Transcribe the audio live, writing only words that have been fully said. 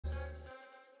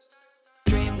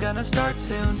gonna start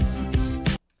soon.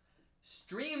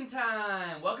 Stream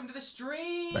time! Welcome to the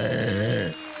stream! Welcome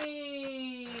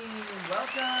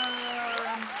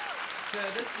to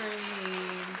the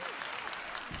stream.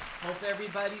 Hope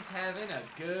everybody's having a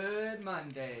good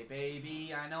Monday,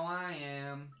 baby. I know I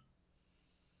am.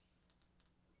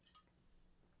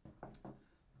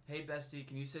 Hey, bestie,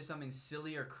 can you say something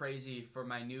silly or crazy for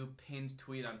my new pinned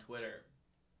tweet on Twitter?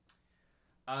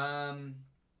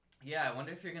 Yeah, I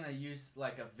wonder if you're gonna use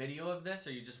like a video of this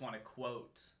or you just want a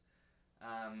quote.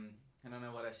 I don't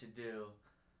know what I should do.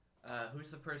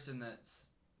 Who's the person that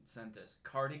sent this?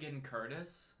 Cardigan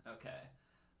Curtis? Okay.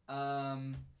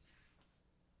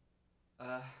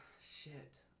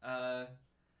 Shit.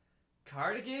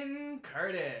 Cardigan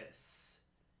Curtis.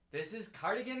 This is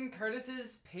Cardigan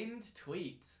Curtis's pinned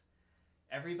tweet.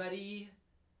 Everybody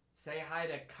say hi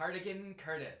to Cardigan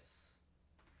Curtis.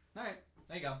 Alright,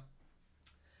 there you go.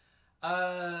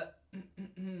 Oh,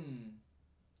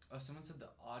 someone said the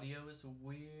audio is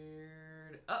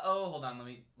weird. Uh-oh, hold on, let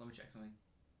me check something.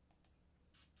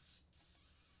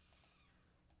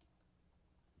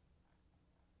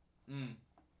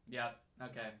 Yeah,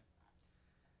 okay.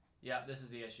 Yeah, this is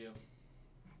the issue.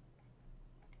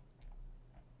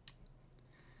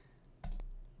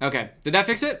 Okay, did that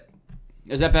fix it?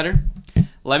 Is that better?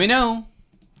 Let me know.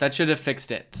 That should have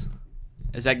fixed it.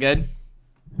 Is that good?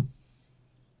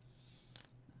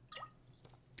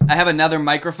 I have another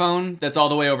microphone that's all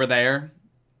the way over there,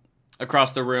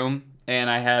 across the room, and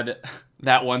I had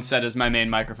that one set as my main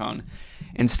microphone.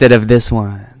 Instead of this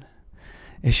one.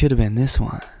 It should have been this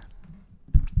one.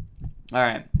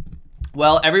 Alright.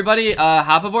 Well, everybody,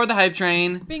 hop aboard the hype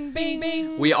train. Bing, bing,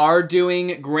 bing. We are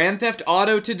doing Grand Theft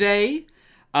Auto today.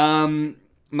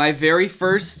 My very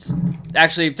first,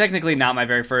 actually, technically not my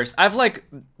very first. I've, like,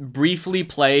 briefly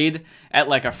played at,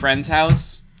 like, a friend's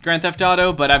house, Grand Theft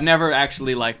Auto, but I've never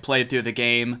actually, like, played through the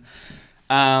game.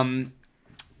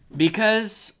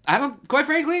 Because, quite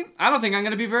frankly, I don't think I'm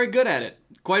going to be very good at it.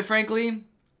 Quite frankly,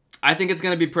 I think it's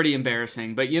going to be pretty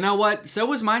embarrassing. But you know what? So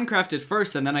was Minecraft at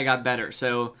first, and then I got better.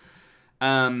 So,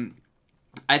 I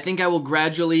think I will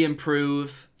gradually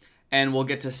improve, and we'll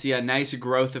get to see a nice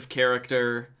growth of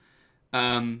character,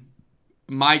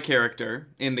 my character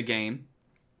in the game.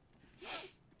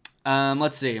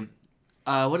 Let's see.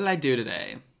 What did I do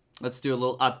today? Let's do a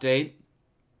little update.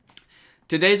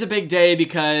 Today's a big day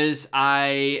because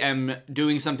I am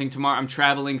doing something tomorrow. I'm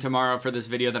traveling tomorrow for this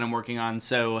video that I'm working on,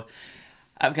 so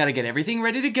I've got to get everything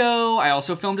ready to go. I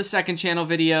also filmed a second channel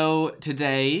video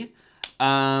today.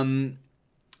 And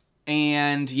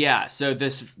yeah, so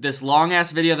this long-ass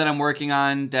video that I'm working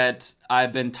on that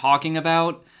I've been talking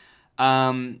about,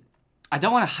 I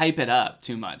don't want to hype it up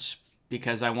too much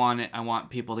because I want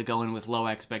people to go in with low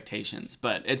expectations.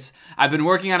 But I've been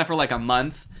working on it for like a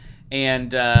month,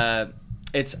 and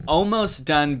it's almost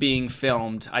done being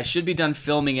filmed. I should be done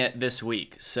filming it this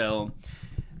week, so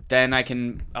then I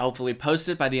can hopefully post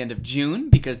it by the end of June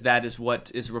because that is what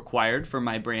is required for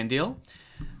my brand deal.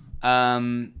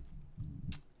 Someone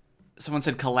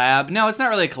said collab. No, it's not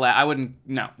really a collab.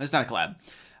 No, it's not a collab.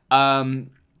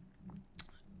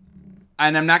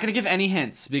 And I'm not going to give any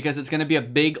hints because it's going to be a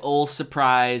big old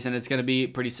surprise and it's going to be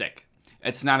pretty sick.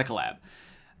 It's not a collab.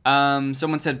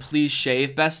 Someone said, please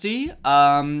shave, bestie.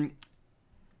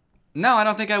 No, I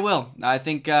don't think I will. I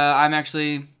think I'm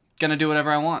actually going to do whatever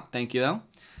I want. Thank you, though.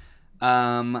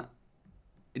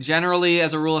 Generally,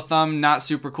 as a rule of thumb, not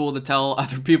super cool to tell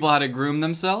other people how to groom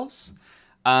themselves.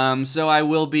 So I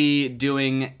will be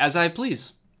doing as I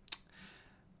please.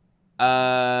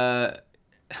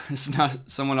 It's not.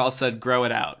 Someone else said grow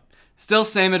it out. Still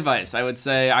same advice. I would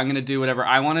say I'm going to do whatever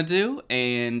I want to do,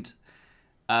 and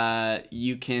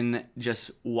you can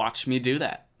just watch me do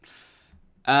that.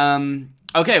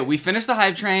 Okay, we finished the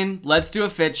hype train. Let's do a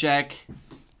fit check,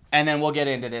 and then we'll get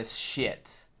into this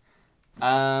shit.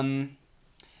 I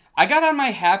got on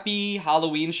my Happy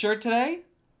Halloween shirt today.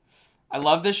 I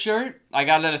love this shirt. I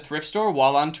got it at a thrift store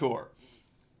while on tour.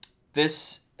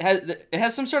 It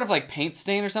has some sort of like paint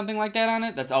stain or something like that on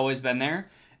it. That's always been there.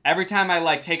 Every time I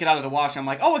like take it out of the wash, I'm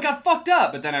like, oh, it got fucked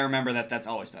up. But then I remember that that's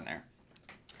always been there.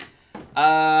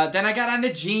 Then I got on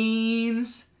the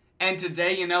jeans. And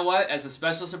today, you know what? As a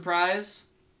special surprise,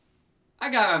 I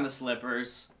got on the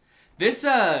slippers. This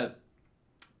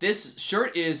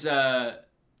shirt is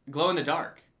glow in the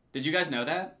dark. Did you guys know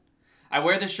that? I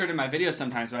wear this shirt in my videos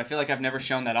sometimes, but I feel like I've never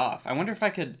shown that off. I wonder if I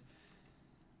could.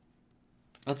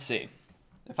 Let's see.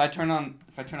 If I turn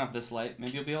off this light,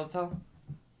 maybe you'll be able to tell.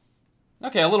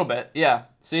 Okay, a little bit. Yeah.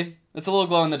 See? It's a little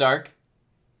glow in the dark.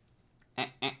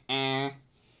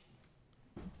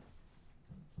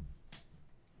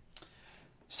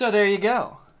 So there you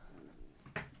go.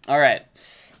 All right.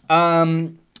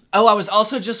 Oh, I was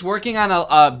also just working on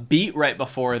a beat right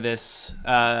before this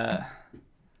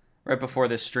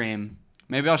stream.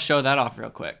 Maybe I'll show that off real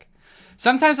quick.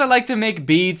 Sometimes I like to make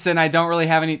beats and I don't really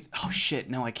have any... Oh, shit.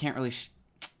 No, I can't really...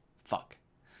 Fuck.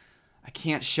 I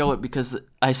can't show it because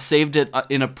I saved it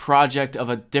in a project of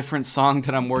a different song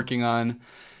that I'm working on.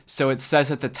 So it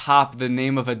says at the top the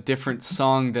name of a different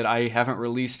song that I haven't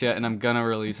released yet and I'm gonna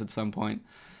release at some point.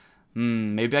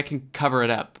 Maybe I can cover it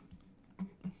up.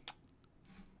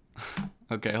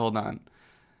 Okay, hold on.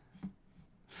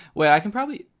 Wait, I can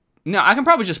probably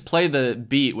just play the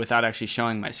beat without actually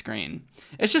showing my screen.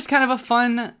 It's just kind of a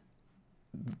fun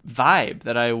vibe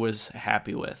that I was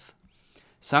happy with.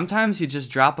 Sometimes you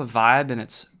just drop a vibe and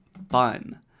it's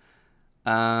fun.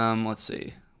 Let's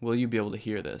see. Will you be able to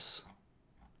hear this?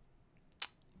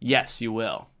 Yes, you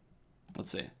will.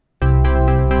 Let's see.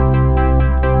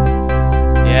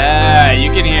 Yeah,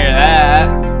 you can hear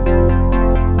that.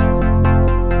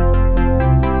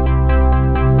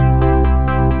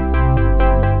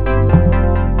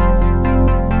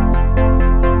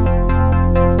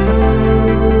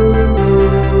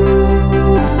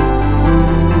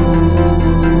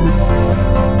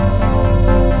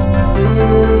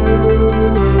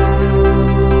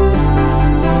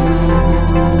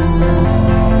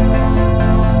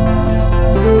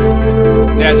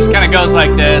 Yeah, it just kind of goes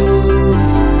like this. It's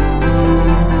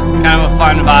kind of a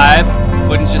fun vibe,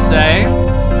 wouldn't you say?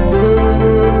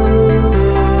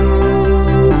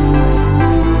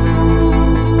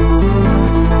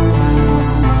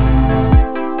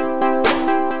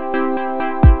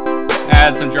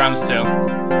 Add some drums too.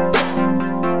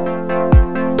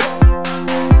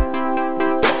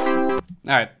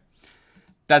 Alright.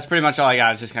 That's pretty much all I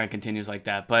got. It just kind of continues like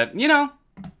that. But, you know,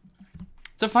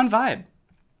 it's a fun vibe.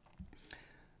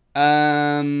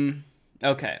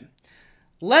 Okay.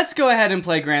 Let's go ahead and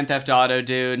play Grand Theft Auto,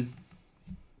 dude.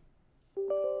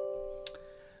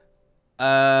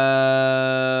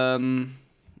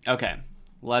 Okay.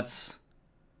 Let's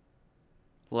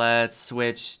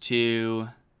switch to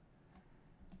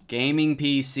gaming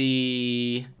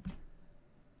PC.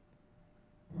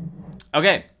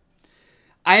 Okay.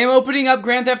 I am opening up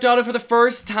Grand Theft Auto for the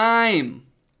first time.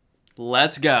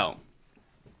 Let's go.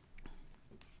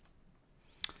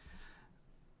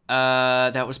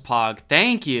 That was Pog.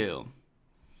 Thank you.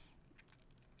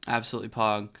 Absolutely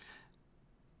Pog.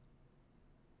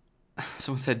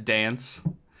 Someone said dance.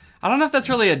 I don't know if that's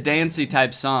really a dancey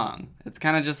type song. It's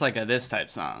kind of just like a this type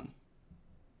song.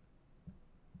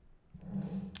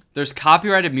 There's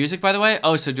copyrighted music, by the way.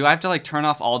 Oh, so do I have to like turn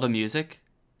off all the music?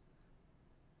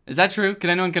 Is that true? Can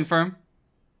anyone confirm?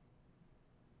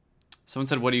 Someone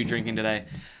said, what are you drinking today?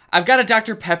 I've got a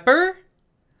Dr. Pepper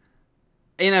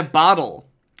in a bottle.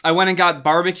 I went and got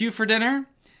barbecue for dinner,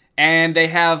 and they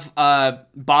have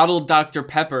bottled Dr.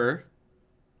 Pepper.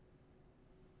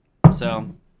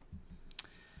 So,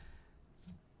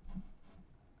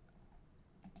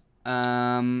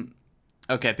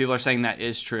 okay, people are saying that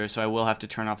is true, so I will have to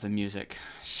turn off the music.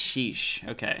 Sheesh.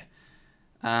 Okay.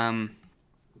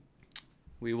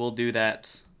 We will do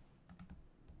that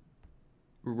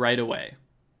right away.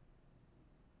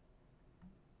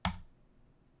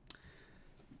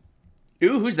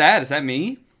 Ooh, who's that? Is that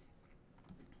me?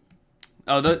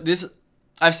 Oh,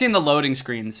 I've seen the loading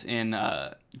screens in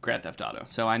Grand Theft Auto,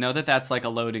 so I know that that's like a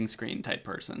loading screen type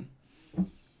person.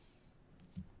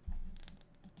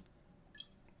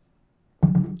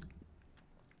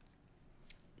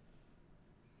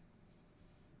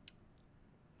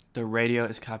 The radio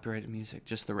is copyrighted music,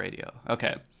 just the radio.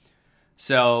 Okay.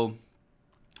 So,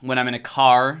 when I'm in a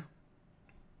car,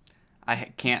 I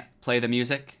can't play the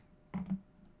music.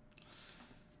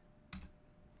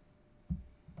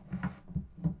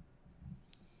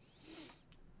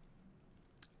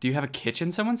 Do you have a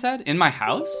kitchen, someone said? In my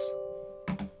house?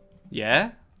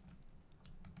 Yeah?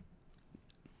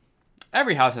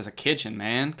 Every house has a kitchen,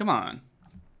 man. Come on.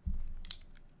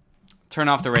 Turn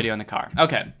off the radio in the car.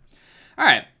 Okay.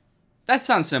 Alright. That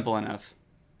sounds simple enough.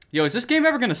 Yo, is this game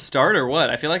ever gonna start or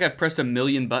what? I feel like I've pressed a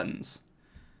million buttons.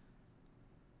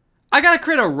 I gotta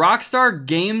create a Rockstar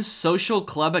Games social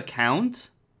club account?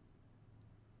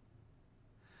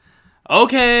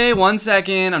 Okay, 1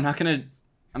 second. I'm not gonna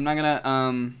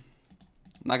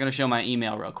show my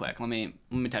email real quick. Let me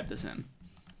type this in.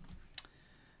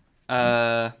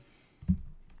 No,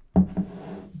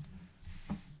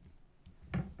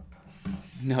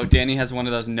 Danny has one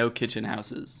of those no kitchen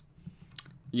houses.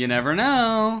 You never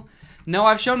know. No,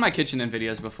 I've shown my kitchen in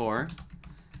videos before.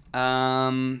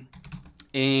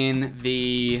 In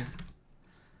the...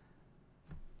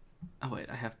 Oh, wait,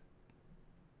 I have...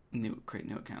 Create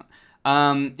new account.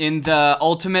 In the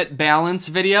ultimate balance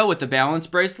video with the balance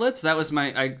bracelets, that was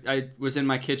my, I was in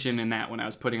my kitchen in that when I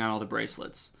was putting on all the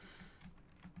bracelets.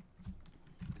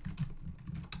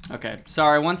 Okay,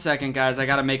 sorry, 1 second, guys. I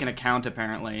gotta make an account,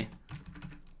 apparently.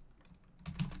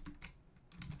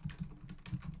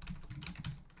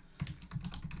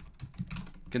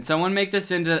 Can someone make this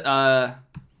into,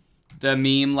 the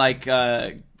meme like,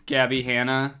 Gabby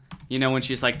Hanna? You know, when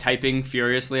she's, like, typing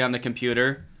furiously on the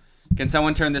computer? Can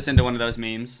someone turn this into one of those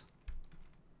memes?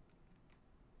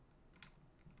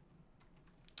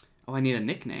 Oh, I need a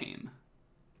nickname.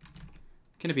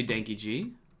 Can it be Danky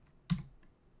G?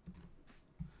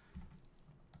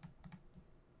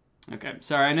 Okay,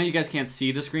 sorry, I know you guys can't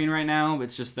see the screen right now.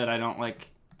 It's just that I don't like...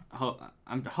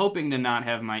 I'm hoping to not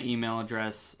have my email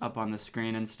address up on the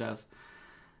screen and stuff.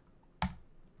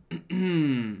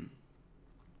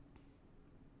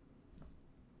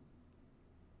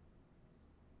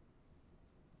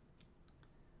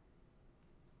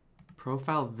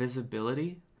 Profile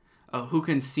visibility? Oh, who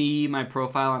can see my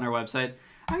profile on our website?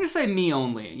 I'm gonna say me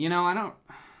only. You know, I don't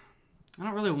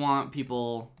really want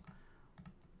people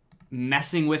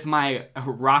messing with my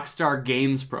Rockstar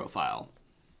Games profile.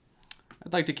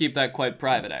 I'd like to keep that quite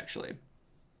private, actually.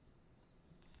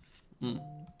 Now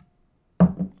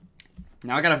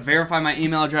I gotta verify my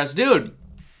email address. Dude,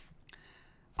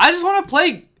 I just wanna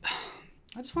play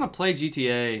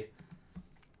GTA.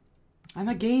 I'm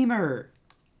a gamer.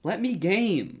 Let me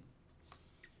game.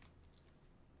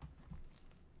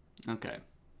 Okay.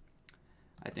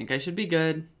 I think I should be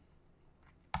good.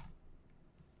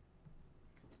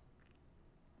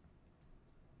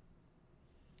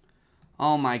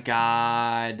 Oh my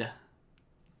god.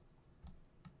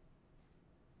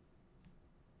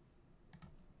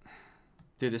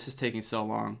 Dude, this is taking so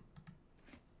long.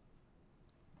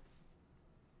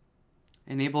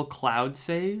 Enable cloud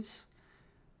saves?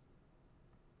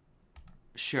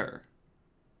 Sure.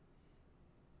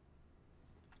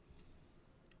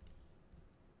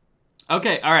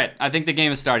 Okay, alright. I think the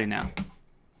game is starting now.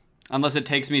 Unless it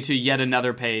takes me to yet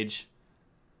another page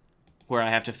where I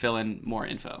have to fill in more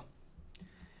info.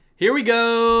 Here we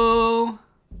go!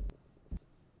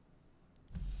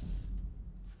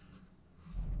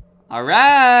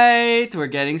 Alright, we're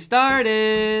getting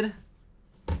started.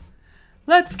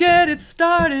 Let's get it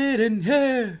started in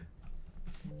here.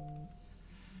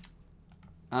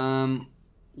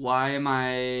 Why am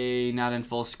I not in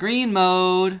full screen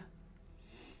mode?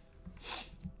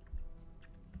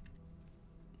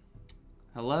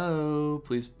 Hello,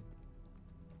 please.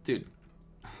 Dude,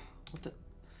 what the?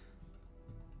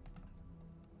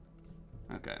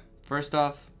 Okay, first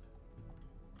off,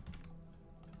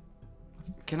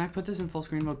 can I put this in full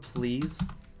screen mode, please?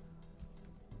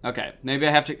 Okay, maybe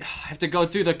I have to go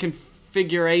through the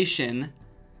configuration.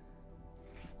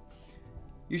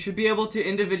 You should be able to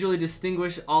individually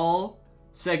distinguish all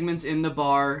segments in the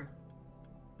bar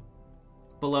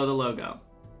below the logo.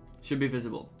 Should be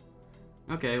visible.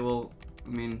 Okay, well,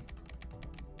 I mean,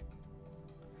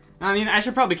 I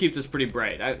should probably keep this pretty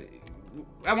bright.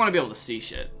 I want to be able to see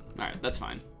shit. Alright, that's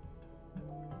fine.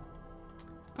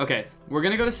 Okay, we're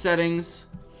gonna go to settings.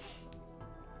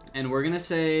 And we're gonna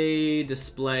say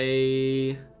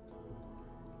display.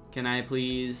 Can I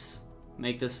please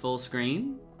make this full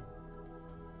screen?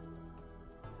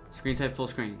 Screen type full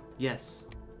screen. Yes.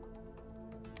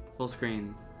 Full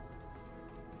screen.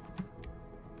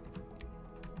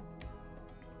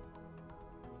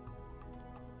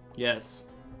 Yes.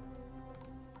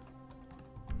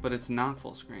 But it's not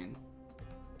full screen.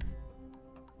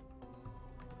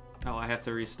 Oh, I have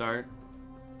to restart?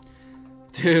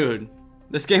 Dude,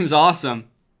 this game's awesome.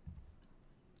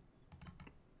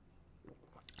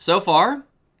 So far,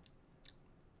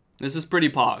 this is pretty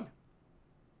pog.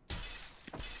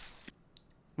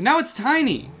 Now it's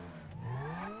tiny.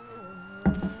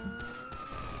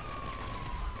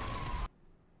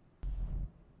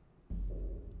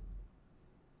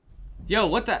 Yo,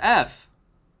 what the F?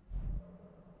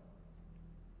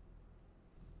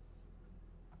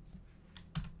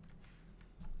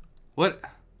 What?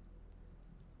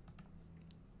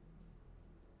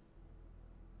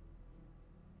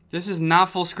 This is not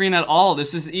full screen at all.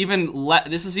 This is even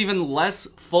less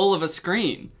full of a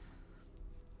screen.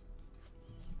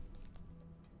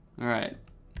 All right,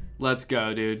 let's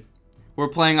go, dude. We're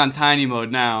playing on tiny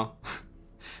mode now.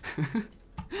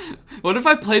 What if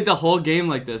I played the whole game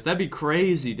like this? That'd be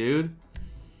crazy, dude.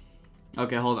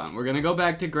 Okay, hold on. We're gonna go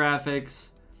back to graphics.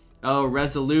 Oh,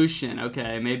 resolution.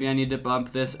 Okay, maybe I need to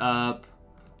bump this up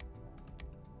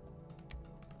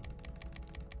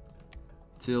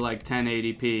to like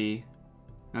 1080p.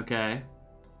 Okay.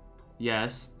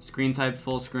 Yes. Screen type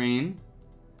full screen.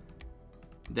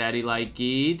 Daddy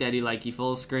likey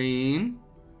full screen.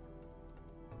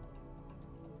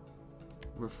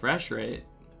 Refresh rate.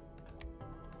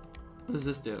 What does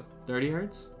this do? 30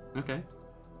 hertz? Okay.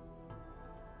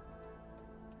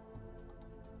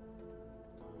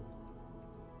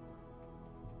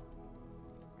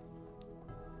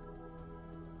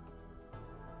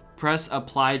 Press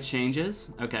apply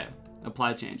changes. Okay,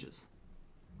 apply changes.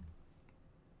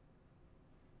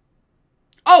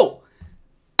 Oh!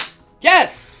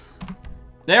 Yes!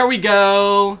 There we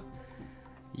go.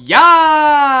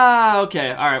 Yeah!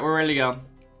 Okay, alright, we're ready to go.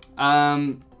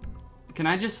 Can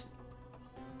I just...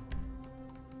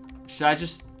 Should I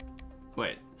just...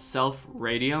 Wait,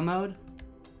 self-radio mode?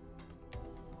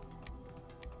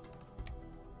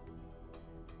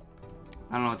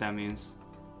 I don't know what that means.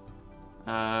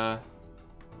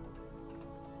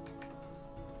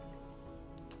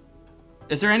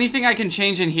 Is there anything I can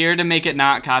change in here to make it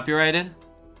not copyrighted?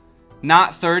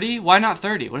 Not 30? Why not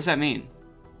 30? What does that mean?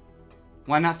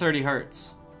 Why not 30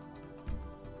 hertz?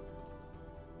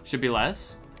 Should be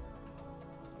less?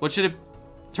 What should it...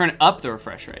 Turn up the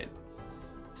refresh rate?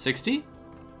 60?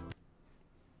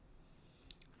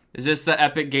 Is this the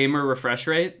Epic Gamer refresh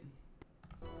rate?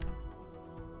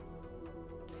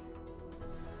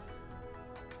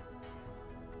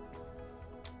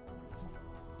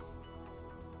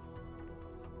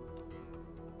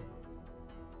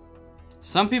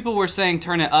 Some people were saying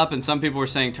turn it up and some people were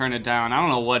saying turn it down. I don't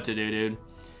know what to do, dude.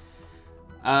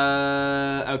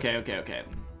 Okay.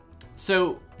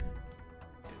 So,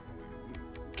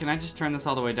 can I just turn this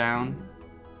all the way down?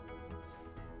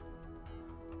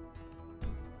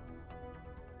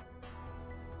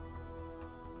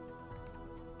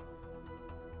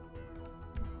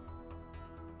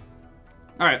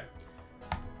 All right.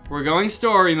 We're going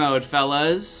story mode,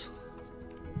 fellas.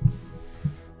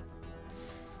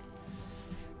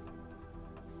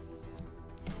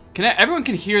 Everyone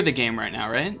can hear the game right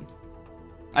now, right?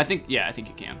 I think you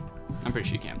can. I'm pretty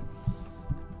sure you can.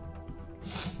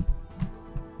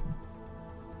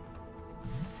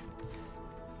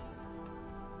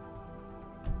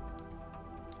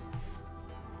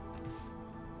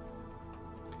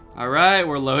 All right,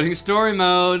 we're loading story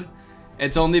mode.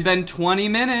 It's only been 20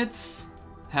 minutes.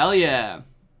 Hell yeah.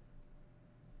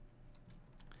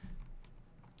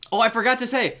 Oh, I forgot to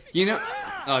say, you know,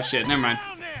 oh shit, never mind.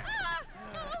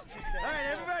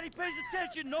 Pays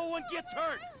attention, no one gets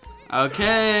hurt.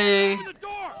 Okay,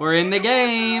 we're in the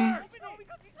game.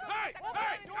 Hey,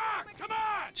 come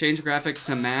on! Change graphics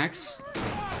to max.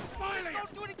 Finally!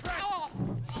 Let's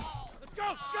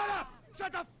go! Shut up!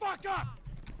 Shut the fuck up!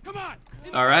 Come on!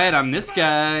 All right, I'm this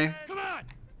guy. Come on!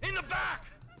 In the back!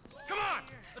 Come on!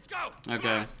 Let's go!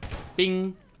 Okay.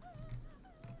 Bing.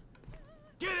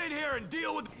 Get in here and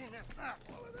deal with.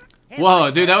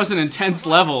 Whoa, dude, that was an intense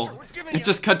level. It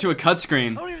just cut to a cut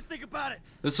screen. Don't even think about it.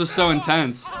 This was so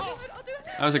intense.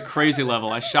 That was a crazy level.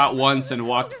 I shot once and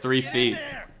walked 3 feet.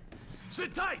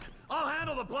 Sit tight. I'll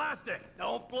handle the blasting.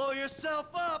 Don't blow yourself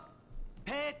up.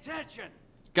 Pay attention.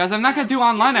 Guys, I'm not gonna do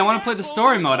online. I want to play the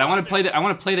story mode. I want to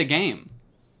play the game.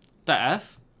 The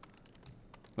F?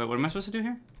 Wait, what am I supposed to do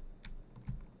here?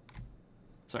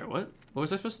 Sorry, what? What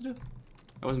was I supposed to do?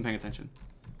 I wasn't paying attention.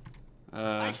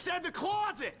 I said the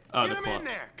closet. Oh, Get the him in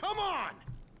there. Come on.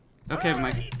 Okay,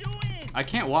 I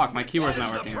can't walk. My keyboard's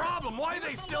not working. What's the problem? Why are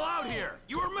they still out here?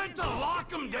 You were meant to lock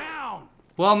them down.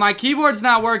 Well, my keyboard's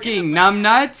not working,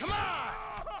 numbnuts.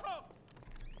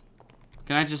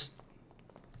 Can I just...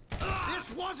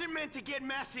 This wasn't meant to get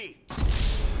messy.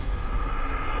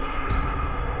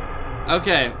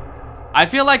 Okay. I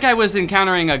feel like I was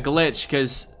encountering a glitch,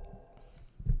 because...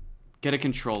 Get a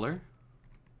controller.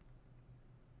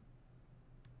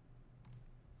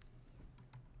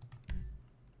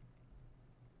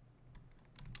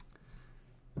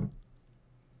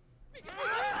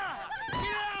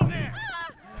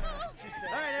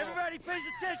 Pays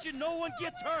attention, no one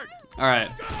gets hurt. All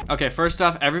right. Okay, first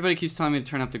off, everybody keeps telling me to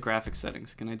turn up the graphics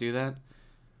settings. Can I do that?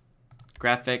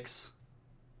 Graphics.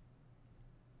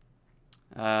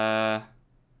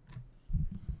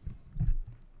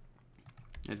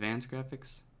 Advanced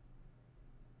graphics.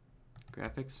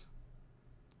 Graphics.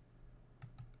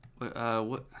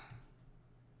 What?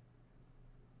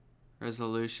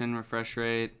 Resolution, refresh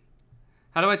rate.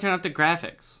 How do I turn up the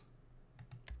graphics?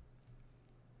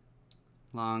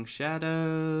 Long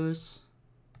shadows.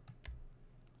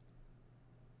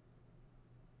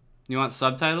 You want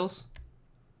subtitles?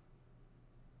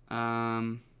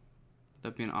 Would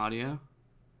that be an audio?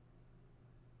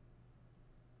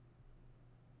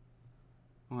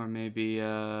 Or maybe,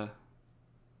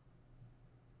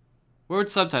 Where would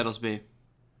subtitles be?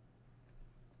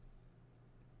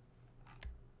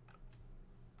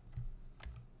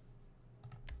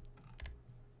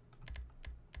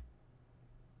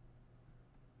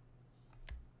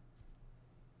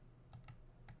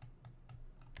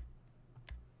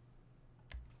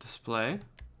 Display.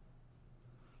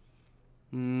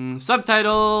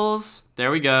 Subtitles.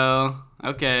 There we go.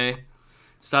 Okay.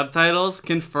 Subtitles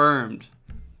confirmed.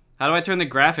 How do I turn the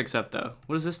graphics up though?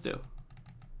 What does this do?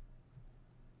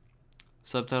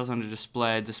 Subtitles under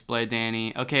display. Display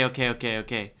Danny.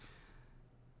 Okay.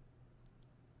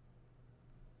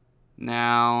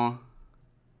 Now.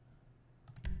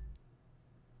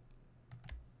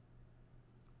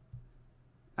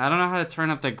 I don't know how to turn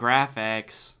up the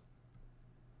graphics.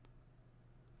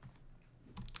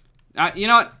 You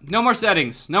know what? No more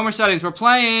settings. No more settings. We're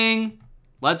playing.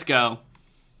 Let's go.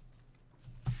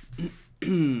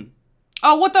 Oh,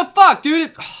 what the fuck,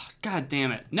 dude? Oh, God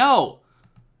damn it. No.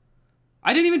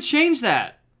 I didn't even change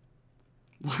that.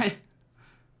 What?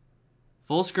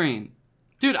 Full screen.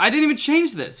 Dude, I didn't even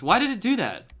change this. Why did it do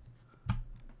that?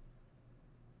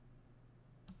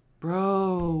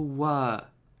 Bro,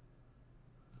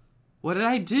 what did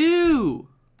I do?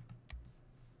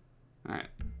 All right.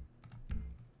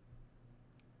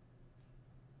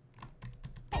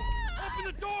 Open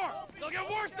the door! They'll get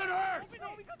worse than hurt!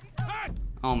 Hey!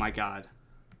 Oh my God.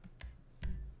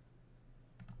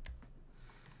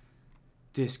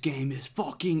 This game is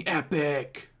fucking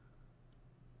epic.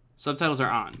 Subtitles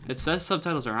are on. It says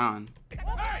subtitles are on.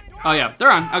 Oh yeah, they're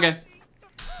on. Okay.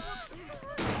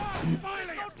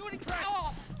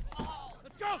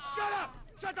 Let's go! Shut up!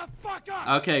 Shut the fuck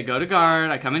up! Okay, go to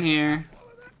guard. I come in here.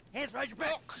 Hands behind your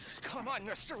back! Come on,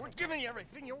 mister. We're giving you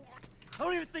everything you want.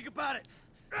 Don't even think about it!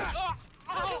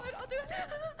 I'll do it.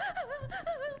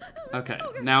 Okay,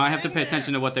 now I have to pay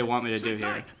attention to what they want me to do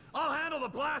here. I'll handle the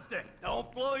blasting!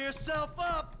 Don't blow yourself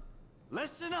up!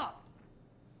 Listen up!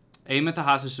 Aim at the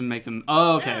hostage to make them.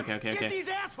 Oh, okay. Get these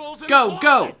assholes in Go, the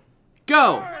go,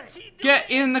 go! What's he doing? Get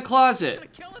in the closet. He's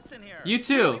gonna kill us in here. You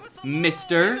too,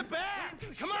 mister. Back.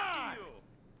 Come on!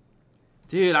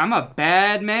 Dude, I'm a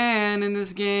bad man in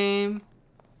this game.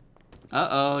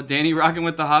 Uh-oh, Danny rocking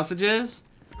with the hostages?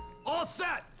 All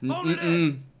set! Phone it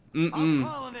in.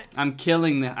 I'm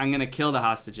calling it. I'm gonna kill the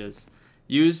hostages.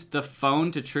 Use the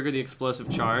phone to trigger the explosive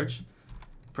charge.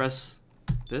 Press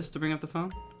this to bring up the phone.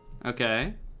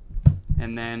 Okay.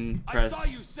 And then I press saw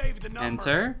you save the number.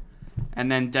 enter.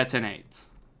 And then detonate.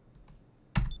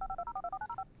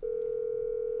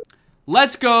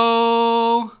 Let's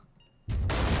go! Did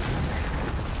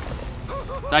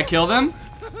I kill them?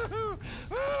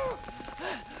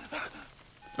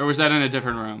 Or was that in a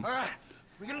different room?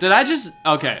 Did I just...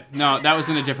 Okay, no, that was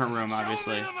in a different room,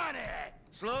 obviously.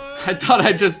 I thought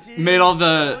I just made all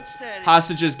the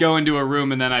hostages go into a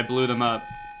room and then I blew them up.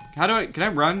 How do I... Can I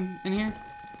run in here?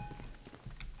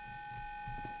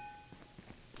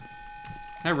 Can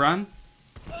I run?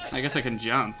 I guess I can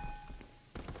jump.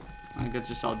 I think it's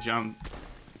just all jump.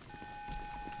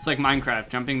 It's like Minecraft.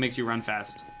 Jumping makes you run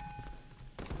fast.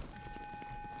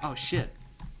 Oh, shit.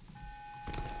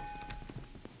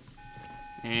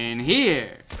 In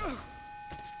here.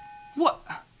 What?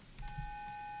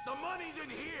 The money's in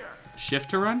here.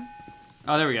 Shift to run?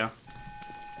 Oh, there we go.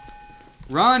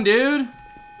 Run, dude.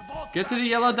 Get to the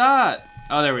yellow dot.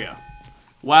 Oh, there we go.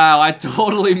 Wow, I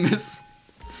totally missed.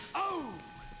 Oh,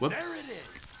 Whoops. there it is.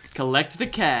 Collect the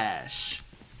cash.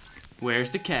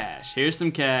 Where's the cash? Here's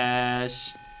some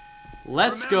cash.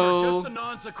 Let's Remember, go. just the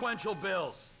non-sequential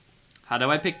bills. How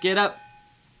do I pick it up?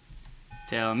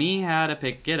 Tell me how to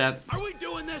pick it up. Are we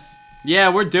doing this?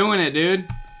 Yeah, we're doing it, dude.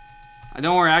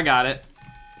 Don't worry, I got it.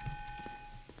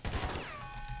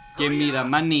 Give me the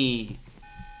money.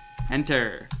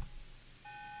 Enter.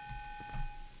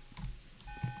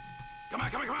 Come on.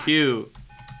 Q.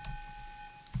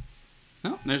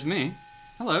 Oh, there's me.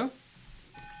 Hello.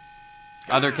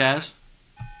 Other cash.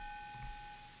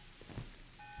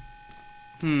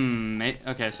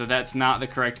 Okay, so that's not the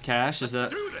correct cash. Is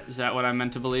that what I'm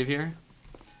meant to believe here?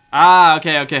 Ah,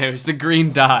 okay. It was the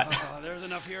green dot. There's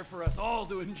enough here for us all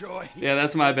to enjoy. Yeah,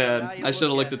 that's my bad. I should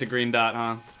have looked at the green dot,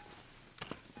 huh?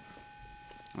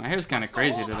 My hair's kind of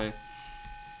crazy today.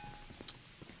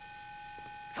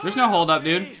 There's no hold up,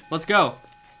 dude. Let's go.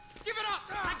 Give it up!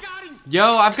 I got him!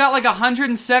 Yo, I've got like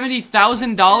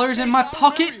 $170,000 in my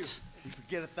pocket. You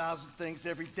forget 1,000 things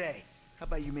every day. How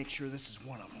about you make sure this is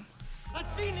one of them? I've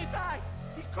seen his eyes.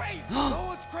 He's crazy. No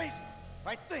one's crazy.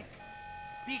 Right? Think.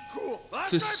 Be cool.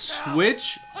 To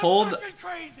switch, hold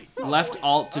Crazy. left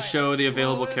alt to show the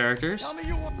available characters. Tell me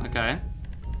you want. Okay.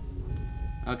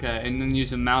 Okay, and then use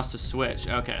the mouse to switch.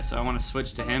 Okay, so I want to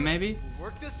switch to him maybe?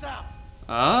 Work this out.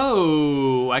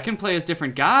 Oh, I can play as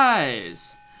different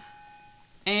guys.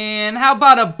 And how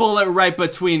about a bullet right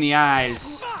between the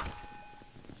eyes?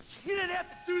 You didn't have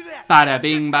to do that. Bada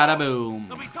bing, bada boom.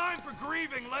 There'll be time for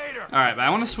grieving later. Alright, but I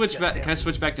want to switch back. Can I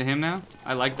switch back to him now?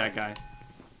 I like that guy.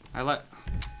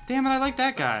 Damn it, I like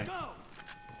that guy. Go.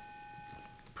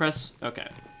 Press. Okay.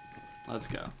 Let's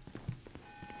go.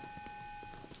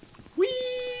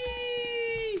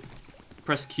 Whee!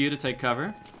 Press Q to take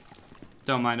cover.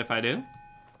 Don't mind if I do.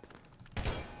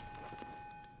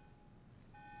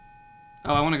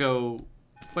 Oh, I want to go...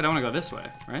 Wait, I want to go this way,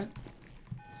 right?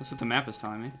 That's what the map is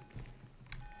telling me.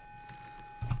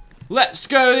 Let's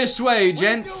go this way,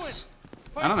 gents!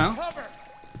 I don't know.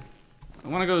 I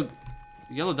want to go...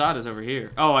 Yellow dot is over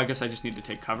here. Oh, I guess I just need to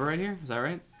take cover right here? Is that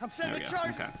right? I'm setting the There we go.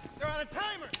 charges. Okay. They're on a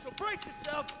timer, so brace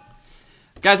yourself.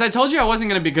 Guys, I told you I wasn't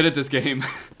gonna be good at this game.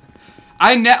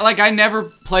 I never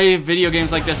play video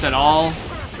games like this at all.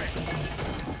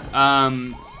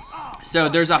 So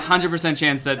there's 100%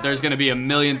 chance that there's gonna be a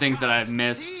million things that I've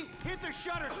missed. Hit the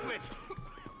shutter switch.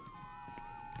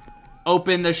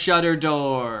 Open the shutter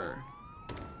door.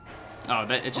 Oh,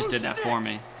 it just did that for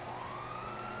me.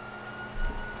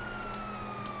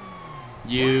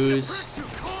 Use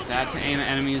that to aim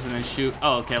at enemies and then shoot.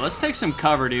 Oh, okay, let's take some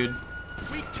cover, dude.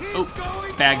 Oh,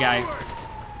 bad guy.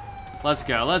 Let's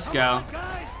go, let's go.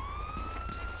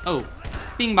 Oh,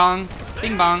 bing bong,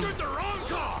 bing bong.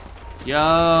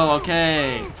 Yo,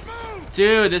 okay.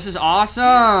 Dude, this is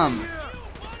awesome.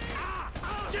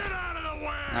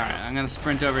 Alright, I'm gonna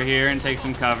sprint over here and take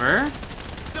some cover.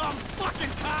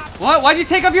 What? Why'd you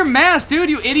take off your mask, dude,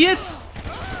 you idiot?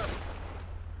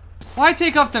 Why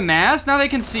take off the mask? Now they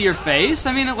can see your face?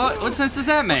 I mean, what sense does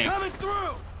that make?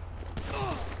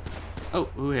 Oh,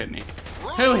 who hit me?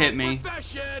 Who hit me?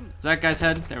 Is that guy's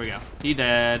head? There we go. He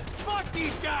dead. Fuck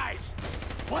these guys.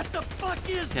 What the fuck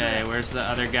is this? Okay, where's the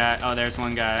other guy? Oh, there's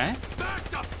one guy. Back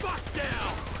the fuck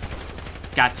down.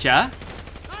 Gotcha.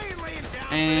 I ain't laying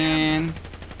down. And...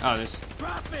 Oh, there's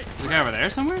Drop it. a guy over there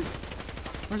somewhere?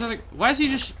 Where's the other... Why is he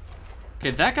just...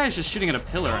 Okay, that guy's just shooting at a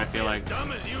pillar, I feel like.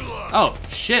 Dumb as you look. Oh,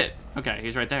 shit. Okay,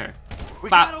 he's right there. We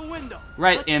Bop. got a window.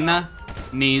 Right in the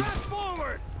knees.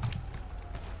 Forward.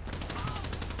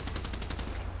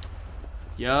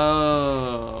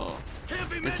 Yo.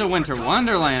 It's a winter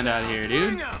wonderland out here,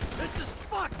 dude. This is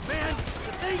fucked, man.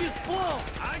 The thing is blown.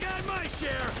 I got my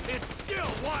share. It's still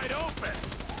wide open.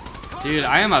 Dude,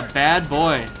 I am a bad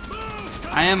boy.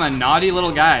 I am a naughty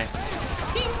little guy.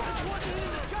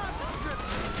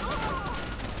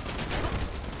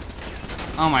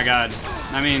 Oh my god.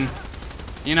 I mean,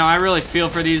 you know, I really feel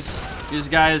for these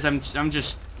guys. I'm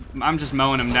just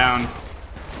mowing them down.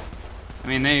 I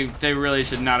mean, they really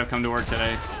should not have come to work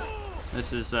today.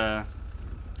 This is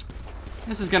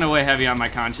gonna weigh heavy on my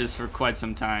conscience for quite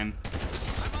some time.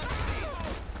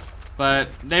 But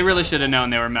they really should have known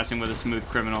they were messing with a smooth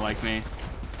criminal like me.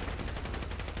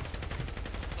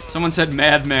 Someone said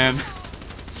madman.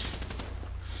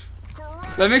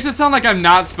 That makes it sound like I'm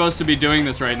not supposed to be doing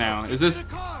this right now. Is this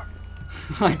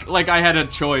like I had a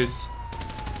choice?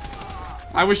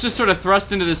 I was just sort of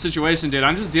thrust into this situation, dude.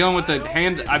 I'm just dealing with the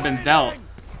hand I've been dealt.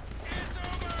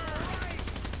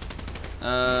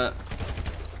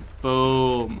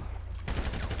 Boom.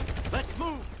 Let's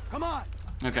move. Come on.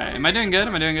 Okay, am I doing good?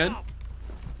 Am I doing good?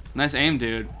 Nice aim,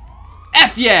 dude.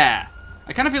 F yeah!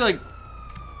 I kind of feel like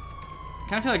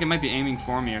it might be aiming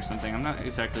for me or something. I'm not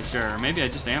exactly sure. Or maybe I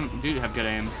just do have good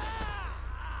aim.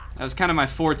 That was kind of my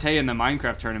forte in the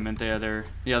Minecraft tournament the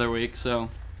other week, so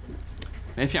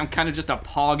maybe I'm kind of just a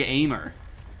pog aimer.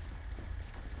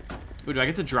 Ooh, do I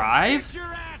get to drive?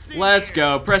 Let's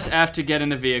go. Press F to get in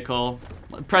the vehicle.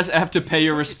 Press F to pay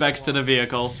your respects to the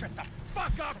vehicle. Shut the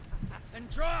fuck up and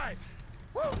drive.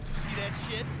 Woo! Did you see that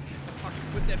shit? I fucking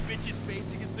put that bitch's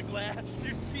face against the glass.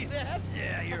 Did you see that?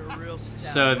 Yeah, you're a real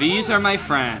stout. So these are my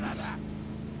friends.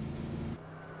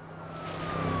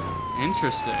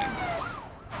 Interesting.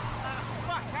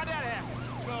 Fuck, how'd that happen?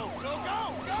 Go, go,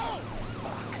 go, go!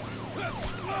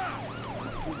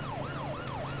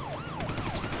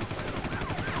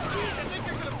 Jeez, I think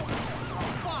they're gonna... Oh,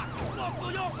 fuck! Local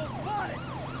yokels spotted!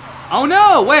 Oh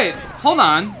no! Wait, hold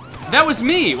on. That was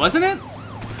me, wasn't it?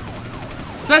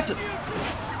 So that's...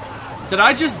 Did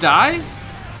I just die?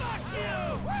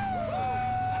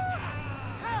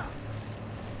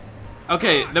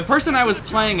 Okay, the person I was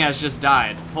playing as just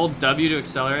died. Hold W to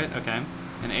accelerate, okay.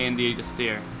 And A and D to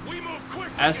steer.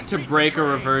 S to brake or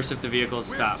reverse if the vehicle is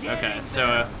stopped. Okay,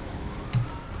 so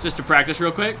just to practice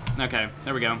real quick. Okay,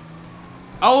 there we go.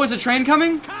 Oh, is a train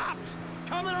coming? Cops!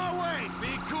 Coming our way!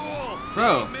 Be cool.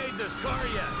 Bro. Ain't made this car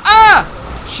yet.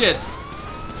 Ah! Shit.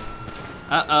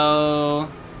 Uh-oh.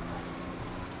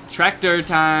 Tractor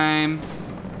time.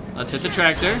 Let's hit the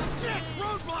tractor.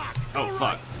 Oh,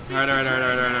 fuck.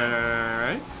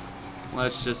 Alright.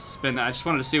 Let's just spin that. I just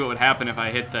wanted to see what would happen if I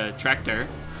hit the tractor.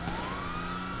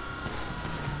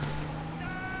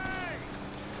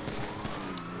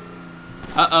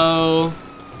 Uh-oh.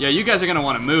 Yeah, you guys are gonna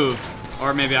want to move.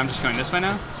 Or maybe I'm just going this way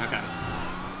now? Okay.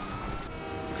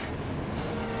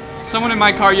 Someone in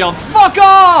my car yelled, "Fuck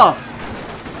off!"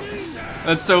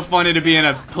 That's so funny to be in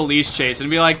a police chase and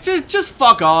be like, just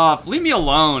fuck off. Leave me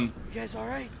alone. You guys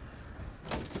alright?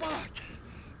 Fuck.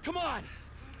 Come on.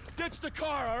 Ditch the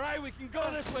car, alright? We can go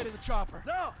this way to the chopper.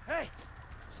 No, hey,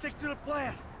 stick to the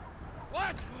plan.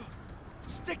 What?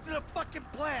 Stick to the fucking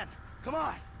plan. Come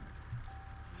on.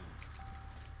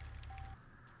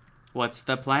 What's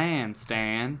the plan,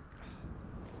 Stan?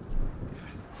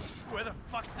 Where the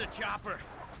fuck's the chopper?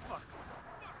 Fuck.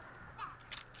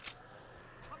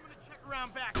 I'm gonna check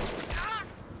around back.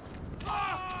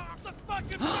 Ah! Oh, the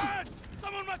fucking plan!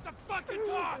 Someone must have fucking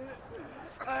talked!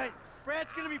 Alright,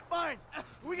 Brad's gonna be fine.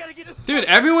 We gotta get this. Dude,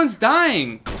 everyone's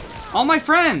dying. All my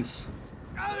friends.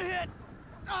 I'm hit.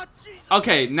 Oh, Jesus.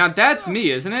 Okay, now that's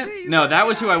me, isn't it? No, that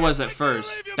was who I was at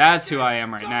first. That's who I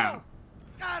am right now.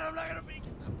 God, I'm not gonna make it.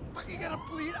 I'm fucking gonna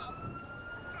bleed out.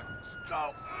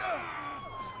 Go.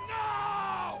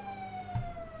 No!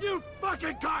 You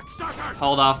fucking cocksuckers!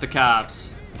 Hold off the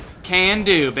cops. Can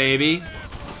do, baby.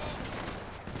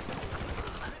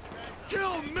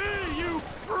 Kill me, you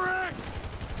pricks!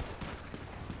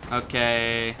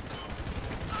 Okay.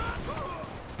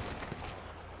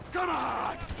 Come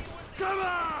on! Come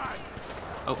on!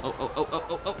 Oh.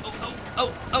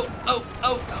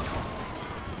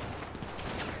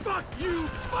 Fuck you!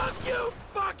 Fuck you!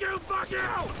 Fuck you! Fuck you!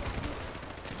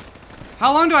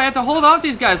 How long do I have to hold off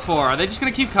these guys for? Are they just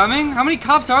gonna keep coming? How many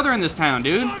cops are there in this town,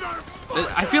 dude?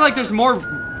 I feel like there's more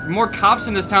cops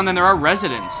in this town than there are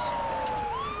residents. Hey,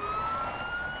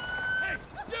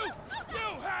 you!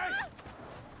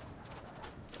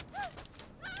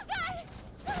 Hey!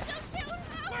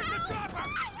 Where's the chopper? I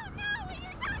don't know what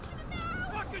you're talking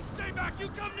about. Fucking stay back! You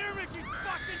come near me, she's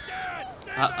fucking dead!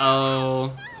 Stay Uh-oh.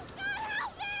 back.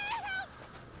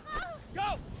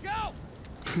 Go!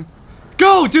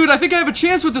 Go, dude! I think I have a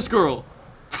chance with this girl.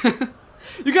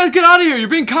 You guys get out of here! You're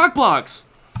being cockblocks.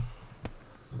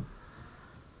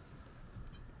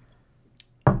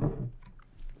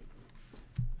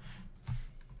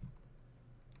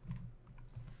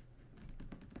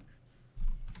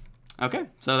 Okay,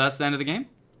 so that's the end of the game.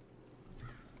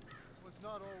 Was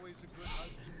not always a good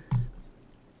husband,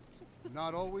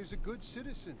 not always a good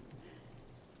citizen.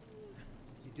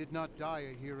 He did not die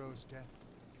a hero's death,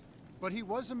 but he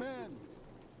was a man.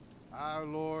 Our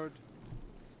Lord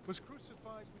was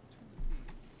crucified with 2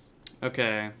 thieves.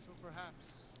 Okay. So perhaps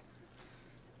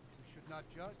we should not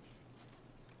judge.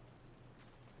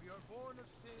 We are born of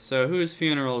sin. So whose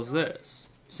funeral is this?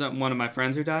 One of my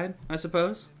friends who died, I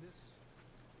suppose? And this,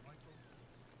 Michael,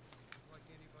 like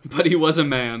anybody But he was a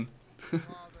man. Father, we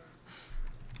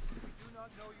do not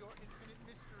know your infinite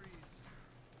mysteries,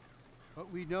 but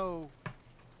we know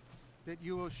that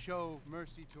you will show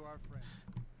mercy to our friend.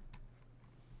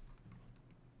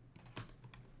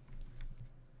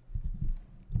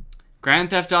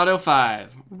 Grand Theft Auto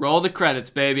 5. Roll the credits,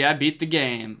 baby. I beat the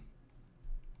game.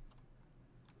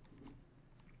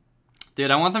 Dude,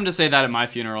 I want them to say that at my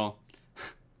funeral.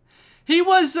 He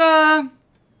was a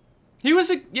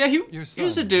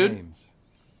dude. James.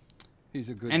 He's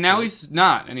a good And now kid. he's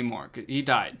not anymore. He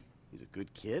died. He's a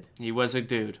good kid. He was a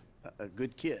dude. A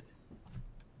good kid.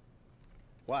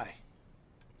 Why?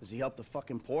 Does he help the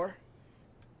fucking poor?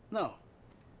 No.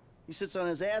 He sits on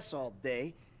his ass all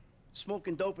day,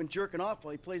 smoking dope and jerking off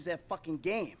while he plays that fucking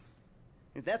game.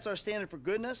 If that's our standard for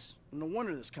goodness, no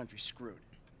wonder this country's screwed.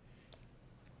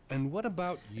 And what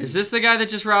about you? Is this the guy that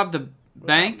just robbed the What about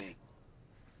bank? me?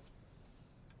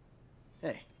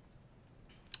 Hey,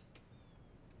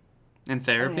 In I don't have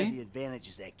therapy? the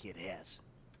advantages that kid has.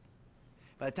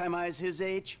 By the time I was his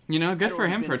age, You know, good I'd for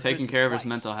already him been for in taking prison care of his twice.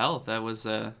 mental health. That was,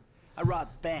 I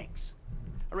robbed banks.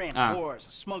 I ran Ah. wars.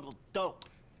 I smuggled dope.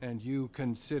 And you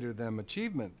consider them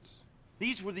achievements.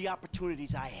 These were the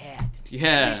opportunities I had. At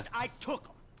yeah. least I took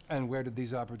them. And where did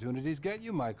these opportunities get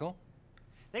you, Michael?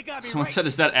 They got me Someone right said,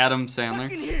 is that Adam fucking Sandler?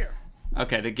 here.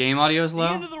 Okay, the game audio is The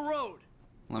low. end of the road.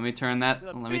 Let me turn that.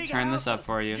 With a Let me big turn this house, up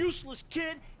for you. Useless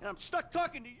kid, and I'm stuck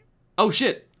talking to you. Oh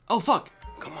shit! Oh fuck!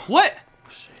 Come on. What?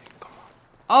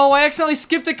 Oh, I accidentally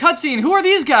skipped a cutscene. Who are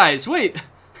these guys? Wait.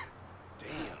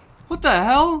 What the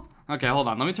hell? Okay, hold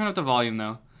on. Let me turn up the volume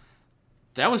though.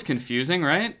 That was confusing,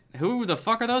 right? Who the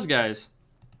fuck are those guys?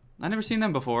 I've never seen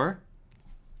them before.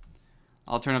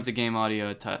 I'll turn up the game audio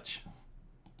a touch.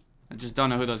 I just don't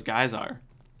know who those guys are.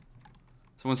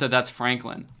 Someone said that's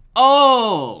Franklin.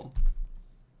 Oh!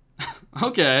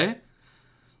 Okay.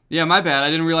 Yeah, my bad. I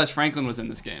didn't realize Franklin was in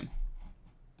this game.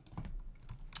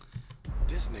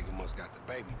 This nigga must got the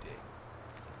baby dick.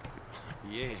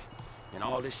 Yeah, and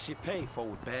all this shit paid for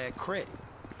with bad credit.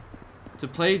 To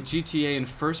play GTA in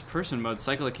first-person mode,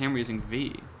 cycle the camera using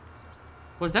V.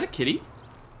 Was that a kitty?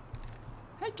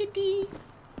 Hi, kitty.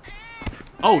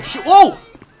 Oh, shit. Whoa!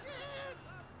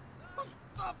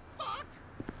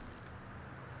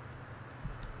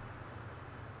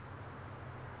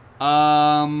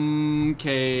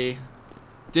 Okay.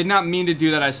 Did not mean to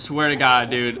do that, I swear to God,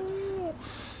 dude.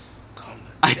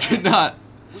 I did not.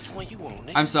 Which one you want,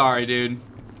 nigga? I'm sorry, dude.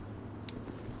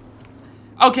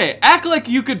 Okay, act like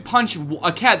you could punch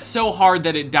a cat so hard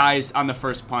that it dies on the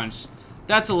first punch.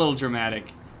 That's a little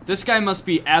dramatic. This guy must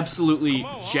be absolutely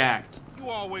jacked. You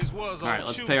always was. Alright,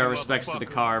 let's pay our respects to the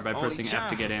car by pressing F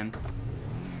to get in.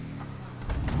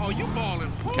 Oh, you balling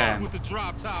hard Okay. with the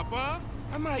drop top, huh?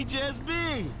 I might just be.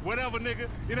 Whatever, nigga.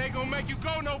 It ain't gonna make you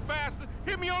go no faster.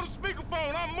 Hit me on the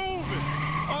speakerphone. I'm moving.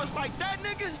 Oh, it's like that,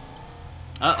 nigga?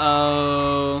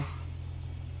 Uh-oh.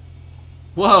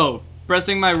 Whoa.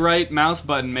 Pressing my right mouse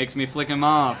button makes me flick him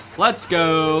off. Let's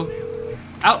go.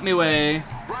 Out me way.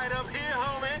 Right up here,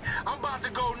 homie. I'm about to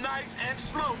go nice and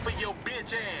slow for your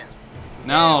bitch ass.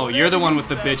 No, you're the one with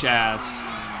the bitch ass.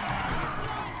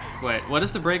 Wait, what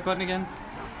is the brake button again?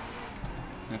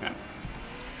 Okay.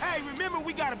 Hey, remember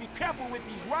we gotta be careful with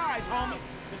these rides, homie.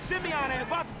 The Simeon ain't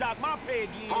about to dock my pay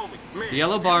again. Homie, man. The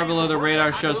yellow bar below the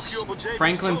radar shows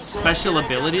Franklin's special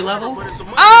ability level. But it's a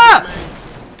Ah! man.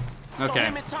 So Okay.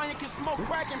 him and Tanya can smoke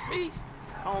crack in peace?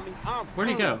 Homie, I'm Where'd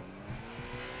he good.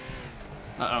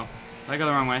 go? Uh-oh. Did I go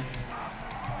the wrong way?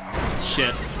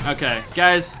 Shit. Okay,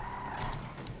 guys.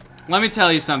 Let me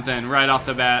tell you something right off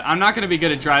the bat. I'm not going to be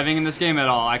good at driving in this game at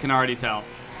all. I can already tell.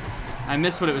 I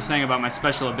missed what it was saying about my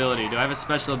special ability. Do I have a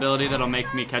special ability that'll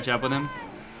make me catch up with him?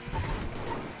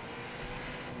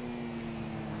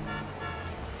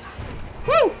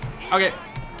 Woo! Okay.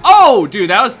 Oh, dude,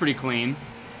 that was pretty clean.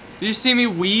 Did you see me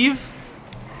weave?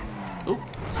 Oh,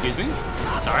 excuse me.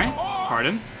 Sorry.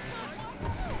 Pardon.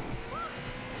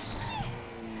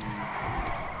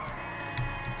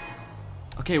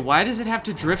 Okay, why does it have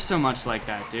to drift so much like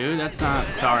that, dude? That's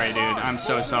not... Sorry, dude. I'm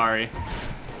so sorry.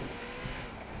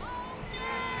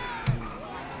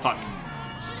 Fuck.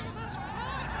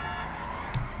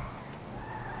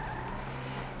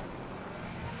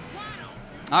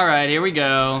 Alright, here we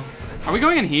go. Are we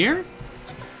going in here?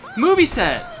 Movie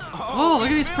set! Oh,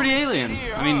 look at these pretty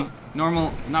aliens. I mean,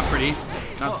 normal, not pretty,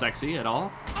 not sexy at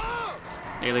all.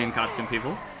 Alien costume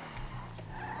people.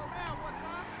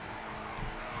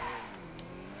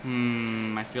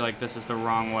 I feel like this is the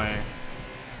wrong way.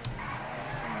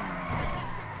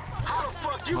 How the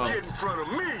fuck you get in front of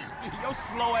me? Your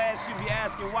slow ass should be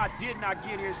asking why didn't I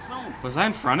get here soon? Was I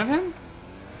in front of him?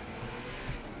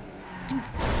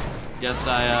 Guess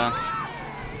I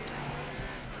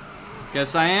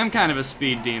am kind of a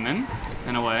speed demon,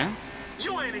 in a way.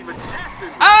 You ain't even testing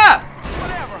me. Ah!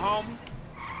 Whatever, homie.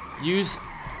 Use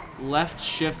left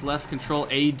shift, left control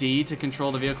AD to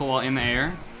control the vehicle while in the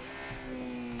air.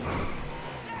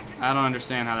 I don't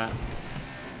understand how that...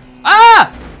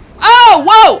 Ah!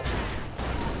 Oh,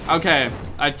 whoa! Okay,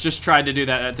 I just tried to do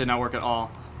that. That did not work at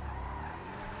all.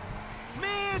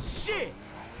 Man, shit.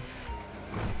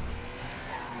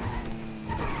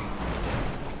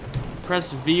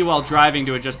 Press V while driving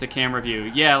to adjust the camera view.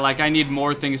 Yeah, like I need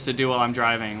more things to do while I'm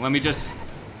driving. Let me just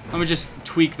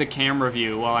tweak the camera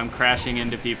view while I'm crashing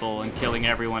into people and killing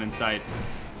everyone in sight.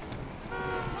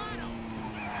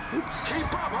 Oops.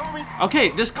 Keep up, homie. Okay,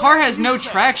 this car has no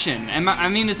traction. I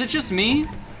mean, is it just me?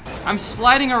 I'm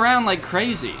sliding around like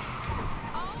crazy.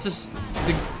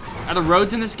 Are the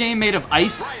roads in this game made of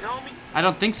ice? Right, homie. I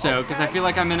don't think so, because I feel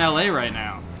like I'm in LA right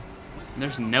now.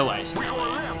 There's no ice in We going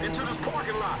LA. left into this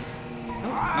parking lot.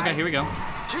 Okay, here we go.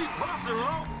 Keep busting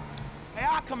low. Hey,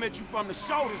 I'll come at you from the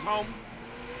shoulders, homie.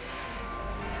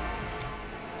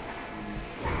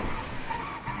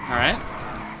 Alright.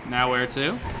 Now where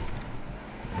to?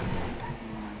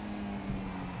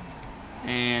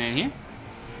 And in here.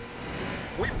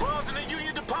 We buzzing the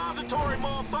Union Depository,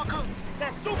 motherfucker.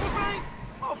 That super bank?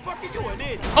 Motherfucker, you an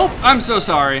idiot. Oh, I'm so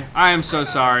sorry. I am so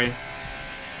sorry.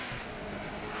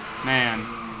 Man.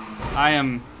 I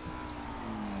am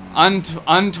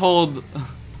untold...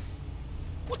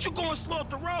 What you going slow up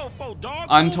the road for, dog?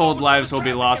 Untold lives will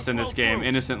be lost in this game.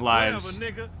 Innocent lives.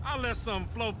 Whatever, nigga. I'll let something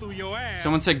flow through your ass.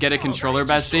 Someone said get a controller,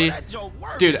 Sure bestie. that joke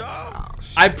worked, Dude, dog.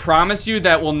 I promise you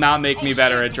that will not make me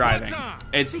better at shit, one driving. time.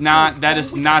 It's not, that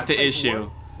is not the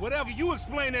issue. Whatever, you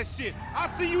explain that shit. I'll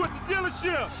see you at the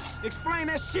dealership. Explain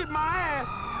that shit my ass.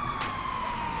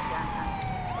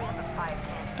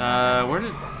 Where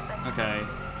did, okay.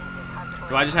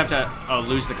 Do I just have to, oh,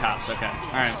 lose the cops, okay.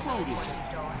 Alright.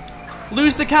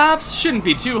 Lose the cops? Shouldn't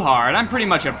be too hard. I'm pretty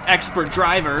much an expert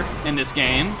driver in this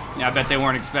game. Yeah, I bet they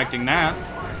weren't expecting that.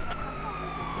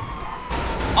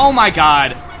 Oh my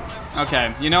god.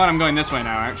 Okay, you know what? I'm going this way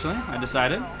now, actually. I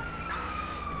decided.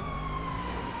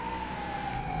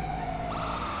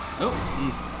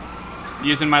 Oh.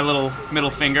 Using my little middle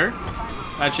finger.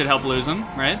 That should help lose them,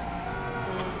 right?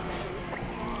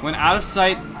 When out of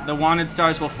sight, the wanted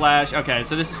stars will flash. Okay,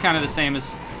 so this is kind of the same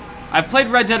as... I've played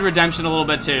Red Dead Redemption a little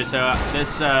bit too, so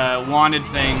this wanted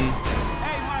thing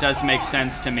does make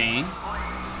sense to me.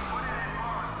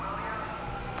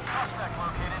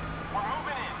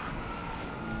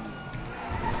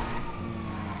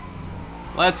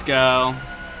 Let's go.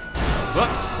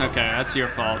 Whoops. Okay, that's your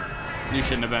fault. You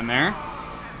shouldn't have been there.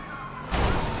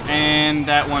 And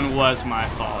that one was my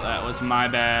fault. That was my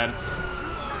bad.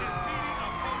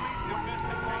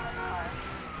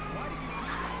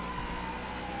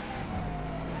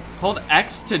 Hold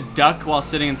X to duck while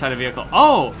sitting inside a vehicle.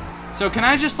 Oh! So can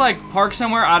I just like park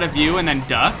somewhere out of view and then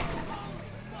duck?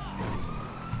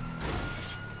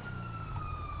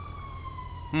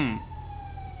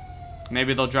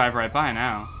 Maybe they'll drive right by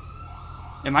now.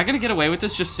 Am I gonna get away with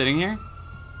this just sitting here?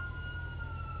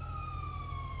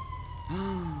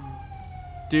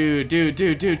 Dude.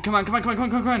 Come on.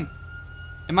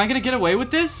 Am I gonna get away with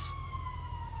this?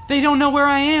 They don't know where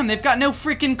I am. They've got no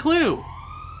freaking clue.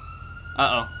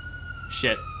 Uh-oh.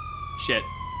 Shit.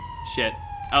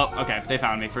 Oh, okay. They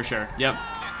found me for sure. Yep.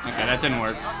 Okay, that didn't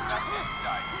work.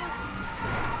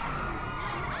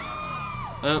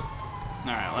 Oh.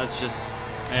 Alright, let's just...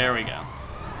 There we go.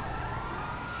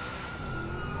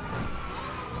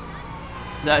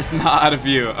 That's not out of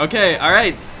view. Okay,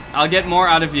 alright. I'll get more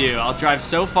out of view. I'll drive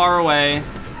so far away.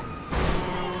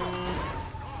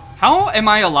 How am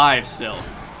I alive still?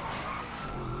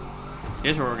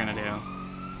 Here's what we're gonna do.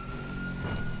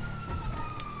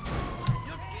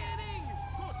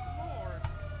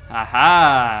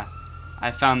 Aha!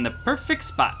 I found the perfect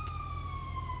spot.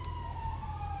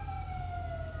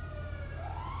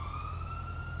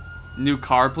 New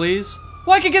car, please?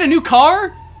 Well, I could get a new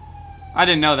car? I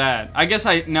didn't know that. I guess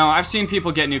no, I've seen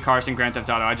people get new cars in Grand Theft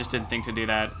Auto. I just didn't think to do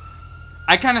that.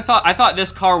 I thought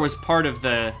this car was part of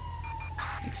the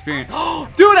experience. Oh,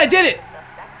 dude, I did it!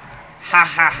 Ha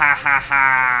ha ha ha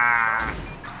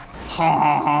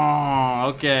ha. Oh,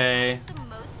 okay.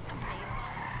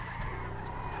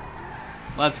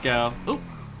 Let's go. Oop.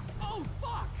 Oh,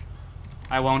 fuck!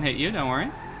 I won't hit you, don't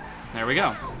worry. There we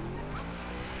go.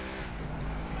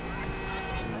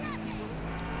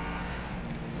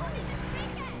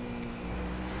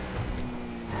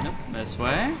 Nope, this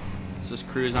way. Let's just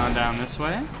cruise on down this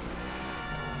way.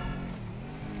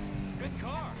 Good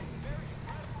car.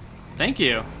 Thank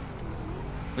you.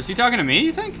 Was he talking to me,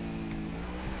 you think?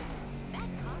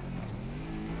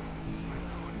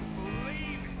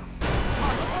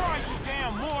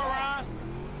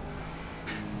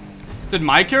 Did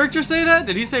my character say that?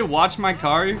 Did he say, watch my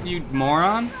car, you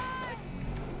moron?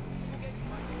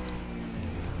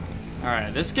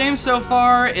 Alright, this game so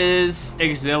far is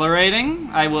exhilarating,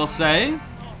 I will say.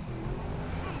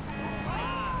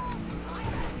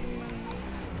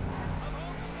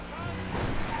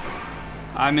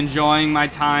 I'm enjoying my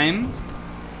time.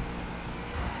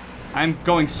 I'm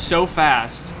going so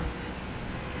fast.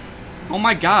 Oh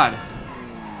my god.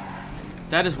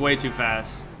 That is way too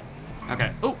fast.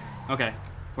 Okay. Oh, okay.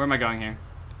 Where am I going here?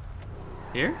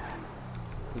 Here?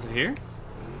 Is it here?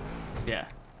 Yeah.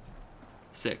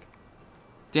 Sick.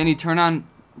 Danny, turn on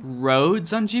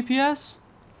roads on GPS?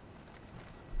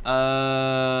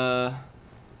 How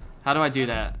do I do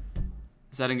that?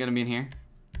 Is that gonna be in here?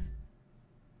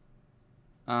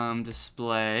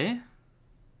 Display.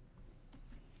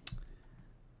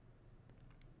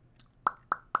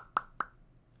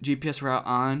 GPS route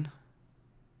on.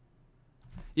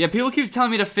 Yeah, people keep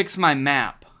telling me to fix my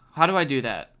map. How do I do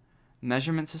that?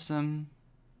 Measurement system.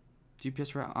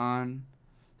 GPS route on.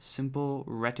 Simple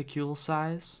reticule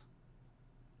size.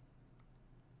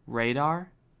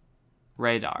 Radar.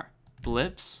 Radar.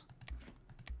 Blips.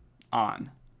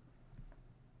 On.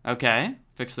 Okay.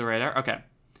 Fix the radar. Okay.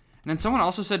 And then someone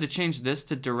also said to change this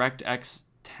to DirectX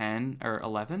 10 or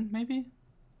 11, maybe?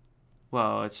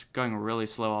 Whoa, it's going really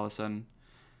slow all of a sudden.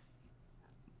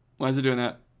 Why is it doing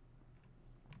that?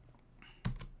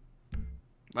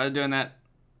 Why is it doing that?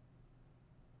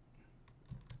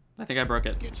 I think I broke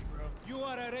it. Get you, bro. You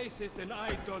are a racist and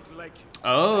I don't like you.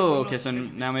 Oh, okay, so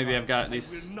now maybe I've got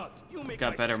these.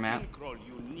 Got better map. Crawl,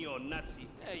 you neo-Nazi.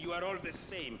 Hey, you are all the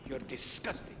same. You're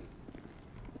disgusting.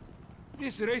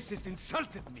 This racist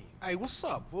insulted me. Hey, what's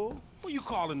up, fool? Who you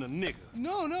calling a nigga?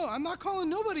 No, I'm not calling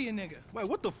nobody a nigga. Wait,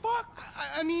 what the fuck?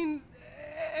 I mean,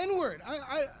 N-word.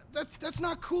 That's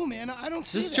not cool, man. I don't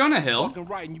see that. Is this Jonah Hill? Fucking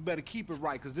right, and you better keep it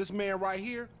right, because this man right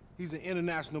here, he's an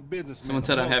international businessman. Someone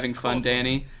said I'm having fun,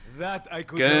 Danny. That I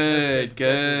could Good,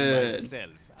 good.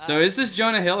 So is this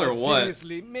Jonah Hill or what?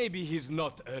 Seriously, maybe he's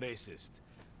not a racist,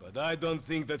 but I don't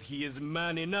think that he is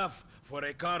man enough for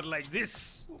a car like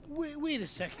this. Wait a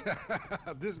second.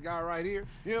 This guy right here,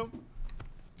 him,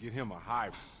 get him a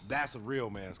hybrid. That's a real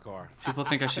man's car. People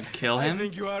think I should kill I him?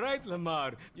 think you are right,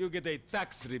 Lamar. You get a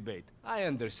tax rebate. I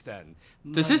understand.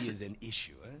 Does Money this- is an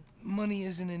issue, eh? Money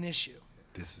isn't an issue.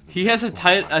 This is the He has a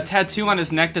tattoo on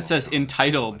his neck that says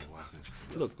entitled.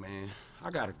 Look, man, I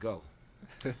gotta go.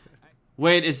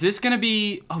 Wait, is this gonna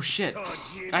be... Oh shit.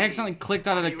 I accidentally clicked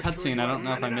out of the cutscene. I don't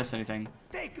know if I missed anything.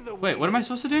 Wait, what am I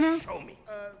supposed to do now?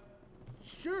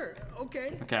 Sure,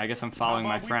 okay. Okay, I guess I'm following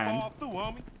my We friend. fall through,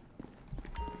 homie.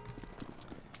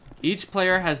 Each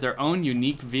player has their own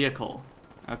unique vehicle.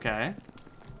 Okay.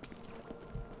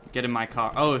 Get in my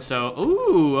car. Oh, so...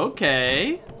 Ooh,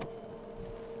 okay.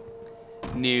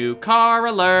 New car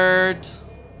alert.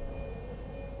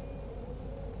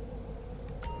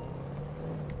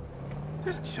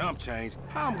 This chump change.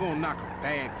 How I'm gonna knock a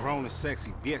bad, grown and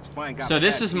sexy bitch if I ain't got So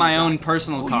this is my own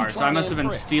personal Who car. you So I trying must to have been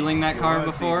impress? stealing that car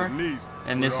before.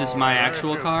 And this is my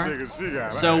actual car.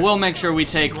 So we'll make sure we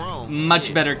take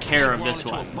much better care of this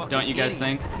one. Don't you guys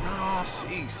think? Nah,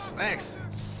 she's sexy.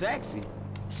 Sexy?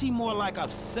 She more like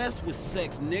obsessed with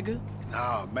sex, nigga.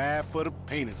 Nah, mad for the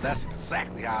penis. That's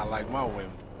exactly how I like my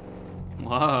women.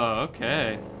 Whoa,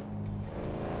 okay.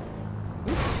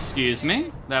 Excuse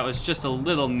me. That was just a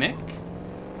little nick.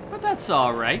 But that's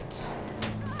alright.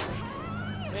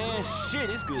 Man, shit,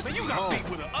 it's good. Man, to you be got home. beat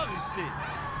with an ugly stick.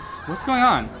 What's going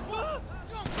on?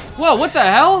 Whoa, what the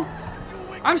hell?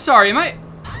 I'm sorry,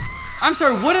 I'm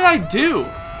sorry, what did I do?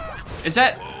 Is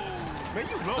that... Man,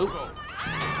 you loco.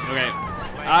 Okay,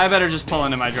 I better just pull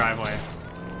into my driveway.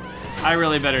 I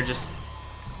really better just...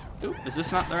 Ooh, is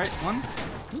this not the right one?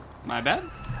 Ooh, my bad.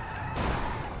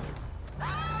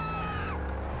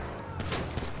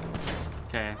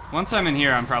 Okay, once I'm in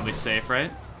here, I'm probably safe,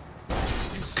 right? You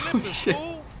slipping, shit.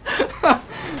 fool.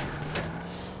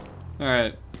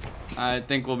 Alright. I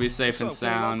think we'll be safe and What's up,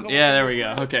 Philo? sound. Come Yeah, on. there we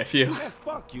go. Okay, phew. Man,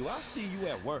 fuck you. I'll see you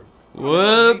at work. Because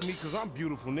Whoops. I'm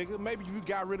beautiful, nigga. Maybe you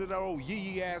got rid of that old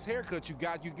yee ass haircut you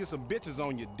got. You get some bitches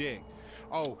on your dick.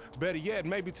 Oh, better yet,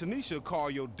 maybe Tanisha will call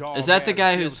your dog. Is that the ass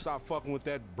guy if she ever who's- stop fucking with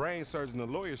that brain surgeon, the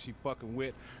lawyer she fucking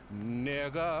with,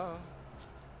 nigga?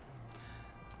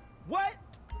 What?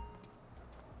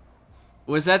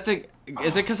 Was that the...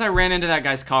 Is it because I ran into that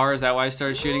guy's car? Is that why he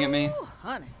started shooting at me? Ooh,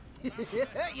 honey.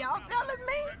 Y'all telling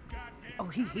me? Oh,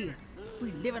 he here.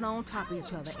 We living on top of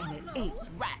each other, and it ain't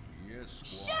right.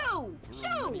 Shoo!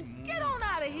 Shoo! Get on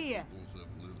out of here.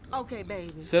 Okay,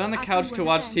 baby. Sit on the I see couch you to in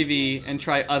watch thing. TV and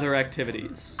try other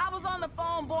activities. I was on the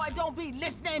phone, boy. Don't be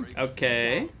listening.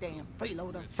 Okay. Damn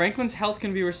freeloader. Franklin's health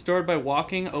can be restored by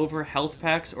walking over health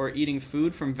packs or eating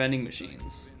food from vending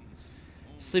machines.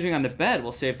 Sleeping on the bed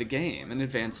will save the game and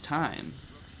advance time.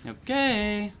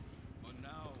 Okay.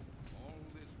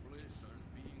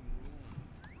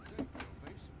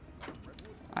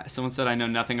 Someone said I know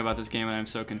nothing about this game and I'm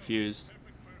so confused.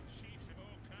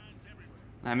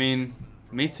 I mean,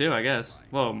 me too, I guess.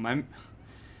 Whoa,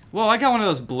 Whoa, I got one of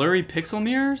those blurry pixel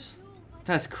mirrors?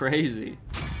 That's crazy.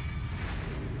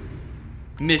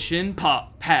 Mission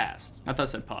passed. I thought it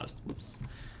said paused. Whoops.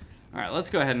 Alright, let's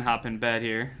go ahead and hop in bed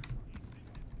here.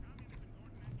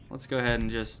 Let's go ahead and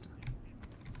just...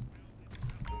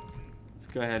 Let's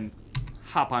go ahead and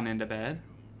hop on into bed.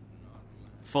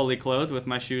 Fully clothed with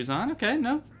my shoes on. Okay,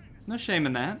 no shame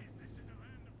in that.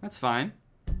 That's fine.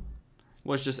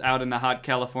 Was just out in the hot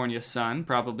California sun,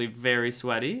 probably very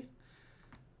sweaty.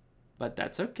 But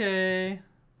that's okay.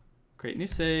 Create new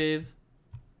save.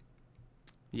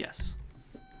 Yes.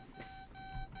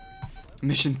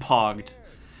 Mission pogged.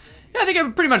 Yeah, I think I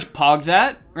pretty much pogged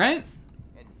that, right?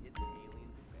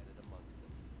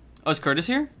 Oh, is Curtis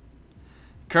here?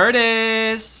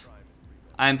 Curtis!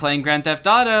 I'm playing Grand Theft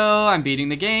Auto. I'm beating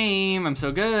the game. I'm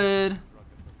so good.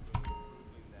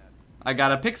 I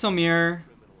got a pixel mirror.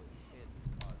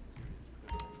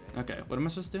 Okay, what am I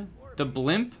supposed to do? The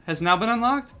blimp has now been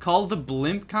unlocked. Call the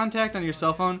blimp contact on your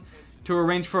cell phone to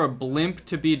arrange for a blimp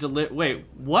to be delivered. Wait,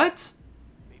 what?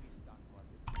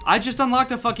 I just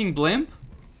unlocked a fucking blimp?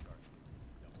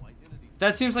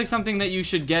 That seems like something that you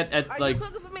should get at, like... Are you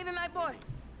cooking for me tonight, boy?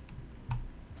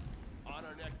 On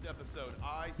our next episode,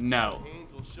 No.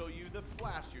 Haynes will show you the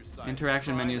flashier side.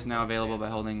 Interaction menu is now available by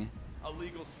holding...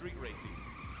 Illegal street racing,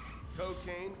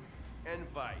 cocaine, and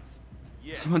vice.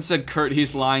 Yes. Someone said, Kurt,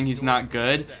 he's lying, he's not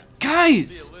good.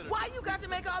 Guys! Why you got to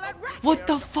make all that racket? What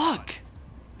the fuck?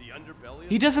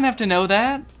 He doesn't have to know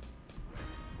that.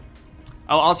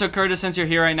 Oh, also, Curtis, since you're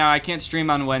here right now, I can't stream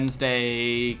on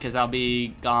Wednesday because I'll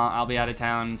be gone. I'll be out of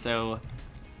town, so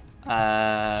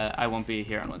I won't be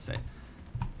here on Wednesday.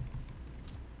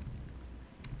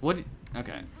 What?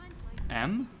 Okay.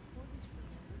 M?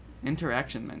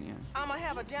 Interaction menu. I'm gonna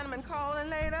have a gentleman calling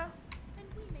later.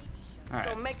 All right.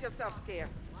 So make yourself scarce.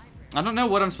 I don't know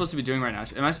what I'm supposed to be doing right now.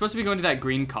 Am I supposed to be going to that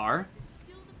green car?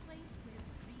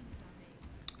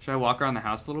 Should I walk around the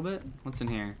house a little bit? What's in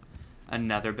here?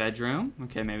 Another bedroom.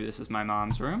 Okay, maybe this is my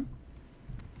mom's room.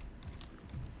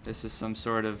 This is some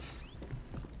sort of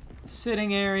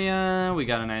sitting area. We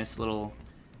got a nice little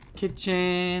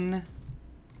kitchen.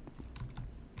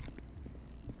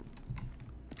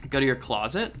 Go to your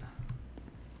closet.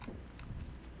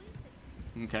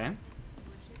 Okay.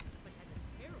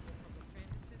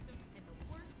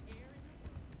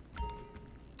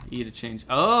 E to change.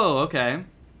 Oh, okay.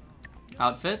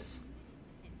 Outfits.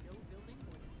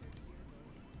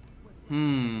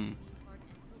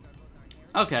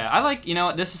 Okay, I like, you know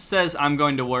what, this says I'm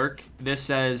going to work. This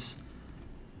says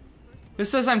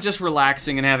I'm just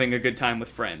relaxing and having a good time with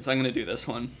friends. I'm gonna do this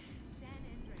one.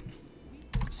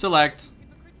 Select.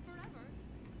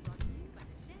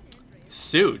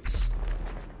 Suits.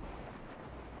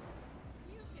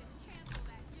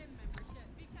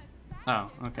 Oh,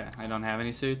 okay. I don't have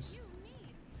any suits.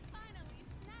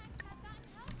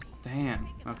 Damn.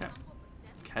 Okay.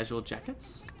 Casual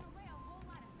jackets.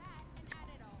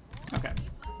 Okay.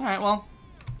 Alright, well,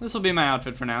 this will be my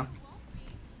outfit for now.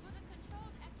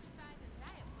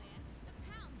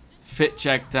 Fit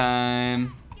check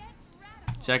time.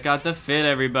 Check out the fit,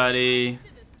 everybody.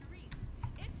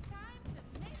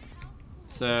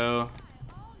 So,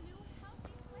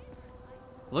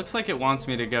 looks like it wants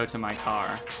me to go to my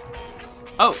car.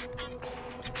 Oh!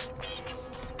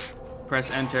 Press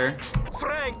enter.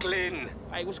 Franklin!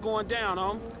 Hey, what's going down,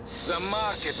 The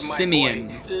market, my Simeon.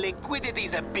 boy.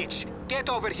 Liquidity's a bitch. Get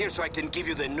over here so I can give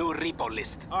you the new repo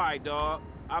list. All right, dog.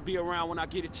 I'll be around when I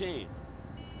get a chance.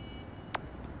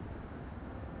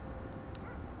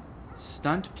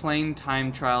 Stunt plane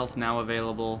time trials now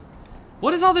available.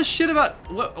 What is all this shit about?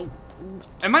 What?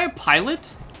 Am I a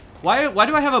pilot? Why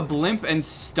do I have a blimp and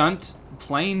stunt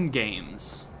plane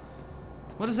games?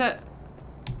 What is that?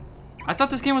 I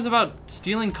thought this game was about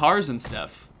stealing cars and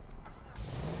stuff.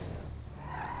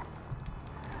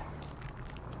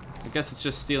 I guess it's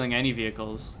just stealing any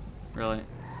vehicles, really.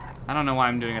 I don't know why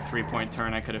I'm doing a 3-point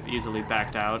turn. I could have easily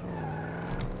backed out.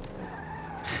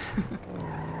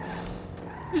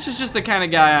 This is just the kind of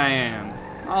guy I am.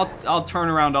 I'll turn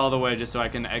around all the way just so I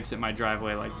can exit my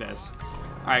driveway like this.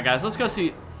 All right, guys, let's go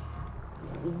see.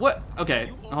 What? Okay,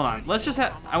 hold on. Let's just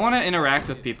have. I want to interact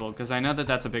with people because I know that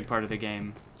that's a big part of the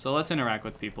game. So let's interact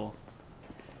with people.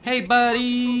 Hey,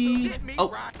 buddy.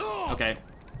 Oh, okay.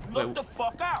 Look the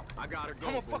fuck out! I gotta go.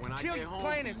 I'm gonna fucking kill you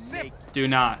plain and simple. Do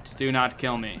not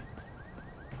kill me.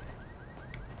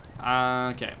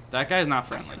 Okay, that guy's not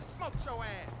friendly.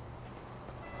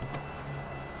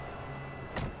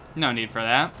 No need for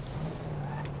that.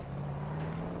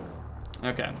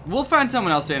 Okay, we'll find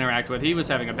someone else to interact with. He was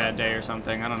having a bad day or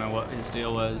something. I don't know what his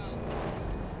deal was.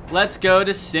 Let's go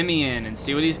to Simeon and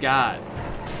see what he's got.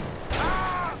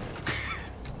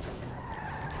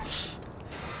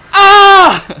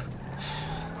 Ah!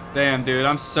 Damn, dude,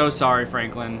 I'm so sorry,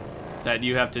 Franklin, that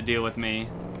you have to deal with me.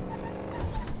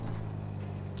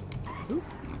 Oop,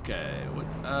 okay, what,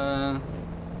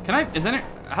 can I,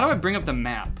 how do I bring up the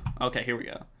map? Okay, here we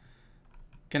go.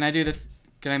 Can I do the,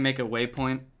 can I make a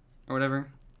waypoint or whatever?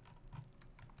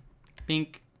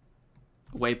 Bink.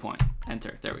 Waypoint.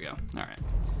 Enter. There we go. All right.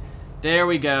 There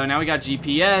we go. Now we got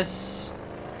GPS.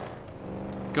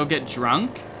 Go get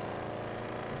drunk.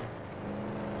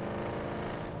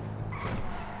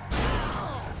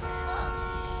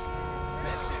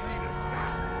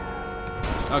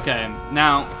 Okay,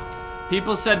 now,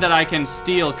 people said that I can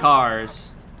steal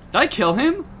cars. Did I kill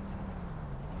him?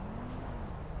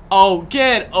 Oh,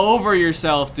 get over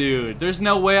yourself, dude. There's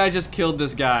no way I just killed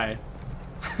this guy.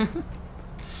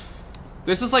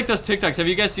 This is like those TikToks. Have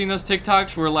you guys seen those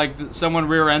TikToks where like someone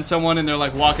rear ends someone and they're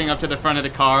like walking up to the front of the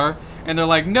car and they're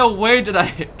like, no way did I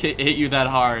hit you that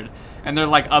hard. And they're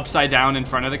like upside down in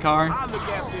front of the car. I'll look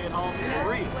after it, homie. For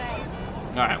real.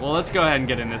 Alright, well let's go ahead and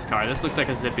get in this car. This looks like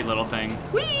a zippy little thing.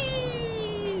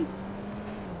 Whee!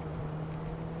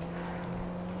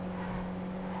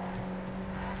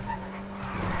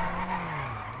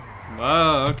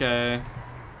 Whoa, okay.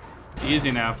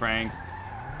 Easy now, Frank.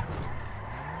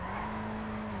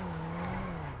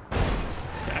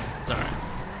 Okay, it's alright.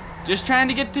 Just trying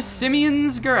to get to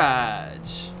Simeon's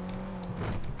garage.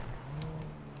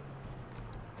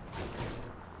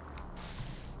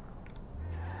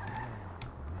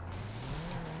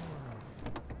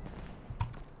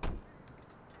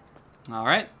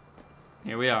 Alright,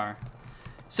 here we are.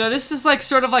 So this is like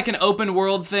sort of like an open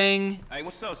world thing. Hey,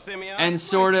 what's up, Simeon? And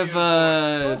sort of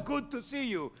So good to see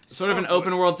you. sort of an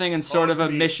open world thing and sort of a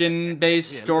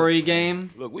mission-based story game.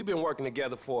 Look, we've been working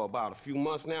together for about a few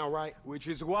months now, right? Which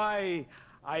is why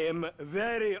I am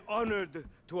very honored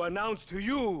to announce to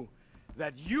you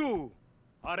that you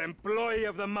are Employee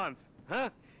of the Month. Huh?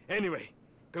 Anyway,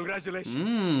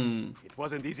 congratulations. It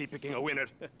wasn't easy picking a winner.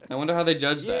 I wonder how they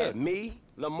judge that. Yeah, me,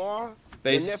 Lamar,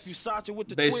 Based- your nephew Sacha with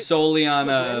the Based Twitch. solely on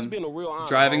Look, man, it's been a real honor,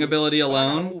 driving homie. ability But I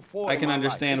gotta alone, move forward I in can my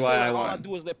understand life. why It I seems like all I won.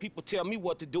 do is let people tell me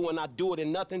what to do, and I do it,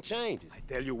 and nothing changes. I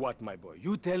tell you what, my boy,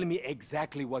 you tell me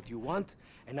exactly what you want,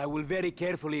 and I will very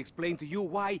carefully explain to you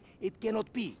why it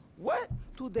cannot be. What?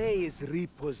 Today is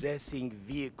repossessing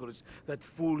vehicles that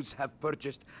fools have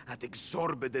purchased at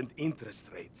exorbitant interest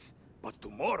rates. But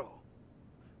tomorrow,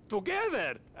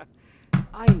 together,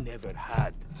 I never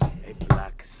had a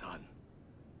black son.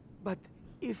 But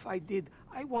if I did,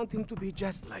 I want him to be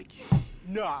just like you.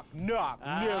 Knock, knock,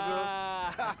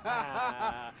 nigga.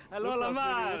 Hello, What's up,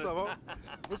 Lamar. What's up, homie?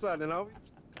 What's up, then, homie?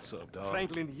 What's up, dog?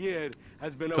 Franklin here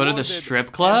has been Go to the awarded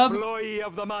strip club? Employee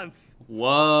of the Month.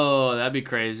 Whoa, that'd be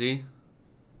crazy.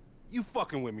 You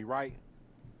fucking with me, right?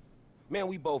 Man,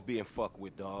 we both being fucked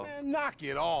with, dog. Man, knock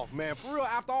it off, man. For real,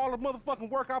 after all the motherfucking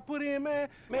work I put in, man.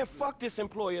 Man, fuck this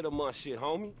Employee of the Month shit,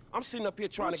 homie. I'm sitting up here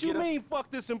trying What to you get us... mean,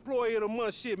 fuck this Employee of the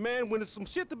Month shit, man? When there's some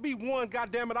shit to be won,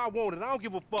 goddammit, I want it. I don't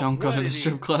give a fuck. Don't go what to the it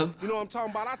strip is. club. You know what I'm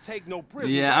talking about? I take no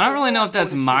prisoners. Yeah, I don't really know if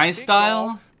that's my Big style.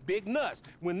 balls, big nuts.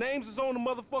 When names is on the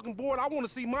motherfucking board, I want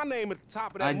to see my name at the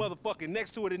top of that motherfucking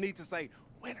next to it. It needs to say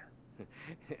winner.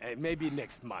 Maybe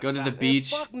next month. Go to the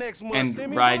beach fuck next month, and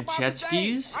Simeon. ride What about jet today?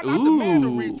 skis? I got the man to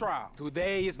Ooh. retrial.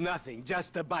 Today is nothing,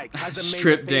 just a bike. Hasn't made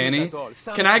Strip a payment Danny. at all.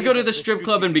 Some Can I go to kid the at strip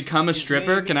club and become a His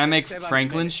stripper? name Can I is make Esteban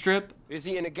Franklin Venice. strip? Is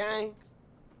he in the gang?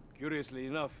 Curiously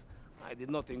enough, I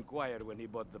did not inquire when he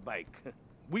bought the bike.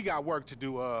 We got work to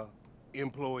do,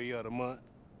 Employee of the Month.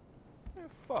 Man,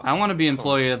 fuck. I want to be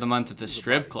employee of the month at the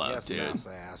strip club, Yes, dude. mouse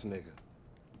ass nigga.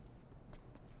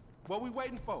 What we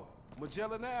waiting for?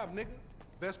 Magellan Ave, nigga.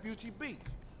 Vespucci Beach.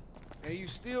 And you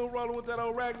still rolling with that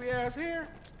old raggedy ass hair?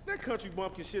 That country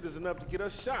bumpkin shit is enough to get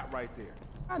us shot right there.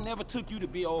 I never took you to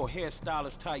be old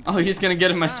hairstylist type. Oh, he's gonna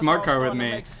get in my Now it's smart all car with starting to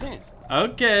me. make sense. How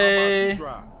about Okay. you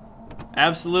drive?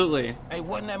 Absolutely. Hey,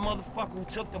 wasn't that motherfucker who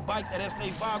took the bike, that S.A.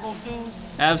 Vago dude?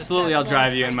 Absolutely, I'll The tattoo on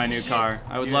drive his you in face my and new shit? car.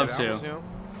 I would Yeah, love that to. was him.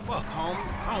 Fuck,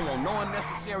 homie. I don't want no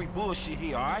unnecessary bullshit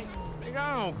here, all right? Nigga,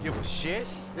 I don't give a shit.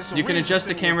 It's a You can reason adjust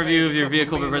the to camera pay view of a your couple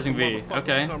vehicle by million pressing V. motherfuckers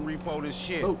Okay. to come repo this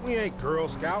shit. Oh. We ain't Girl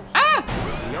Scouts.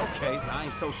 Yeah, okay, I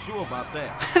ain't so sure about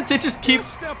that. They just keep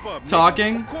Step up, nigga.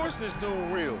 talking. Of course this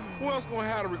dude real. Who else gonna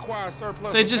have to require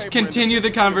surplus? They of just paper and continue the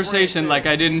pieces of your conversation brain like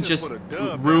I didn't He just put a dub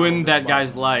down ruin on that this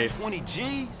guy's bike. life. 20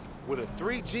 G's? With a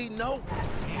 3G note?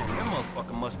 Damn, that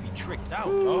motherfucker must be tricked out,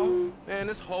 dog. Man,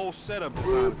 this whole setup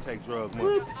designed to take drug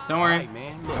money. Don't worry. Hey,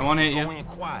 man, look, I won't hit go you. in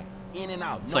quiet, in and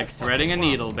out. It's no like threading a fucking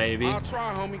needle, baby. I'll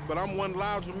try, homie, but I'm one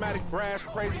loud, dramatic, brass,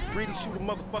 crazy, greedy, shoot a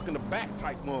motherfucker in the back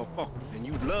type motherfucker. And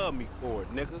you love me for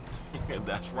it, nigga. drama.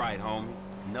 That's right, homie.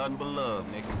 Nothing but love,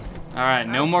 nigga. All right,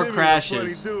 no I'm more serious,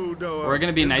 crashes. funny dude, though. We're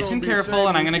gonna be It's nice and be a careful, shame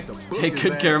and I'm we gonna get to book take his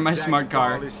good care of ass my and jack smart him for all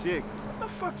car. this shit. What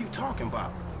the fuck you talking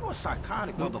about? You a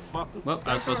psychotic motherfucker. Well,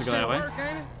 I was supposed to go that way. Work,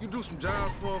 ain't it? You do some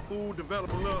jobs for a fool,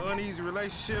 develop a little uneasy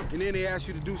relationship, and then they ask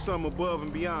you to do something above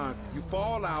and beyond. You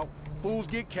fall out, fools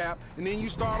get capped, and then you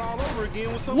start all over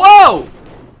again with some. Whoa!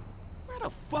 Where the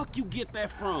fuck you get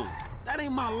that from? That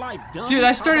ain't my life, dumb. Dude,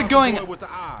 I started going. With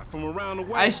the eye from around the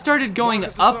way? I started going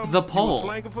Marcus or up something, the you was pole.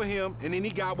 slanking for him, and then he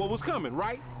got what was coming,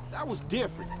 right? That was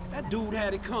different. That dude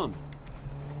had it coming.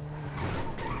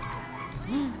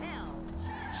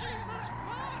 Jesus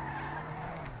fuck!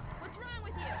 What's wrong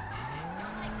with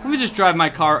you? Let me just drive my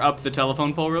car up the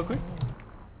telephone pole real quick.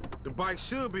 The bike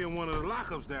should be in one of the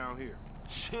lockups down here.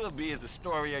 Should be is the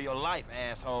story of your life,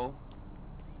 asshole.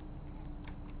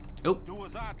 Oh. Do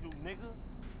as I do, nigga.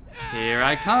 Here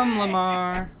I come,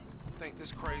 Lamar. Think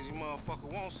this crazy motherfucker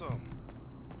wants something.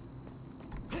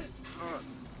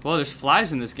 Whoa, there's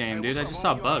flies in this game, Hey, dude. I what's just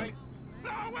up, saw a homie? You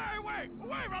bug. alright? No, wait,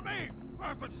 away from me!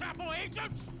 We're for sample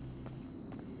agents?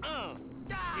 Yeah,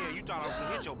 you thought I was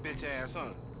gonna hit your bitch ass, huh?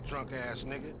 Drunk ass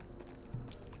nigga.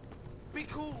 Be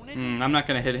cool, nigga. I'm not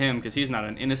gonna hit him because he's not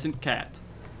an innocent cat.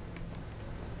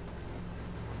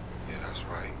 Yeah, that's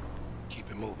right.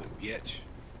 Keep it moving, bitch.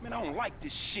 Man, I don't like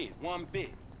this shit one bit.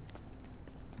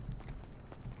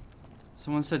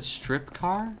 Someone said strip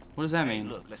car? What does that Hey, mean?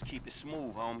 look, let's keep it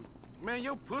smooth, homie. Man,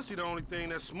 your pussy the only thing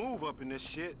that's smooth up in this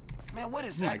shit. Man, what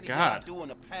exactly did I God. do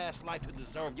in a past life to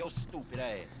deserve your stupid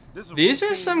ass? These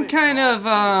are some kind of,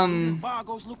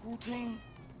 Vargo's look routine?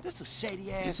 This is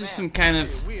shady ass. This is some kind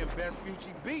of... We in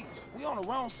Vespucci Beach. We on the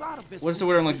wrong side of this. What's the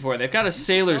word I'm looking for? They've got a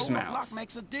sailor's block mouth.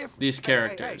 makes a difference. These Hey,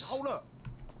 characters. hold up.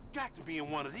 Got to be in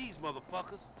one of these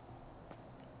motherfuckers.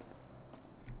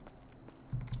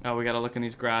 Oh, we gotta look in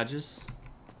these garages.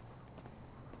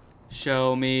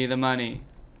 Show me the money.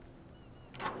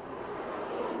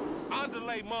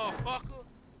 Underlay, motherfucker.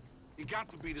 You got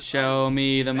to be the Show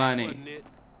me the That money. wasn't it.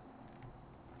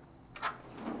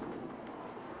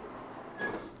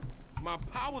 My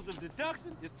powers of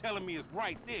deduction is telling me it's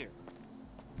right there.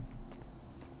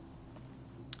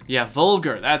 Yeah,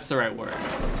 vulgar. That's the right word.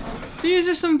 These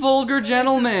are some vulgar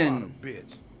gentlemen.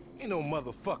 Bitch. Ain't no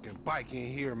motherfucking bike in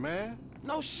here, man.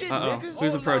 No shit, Uh-oh. nigga.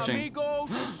 Who's approaching?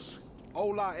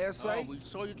 Hola, S.A. We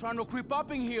saw you trying to creep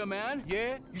up in here, man.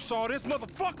 Yeah? You saw this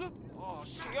motherfucker? Oh,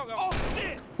 shit. Oh,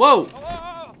 shit! Whoa!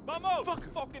 Vamos!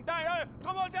 Fucking down.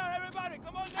 Come on down, everybody.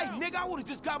 Come on Hey, down. nigga, I would've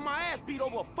just got my ass beat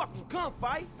over a fucking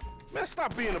gunfight. Man,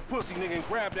 stop being a pussy, nigga, and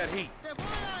grab that heat.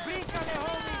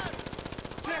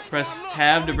 Press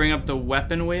tab to bring up the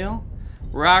weapon wheel.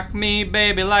 Rock me,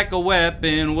 baby, like a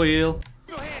weapon wheel.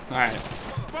 Alright.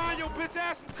 Find your bitch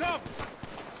ass some cover.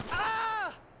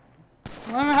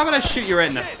 Well, how about I shoot you right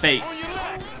in the face?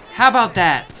 How about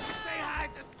that?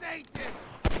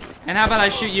 And how about I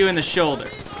shoot you in the shoulder?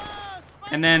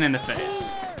 And then in the face.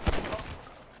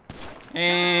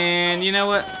 And you know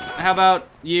what? How about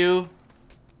you?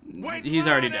 He's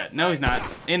already dead. No, he's not.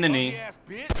 In the knee.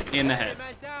 In the head.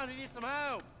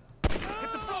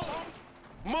 Hit the floor,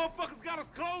 homie. Motherfuckers got us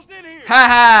closed in here. Ha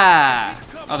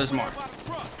ha! Oh, there's more.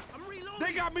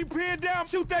 They got me pinned down.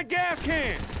 Shoot that gas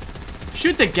can.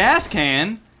 Shoot the gas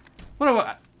can? What do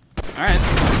I... Alright.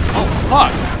 Oh,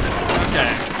 fuck.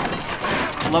 Okay.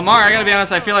 Lamar, I gotta be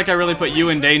honest, I feel like I really put you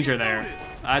in danger there.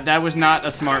 That was not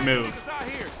a smart move.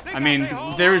 I mean,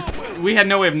 we had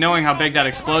no way of knowing how big that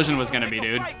explosion was gonna be,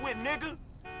 dude.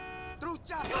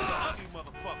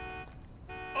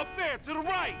 Up there, to the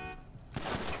right.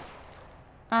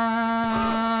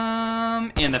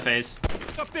 In the face.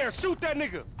 Up there, shoot that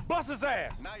nigga. Bust his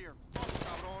ass.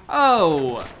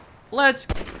 Oh, let's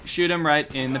shoot him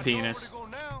right in the penis.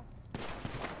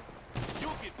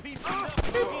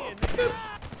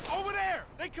 Over there.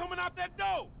 They coming out that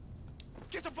door.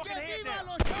 Get your fucking head down.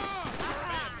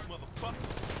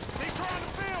 They trying to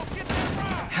build. Get that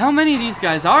ride. How many of these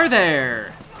guys are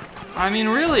there? I mean,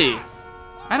 really?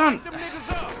 I don't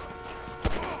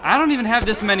even have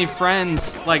this many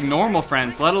friends, like normal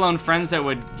friends, let alone friends that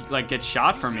would like get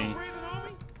shot for me.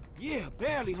 Yeah,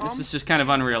 barely, homie. This is just kind of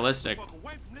unrealistic.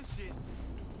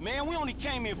 Man, we only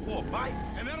came here for a bite.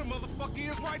 And that motherfucker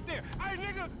is right there. Hey,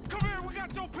 nigga, come here. We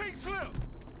got your pink slip.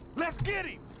 Let's get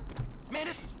him. Man,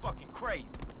 this is fucking crazy.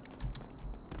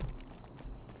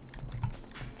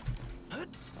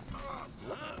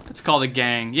 It's called a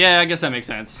gang. Yeah, I guess that makes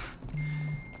sense.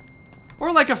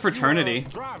 Or like a fraternity.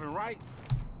 Driving, right?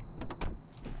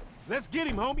 Let's get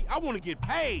him, homie. I want to get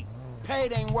paid.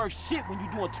 Paid ain't worth shit when you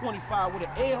doing 25 with an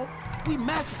L. We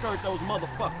massacred those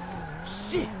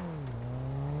motherfuckers. Shit.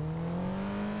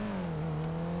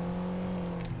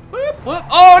 Whoop, whoop.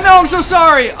 Oh no, I'm so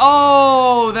sorry.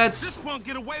 Oh, that's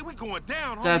Get away. We going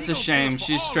down, homie. that's a shame.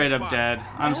 She's straight up dead.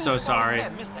 I'm so sorry.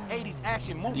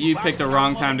 You picked the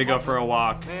wrong time to go for a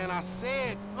walk. Man, I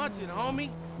said punch it,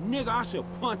 homie. Nigga, I should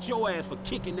punch your ass for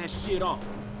kicking that shit off.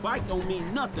 Bike don't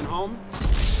mean nothing, homie.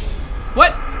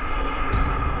 What?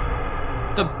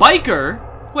 The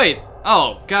biker? Wait.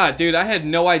 Oh, God, dude, I had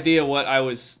no idea what I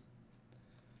was...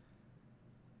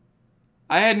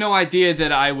 I had no idea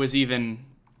that I was even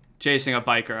chasing a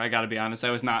biker, I gotta be honest.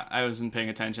 I wasn't paying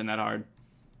attention that hard.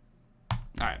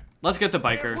 Alright, let's get the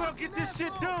biker. Well, get this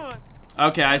shit done.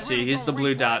 Okay, I see. He's the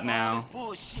blue dot now.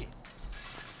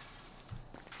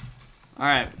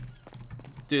 Alright.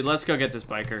 Dude, let's go get this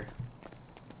biker.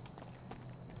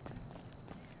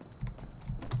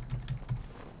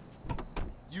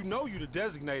 You know you the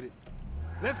designated.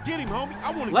 Let's get him, homie.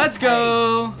 I want to Let's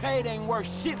go. Paid ain't worth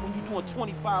shit when you doing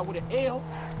 25 with an L.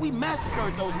 We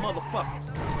massacred those motherfuckers.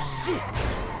 Shit.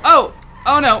 Oh!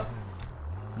 Oh no.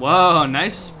 Whoa,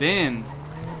 nice spin.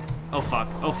 Oh fuck.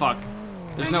 Oh fuck.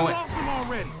 There's no way. Lost him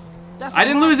already. I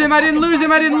didn't lose him. I didn't lose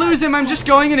him. I didn't lose him. I'm just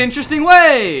going an interesting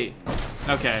way.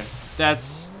 Okay.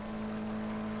 That's...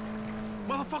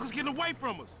 Motherfuckers getting away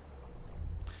from us.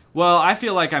 Well, I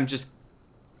feel like I'm just...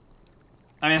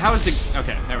 I mean, how is the...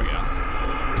 Okay, there we go.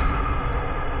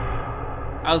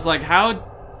 I was like, how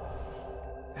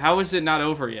is it not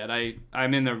over yet?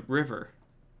 I'm in the river.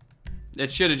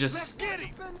 It should have just... Let's get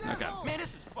him. Okay. Man,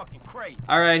 this is fucking crazy.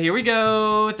 Alright, here we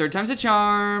go. Third time's a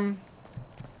charm.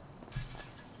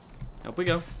 Up we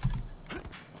go.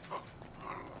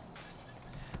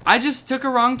 I just took a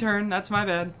wrong turn. That's my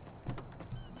bad.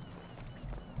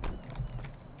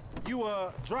 You,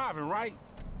 driving, right?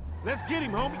 Let's get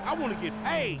him, homie. I want to get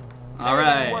paid.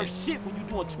 Alright. Ain't worth shit when you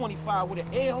doing 25 with an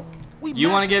L. We You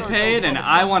want to get massacred paid, those and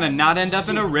I want to motherfuckers. not end up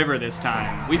in a Shit. river this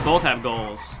time. We both have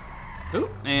goals. Oop,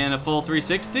 and a full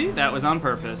 360. That was on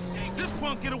purpose. This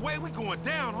punk get away, we going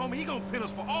down, homie. He gonna pin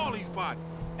us for all these bodies.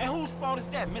 And whose fault is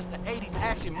that, Mr. 80s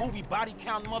action movie body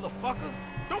count motherfucker?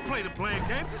 Don't play the blame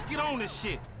game. Just get on this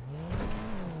shit.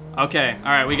 Okay,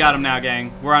 alright, we got him now,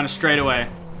 gang. We're on a straightaway.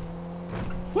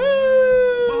 Woo!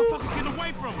 Motherfuckers getting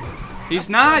away from me. He's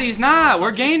not.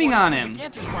 We're gaining on him.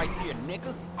 Right here,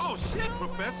 nigga. Oh shit,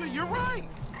 Professor, you're right.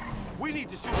 We need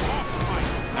to shoot him off the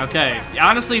fight. Okay,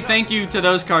 honestly, thank you to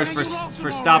those cars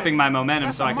for stopping my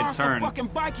momentum so I could turn. Fucking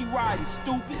bike you riding,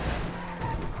 stupid.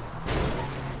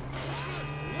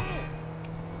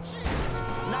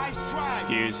 Nice try.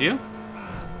 Excuse you.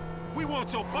 We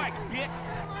want your bike, bitch.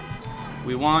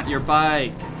 We want your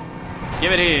bike.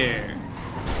 Give it here.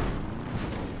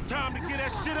 Time to get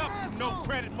that shit up, you no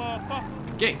credit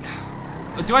motherfucker. Okay.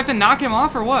 Do I have to knock him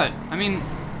off or what? I mean,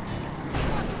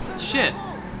 shit.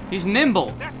 He's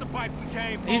nimble. That's the bike we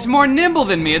came for. He's more nimble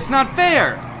than me. It's not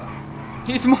fair.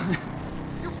 He's more...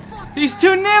 He's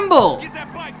too nimble. Get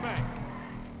that bike back.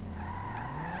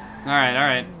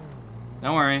 Alright.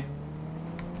 Don't worry.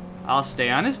 I'll stay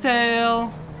on his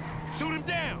tail. Shoot him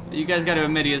down. You guys gotta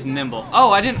admit he is nimble.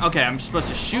 Oh, I didn't... Okay, I'm supposed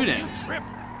to shoot him. You tripping.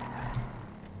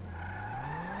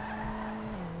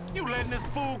 You letting this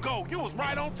fool go. You was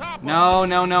right on top of him.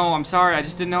 No. I'm sorry. I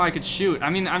just didn't know I could shoot. I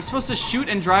mean, I'm supposed to shoot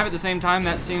and drive at the same time.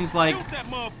 That seems like... Shoot that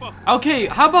motherfucker. Okay,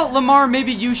 how about Lamar,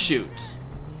 maybe you shoot?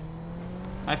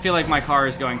 I feel like my car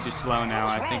is going too slow now.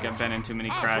 I think I've been in too many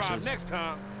crashes. Next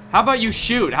time. How about you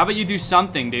shoot? How about you do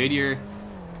something, dude? You're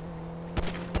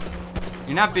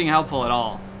not being helpful at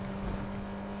all.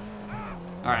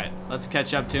 Alright, let's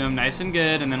catch up to him nice and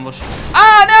good, and then we'll shoot.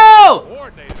 Ah, no!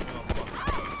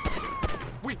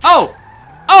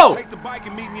 Oh! Take the bike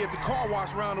and meet me at the car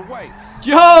wash round the way.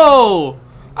 Yo!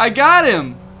 I got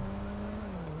him!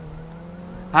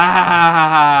 Ha.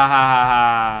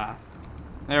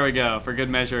 There we go. For good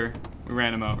measure, we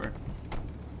ran him over.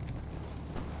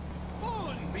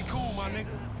 Be cool, my nigga.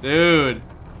 Dude.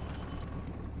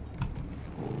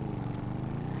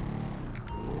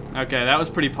 Okay, that was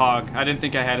pretty pog. I didn't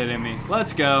think I had it in me.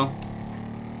 Let's go.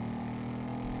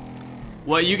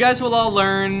 What you guys will all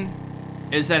learn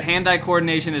is that hand-eye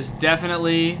coordination is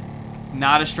definitely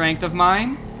not a strength of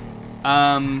mine.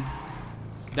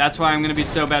 That's why I'm gonna be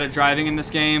so bad at driving in this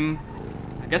game.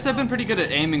 I guess I've been pretty good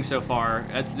at aiming so far.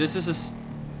 This is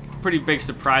a pretty big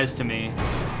surprise to me.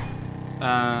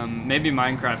 Maybe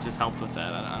Minecraft has helped with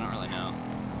that. I don't really know.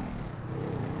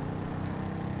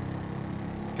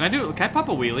 Can I pop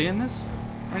a wheelie in this?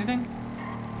 Or anything?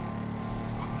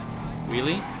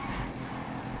 Wheelie?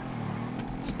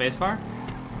 Spacebar?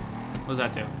 What does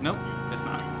that do? Nope, it's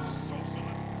not.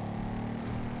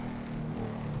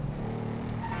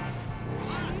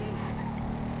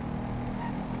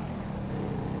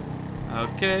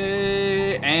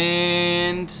 Okay,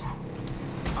 and...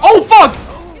 Oh, fuck!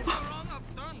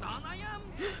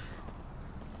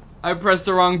 I pressed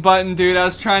the wrong button, dude. I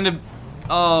was trying to...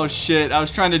 Oh, shit. I was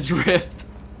trying to drift.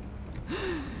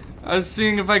 I was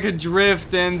seeing if I could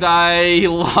drift, and I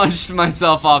launched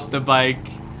myself off the bike.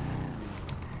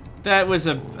 That was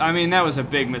a... I mean, that was a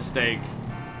big mistake.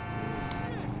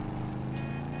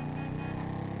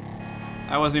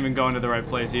 I wasn't even going to the right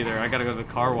place either. I gotta go to the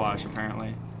car wash,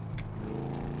 apparently.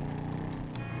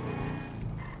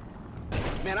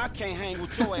 Man, I can't hang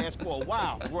with your ass for a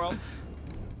while, bro.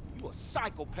 You a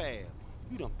psychopath.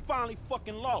 You done finally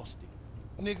fucking lost it.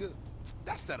 Nigga,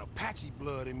 that's that Apache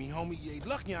blood in me, homie. You ain't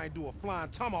lucky I ain't do a flying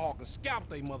tomahawk and scalp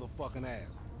they motherfucking ass.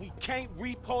 We can't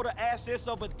repo the assets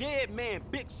of a dead man,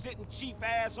 big sitting cheap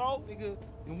asshole. Nigga,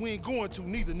 and we ain't going to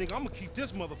neither, nigga. I'm gonna keep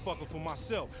this motherfucker for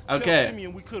myself. Okay. Tell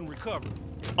Simeon we couldn't recover.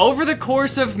 Over the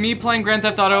course of me playing Grand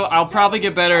Theft Auto, I'll probably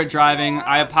get better at driving.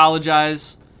 I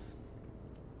apologize.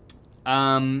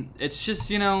 It's just,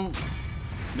 you know,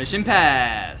 mission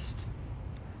passed.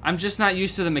 I'm just not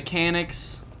used to the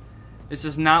mechanics. This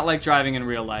is not like driving in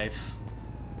real life.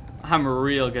 I'm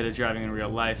real good at driving in real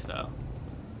life, though.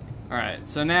 Alright,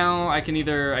 so now I can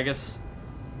either, I guess,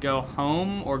 go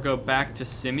home or go back to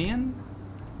Simeon,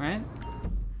 right?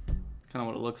 Kind of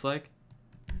what it looks like.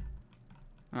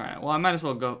 Alright, well, I might as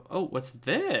well go... Oh, what's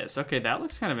this? Okay, that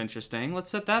looks kind of interesting. Let's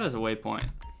set that as a waypoint.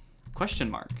 Question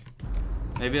mark.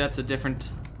 Maybe that's a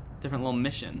different little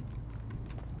mission.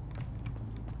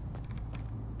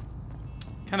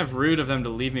 Kind of rude of them to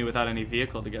leave me without any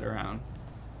vehicle to get around.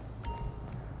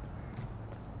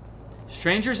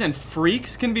 Strangers and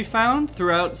freaks can be found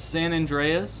throughout San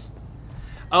Andreas.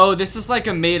 Oh, this is like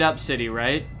a made-up city,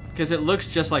 right? Because it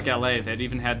looks just like LA. They'd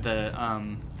even had the,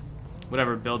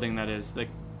 whatever building that is. The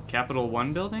Capital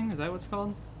One building? Is that what it's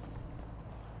called?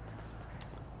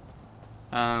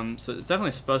 So it's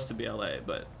definitely supposed to be LA,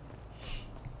 but...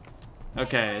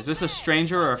 Okay, is this a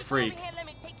stranger or a freak?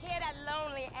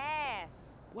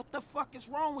 What the fuck is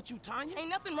wrong with you, Tanya? Ain't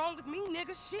nothing wrong with me,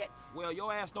 nigga. Shit. Well,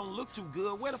 your ass don't look too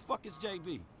good. Where the fuck is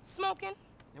JB? Smoking.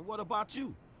 And what about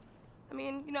you? I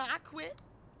mean, you know, I quit.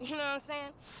 You know what I'm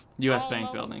saying? U.S.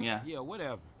 Bank building, yeah. Yeah,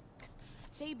 whatever.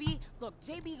 JB, look,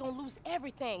 JB gonna lose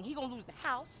everything. He gonna lose the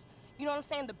house, you know what I'm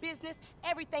saying, the business,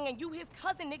 everything, and you his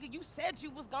cousin, nigga. You said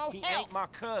you was gonna help. He ain't my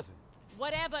cousin.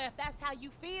 Whatever, if that's how you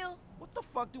feel. What the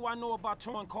fuck do I know about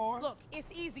towing cars? Look, it's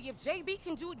easy. If JB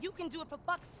can do it, you can do it, for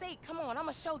fuck's sake. Come on,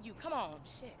 I'ma show you. Come on,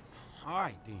 shit. All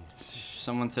right, then.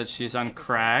 Someone said she's on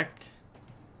crack.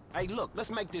 Hey, look,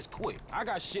 let's make this quick. I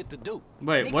got shit to do.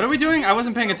 Wait, what are we doing? I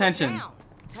wasn't paying attention.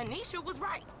 Tanisha was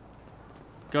right.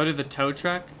 Go to the tow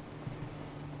truck?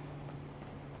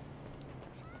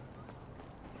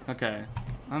 Okay.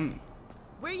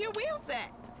 Where your wheels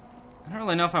at? I don't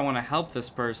really know if I want to help this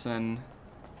person.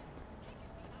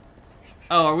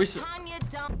 Oh, are we...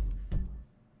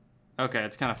 Okay,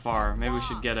 it's kind of far. Maybe we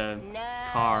should get a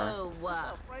car.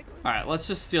 Alright, let's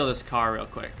just steal this car real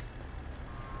quick.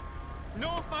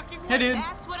 No fucking way. Hey, dude.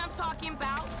 That's what I'm talking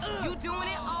about. You doing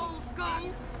it old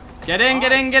school. Get in,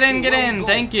 get in, get in, get in.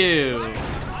 Thank you.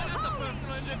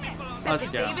 Let's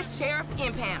go. Davis Sheriff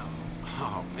Impound.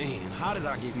 Oh, man, how did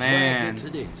I get dragged into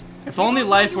this? If only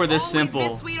life were this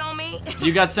simple.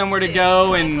 You got somewhere to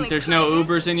go and there's no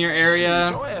Ubers in your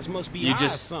area. You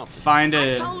just find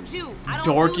a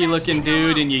dorky looking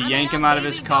dude and you yank him out of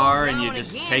his car and you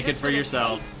just take it for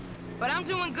yourself. But I'm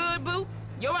doing good, boo.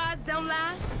 Your eyes don't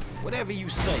lie. Whatever you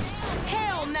say.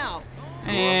 Hell no.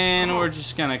 And we're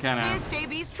just gonna kind Here's of...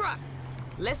 JB's truck.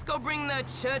 Let's go bring the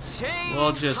cha-ching.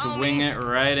 We'll just wing it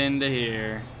right into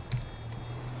here.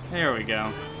 There we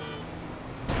go.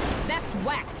 That's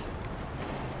whack.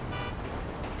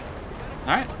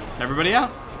 Alright, everybody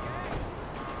out.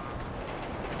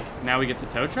 Now we get the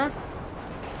tow truck?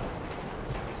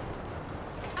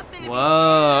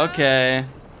 Whoa, okay.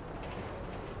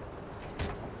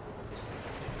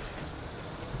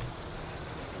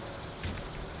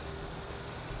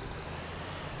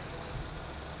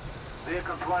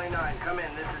 Vehicle 29, come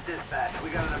in. This is dispatch.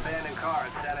 We got an abandoned car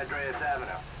at San Andreas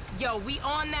Avenue. Yo, we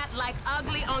on that like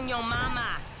ugly on your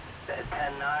mama.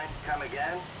 10-9, come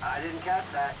again? I didn't catch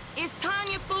that. It's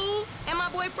Tanya, fool, and my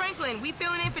boy Franklin. We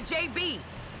filling in for JB.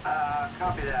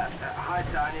 Copy that. Hi,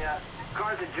 Tanya.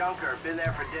 Car's a junker. Been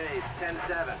there for days.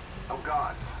 10-7. I'm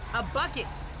gone. A bucket.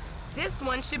 This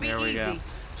one should be There we easy. go.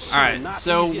 All right,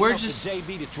 so we're just...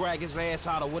 JB to drag his ass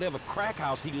out of whatever crack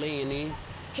house he laying in.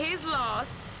 His loss.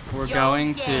 We're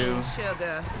going to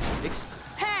sugar.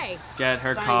 Hey! get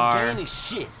her car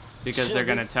shit. because they're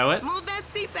gonna tow it. Move that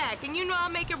seat back, and you know I'll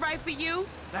make it right for you.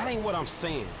 That ain't what I'm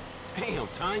saying. Damn,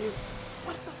 Tanya.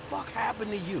 What the fuck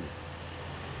happened to you?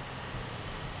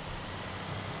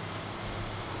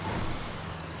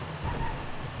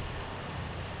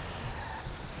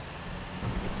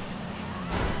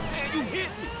 Man, you hit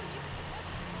me.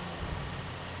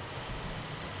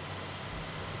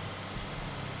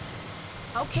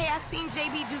 Okay, I've seen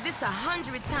JB do this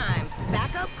 100 times.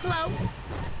 Back up close.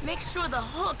 Make sure the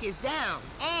hook is down.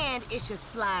 And it should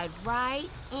slide right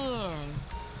in.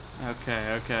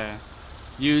 Okay, okay.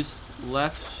 Use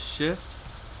left shift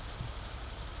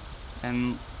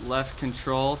and left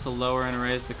control to lower and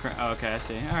raise the crank. Oh, okay, I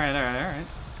see. All right, all right, all right.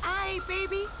 Aight,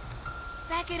 baby.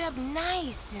 Back it up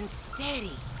nice and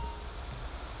steady.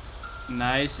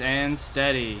 Nice and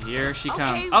steady. Here she comes.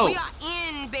 Okay, Oh! we are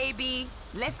in baby.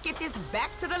 Let's get this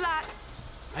back to the lot.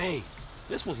 Hey,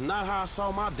 this was not how I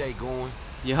saw my day going.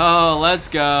 Yo, let's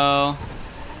go.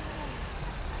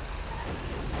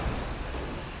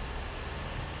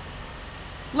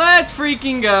 Let's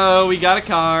freaking go. We got a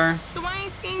car. So I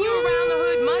ain't seen you around the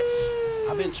hood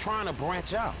much? I've been trying to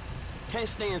branch out. Can't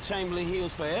stay in Chamberlain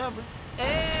Hills forever.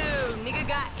 Oh, nigga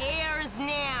got airs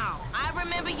now. I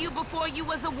remember you before you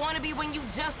was a wannabe when you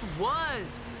just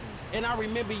was. And I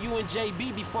remember you and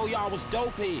JB before y'all was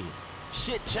dopehead.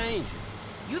 Shit changes.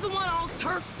 You the one all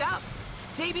turfed up.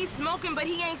 JB smoking, but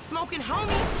he ain't smoking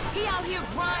homies. He out here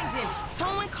grinding,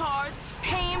 towing cars,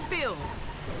 paying bills.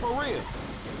 For real.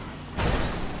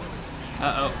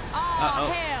 Uh-oh.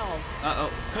 Oh, hell. Uh-oh.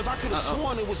 Because I could have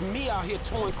sworn it was me out here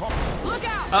towing cars. Look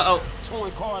out. Uh-oh.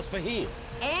 Towing cars for him.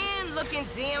 And looking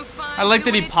damn fine. I like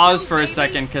that he paused for a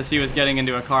second because he was getting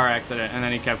into a car accident, and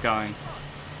then he kept going.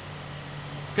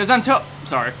 Because I'm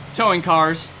towing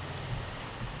cars.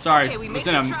 Sorry, okay, we make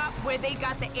listen, the drop where they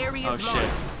got the areas oh, shit.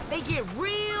 marked. They get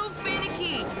real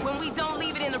finicky when we don't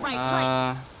leave it in the right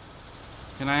place.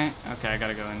 Can I? Okay, I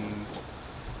gotta go in.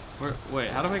 Wait,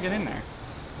 how do I get in there?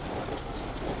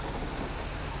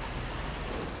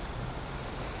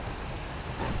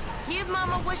 Give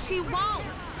Mama what she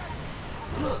wants.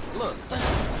 Look.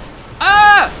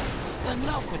 Ah!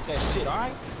 Enough with that shit, all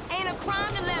right? Ain't a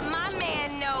crime to let my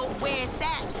man know where it's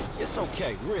at. It's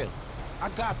okay, really. I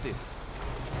got this.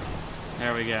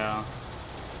 There we go.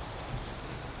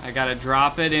 I gotta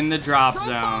drop it in the drop Don't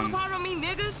zone. fall apart on me,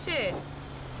 nigga. Shit.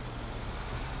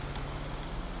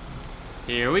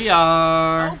 Here we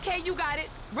are. Okay, you got it.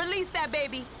 Release that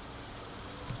baby.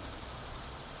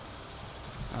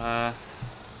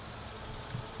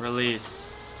 Release.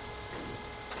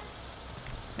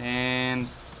 And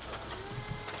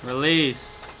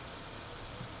release.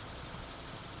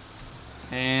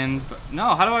 And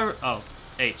no, how do I? Oh,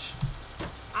 H.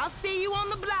 I'll see you on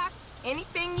the block.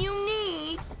 Anything you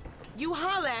need, you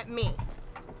holler at me.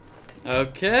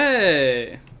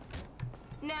 Okay.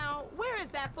 Now, where is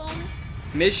that fool?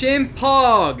 Mission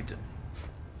pogged.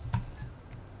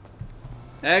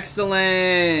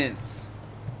 Excellent.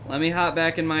 Let me hop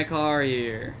back in my car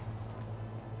here.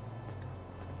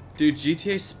 Dude,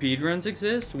 GTA speedruns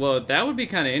exist? Whoa, that would be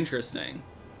kind of interesting.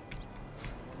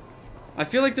 I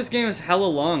feel like this game is hella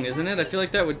long, isn't it? I feel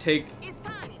like that would take...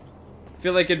 I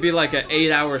feel like it'd be like an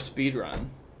 8-hour speedrun.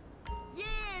 Yeah,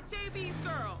 JB's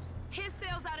girl. His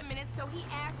sale's out a minute, so he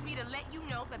asked me to let you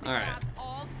know that the All right. job's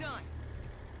all done.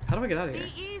 How do I get out of here?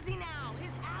 Be easy now.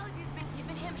 His allergies been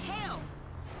giving him hell.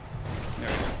 There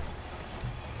we go.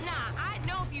 Nah, I'd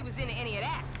know if you was into any of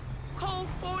that. Cold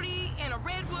 40 and a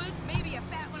redwood, maybe a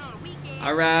fat one on a weekend.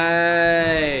 All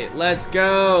right, let's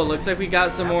go. Looks like we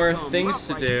got some more things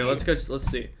to do. Let's go. Let's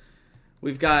see.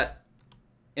 We've got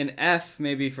an F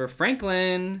maybe for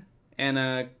Franklin and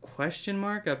a question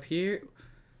mark up here.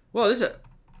 Whoa,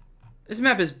 this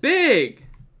map is big.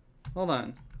 Hold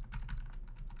on.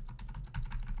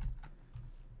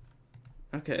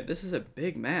 Okay, this is a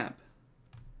big map.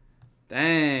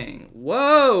 Dang.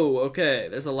 Whoa. Okay,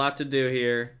 there's a lot to do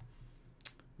here.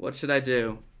 What should I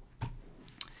do?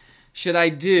 Should I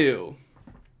do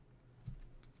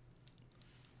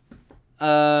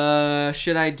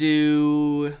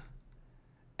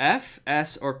F,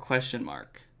 S, or question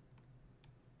mark?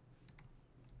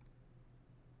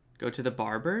 Go to the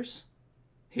barbers?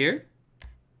 Here?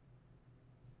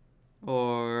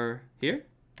 Or here?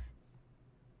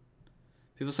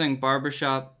 People saying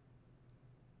barbershop.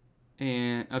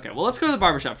 And okay, well, let's go to the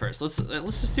barbershop first. Let's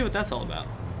just see what that's all about.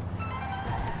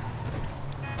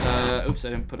 Oops, I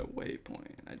didn't put a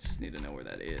waypoint. I just need to know where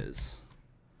that is.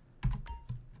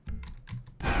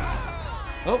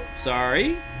 Oh,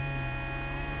 sorry.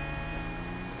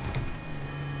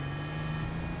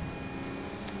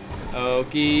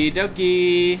 Okie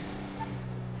dokie.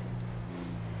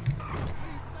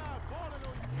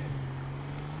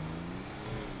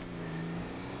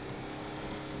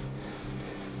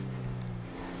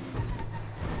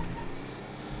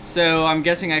 So I'm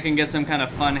guessing I can get some kind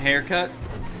of fun haircut.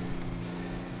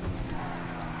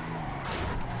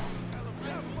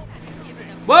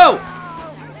 Whoa!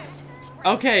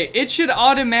 Okay, it should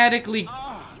automatically...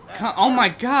 Oh my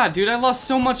god, dude, I lost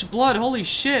so much blood. Holy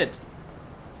shit.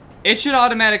 It should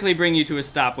automatically bring you to a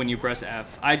stop when you press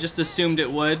F. I just assumed it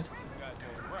would.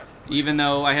 Even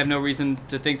though I have no reason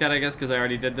to think that, I guess, because I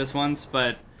already did this once,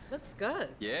 but... Looks good.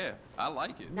 Yeah, I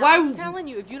like it. Now, I'm telling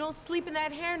you, if you don't sleep in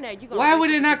that hairnet, you're gonna... Why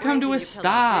would it not come to a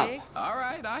stop? All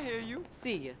right, I hear you.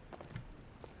 See ya.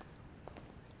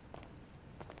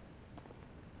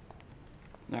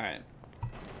 Alright.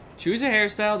 Choose a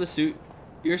hairstyle to suit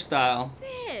your style.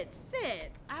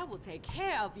 Sit. I will take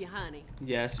care of you, honey.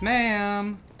 Yes,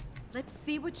 ma'am. Let's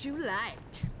see what you like.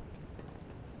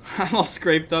 I'm all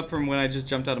scraped up from when I just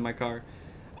jumped out of my car.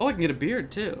 Oh, I can get a beard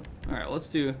too. All right, let's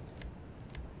do.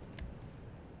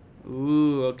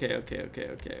 Ooh, okay.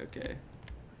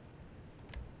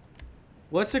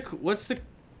 What's a cool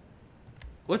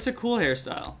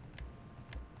hairstyle?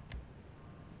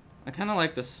 I kind of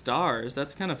like the stars.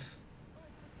 That's kind of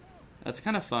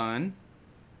fun.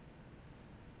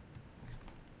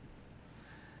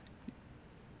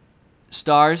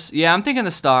 Stars? Yeah, I'm thinking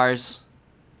the stars.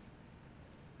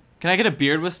 Can I get a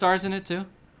beard with stars in it too?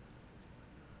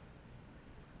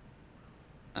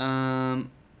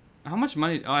 How much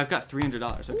money? Oh, I've got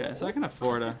 $300. Okay, so I can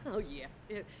afford a. Oh yeah,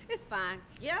 it's fine.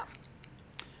 Yep.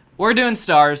 We're doing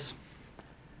stars.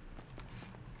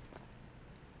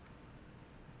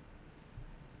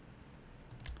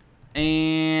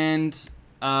 And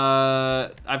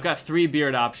I've got 3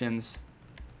 beard options.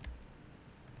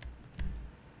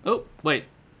 Oh, wait.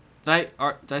 Did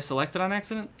I select it on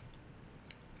accident?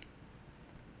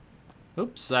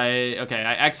 Oops, I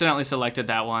accidentally selected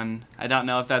that one. I don't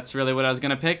know if that's really what I was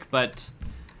gonna pick, but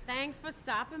Thanks for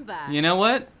stopping by. you know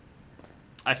what?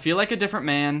 I feel like a different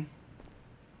man.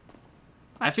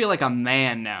 I feel like a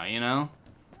man now, you know?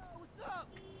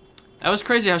 That was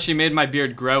crazy how she made my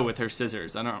beard grow with her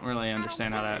scissors. I don't really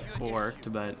understand how that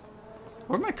worked, but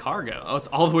where'd my car go? Oh, it's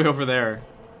all the way over there.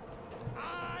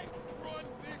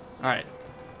 Alright.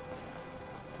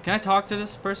 Can I talk to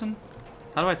this person?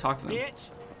 How do I talk to them?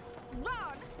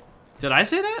 Did I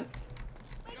say that?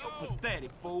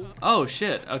 Pathetic fool. Oh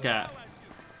shit, okay.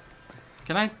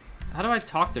 How do I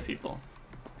talk to people?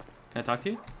 Can I talk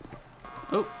to you?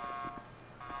 Oh.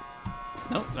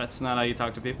 Nope, that's not how you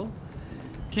talk to people.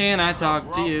 Can I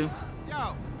talk to you?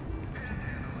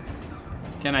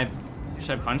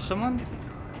 Should I punch someone?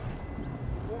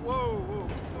 Whoa.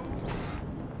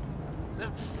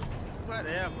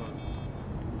 Whatever.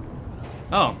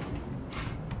 Oh.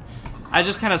 I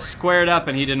just kind of squared up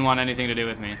and he didn't want anything to do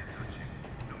with me.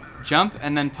 Jump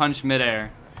and then punch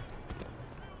midair.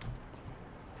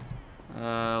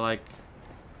 Like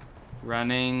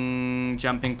running,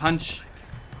 jumping, punch.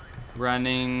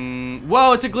 Running.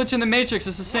 Whoa, it's a glitch in the Matrix.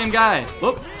 It's the same guy.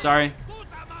 Whoop, sorry.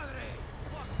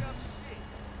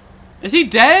 Is he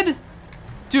dead?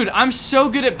 Dude, I'm so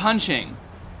good at punching.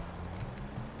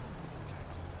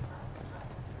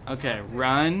 Okay,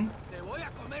 run.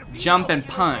 Jump and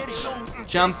punch.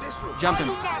 Jump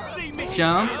and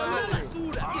jump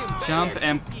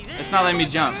and it's not letting me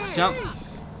jump.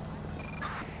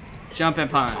 Jump and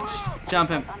punch. Jump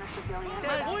and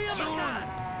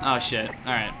oh shit.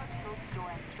 All right.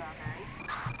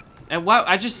 And wow,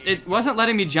 it wasn't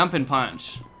letting me jump and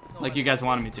punch like you guys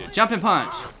wanted me to. Jump and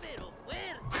punch.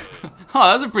 Oh,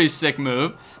 that was a pretty sick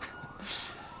move.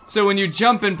 So when you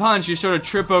jump and punch, you sort of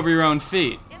trip over your own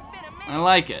feet. I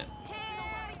like it.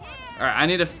 All right, I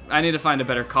need to find a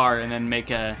better car and then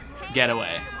make a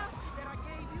getaway.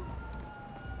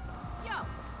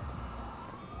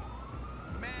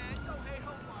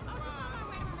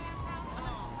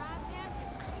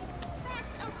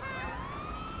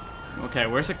 Okay,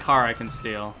 where's a car I can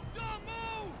steal?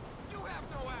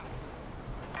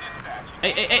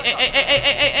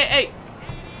 Hey!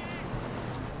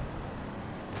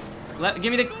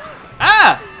 Give me the.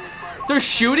 Ah! They're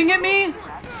shooting at me?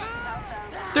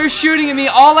 They're shooting at me.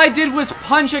 All I did was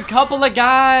punch a couple of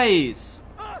guys.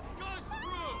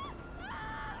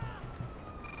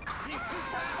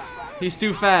 He's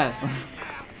too fast.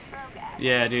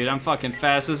 Yeah, dude, I'm fucking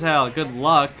fast as hell. Good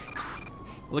luck.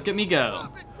 Look at me go.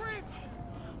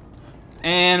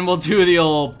 And we'll do the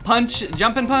old punch,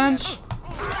 jump and punch.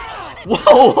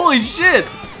 Whoa, holy shit.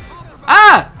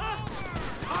 Ah!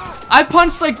 I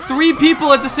punched like 3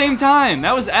 people at the same time.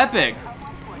 That was epic.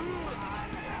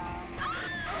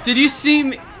 Did you see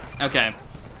me? Okay.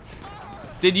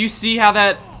 Did you see how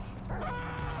that? All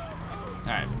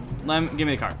right, give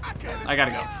me the car. I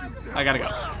gotta go.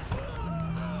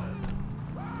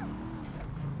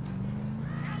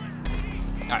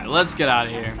 All right, let's get out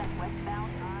of here.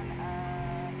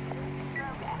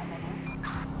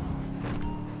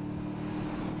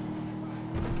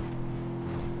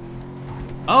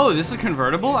 Oh, this is a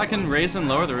convertible? I can raise and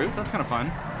lower the roof? That's kind of fun.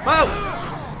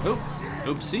 Whoa!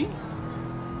 Oopsie.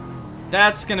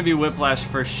 That's gonna be whiplash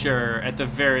for sure, at the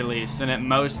very least. And at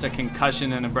most, a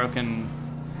concussion and a broken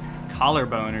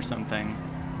collarbone or something.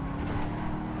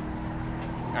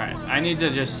 Alright, I need to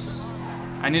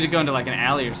go into like an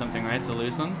alley or something, right, to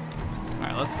lose them?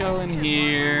 Alright, let's go in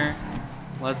here.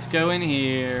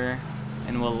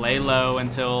 And we'll lay low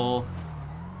until...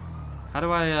 How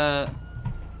do I,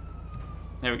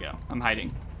 There we go. I'm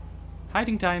hiding.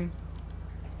 Hiding time.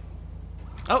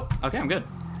 Oh, okay, I'm good.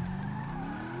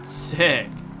 Sick.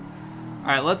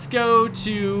 Alright, let's go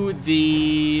to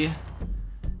the...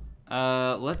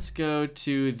 let's go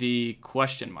to the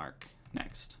question mark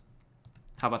next.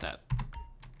 How about that?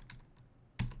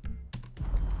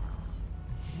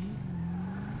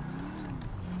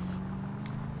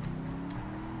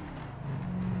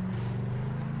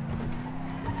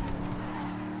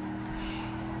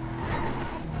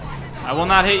 I will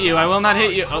not hit you. I will not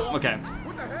hit you. Oh, okay.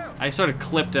 I sort of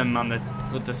clipped him on the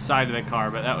with the side of the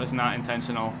car, but that was not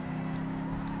intentional.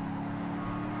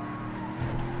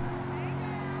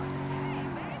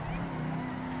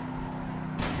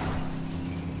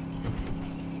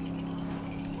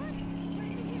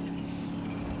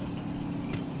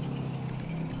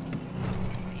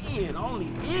 Man, only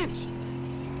inches.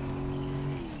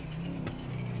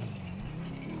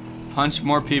 Punch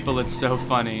more people. It's so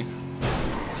funny.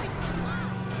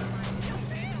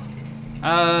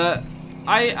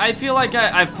 I feel like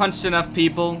I've punched enough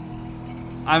people.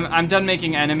 I'm done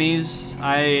making enemies.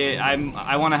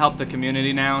 I want to help the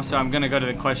community now, so I'm gonna go to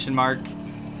the question mark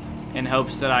in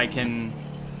hopes that I can,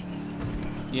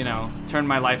 you know, turn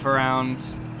my life around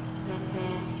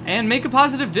and make a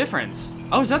positive difference.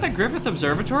 Oh, is that the Griffith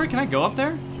Observatory? Can I go up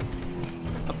there?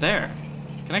 Up there.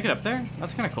 Can I get up there?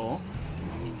 That's kind of cool.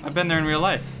 I've been there in real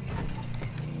life.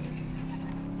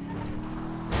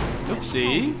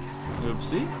 Oopsie.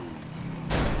 Oopsie.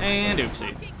 And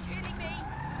oopsie.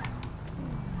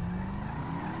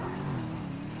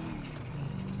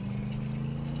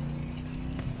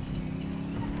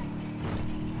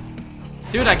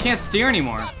 Dude, I can't steer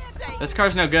anymore. This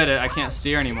car's no good. I can't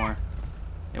steer anymore.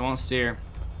 It won't steer,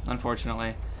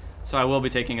 unfortunately. So I will be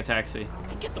taking a taxi.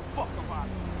 Get the fuck about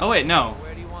it. Oh wait, no.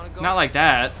 Not like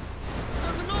that.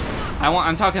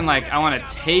 I'm talking like I want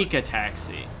to take a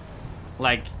taxi.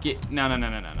 Like no.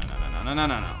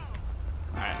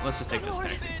 All right, let's just take this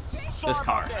taxi. This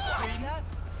car.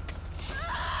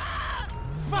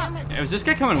 Hey, was this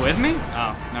guy coming with me?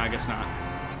 Oh, no, I guess not.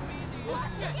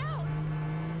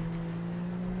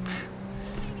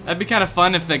 That'd be kind of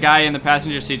fun if the guy in the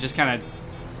passenger seat just kind of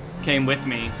came with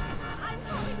me.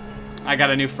 I got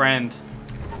a new friend.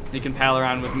 He can pal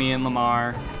around with me and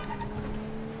Lamar.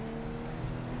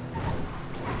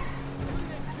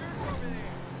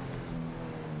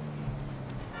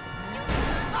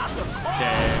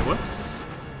 Okay, whoops.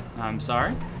 I'm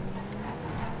sorry.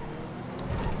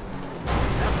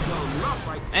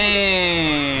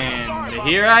 And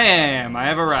here I am. I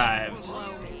have arrived.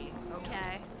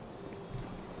 Okay.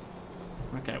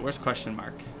 Okay, where's question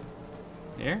mark?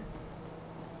 Here?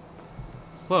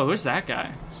 Whoa, who's that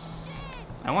guy?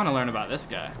 I want to learn about this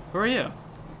guy. Who are you?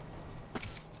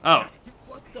 Oh.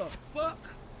 What the fuck?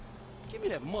 Give me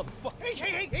that motherfucker.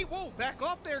 Hey, whoa, back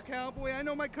off there, cowboy. I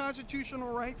know my constitutional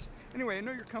rights. Anyway, I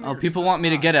know you're coming. Oh, people want me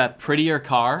to get a prettier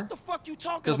car? What the fuck you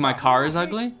talking about? Because my car is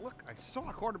ugly? Look, I saw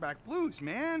Quarterback Blues,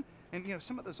 man. And, you know,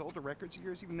 some of those older records of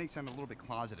yours, even they sound a little bit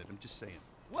closeted. I'm just saying.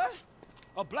 What?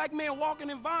 A black man walking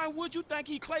in Vinewood, you think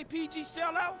he Clay PG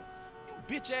sellout?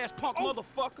 You bitch-ass punk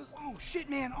motherfucker. Oh, shit,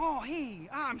 man. Oh, hey,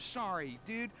 I'm sorry,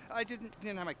 dude. I didn't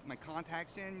have my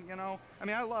contacts in, you know? I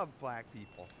mean, I love black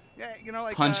people. Yeah, you know,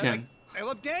 like... Punch him. I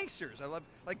love gangsters. I love,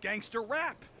 like, gangster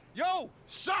rap. Yo,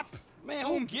 sup? Man,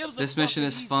 who gives a This fuck mission if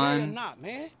is he's fun. gay or not,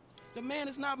 man? The man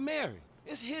is not married.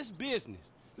 It's his business.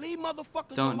 Leave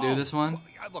motherfuckers Don't alone. do this one.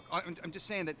 Well, look, I'm just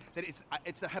saying that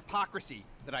it's the hypocrisy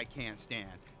that I can't stand.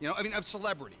 You know, I mean, of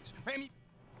celebrities. I mean,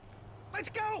 let's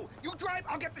go. You drive.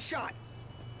 I'll get the shot.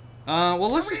 Well,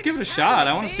 let's just give it a shot.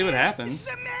 I want to see what happens. This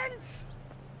is immense.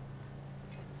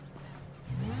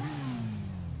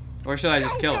 Or should I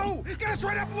just kill him? Go! Get us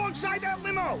right up alongside that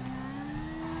limo.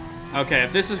 Okay,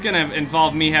 if this is gonna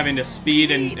involve me having to speed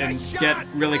and get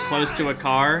really close to a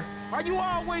car Are you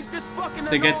always this fucking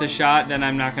to get the shot, then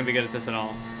I'm not gonna be good at this at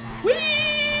all.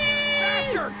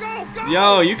 Faster! Go! Go!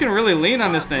 Yo, you can really lean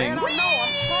on this thing. Man, I know,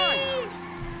 I'm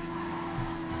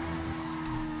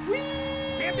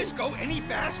trying. Can't this go any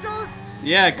faster?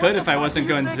 Yeah, it could if I wasn't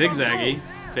going zigzaggy,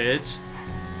 bitch.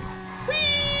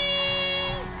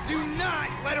 Do not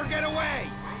let her get away.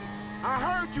 I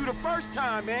heard you the first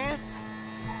time, man.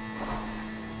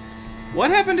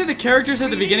 What happened to the characters at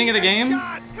the beginning of the game?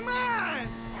 Come on!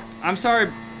 I'm sorry,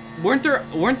 weren't there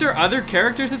other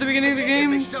characters at the beginning of the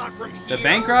game? The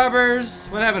bank robbers?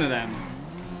 What happened to them?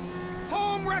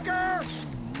 Home wrecker!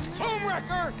 Home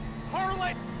wrecker!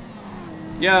 Harlot!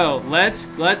 Yo, let's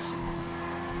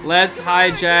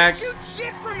hijack. Shoot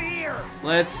shit from here!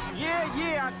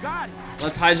 Yeah, I got it.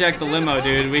 Let's hijack the limo,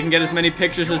 dude. We can get as many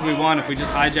pictures as we want if we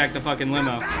just hijack the fucking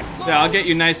limo. Yeah, I'll get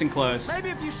you nice and close. Maybe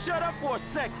if you shut up for a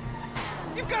second.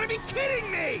 You've got to be kidding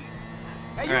me!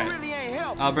 Hey, you really ain't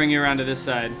helping. I'll bring you around to this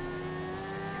side.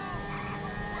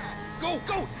 Go,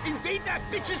 go! Invade that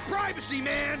bitch's privacy,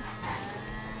 man!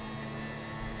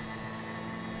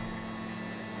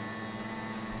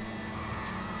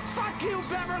 Fuck you,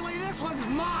 Beverly! This one's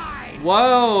mine!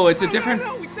 Whoa, it's a different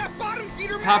No, it's that bottom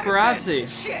feeder paparazzi. Madison.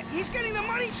 Shit, he's getting the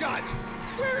money shots!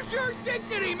 Where's your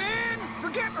dignity, man?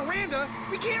 Forget Miranda.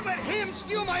 We can't let him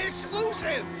steal my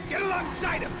exclusive. Get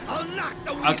alongside him. I'll knock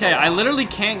the weasel Okay, I off. literally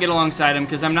can't get alongside him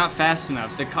because I'm not fast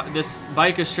enough. This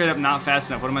bike is straight up not fast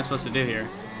enough. What am I supposed to do here?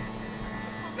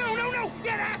 No, no, no!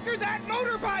 Get after that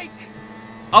motorbike!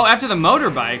 Oh, after the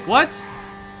motorbike? What?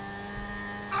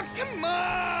 Oh, come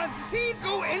on! He'd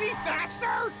go any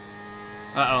faster!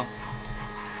 Uh-oh.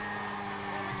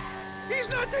 He's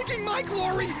not taking my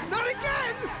glory! Not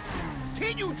again!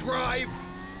 Can't you drive?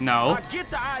 No. I get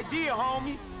the idea,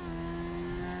 homie.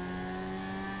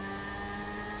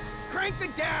 Crank the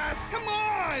gas! Come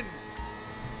on!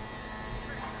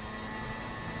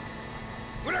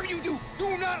 Whatever you do,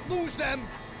 do not lose them!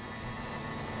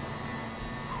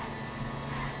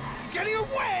 He's getting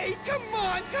away! Come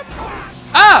on! Come on!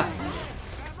 Ah!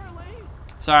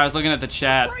 Sorry, I was looking at the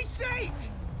chat. For Christ's sake!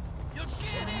 You're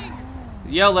kidding!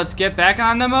 Yo, let's get back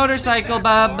on the motorcycle,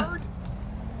 bub.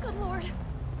 Good lord.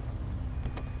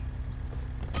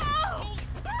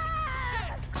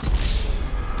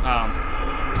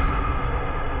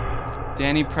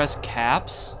 Danny press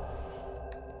caps?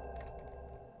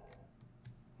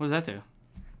 What does that do?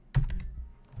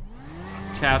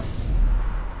 Caps.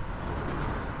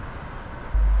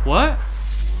 What?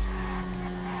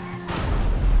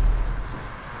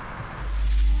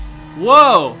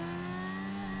 Whoa!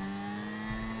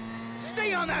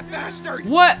 Stay on that bastard!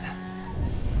 What?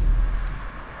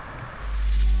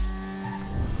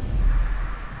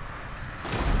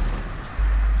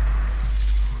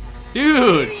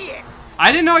 Dude!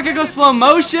 I didn't know I could go slow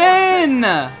motion!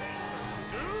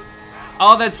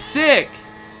 Oh, that's sick!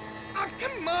 Oh,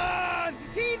 come on!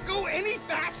 He'd go any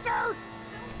faster?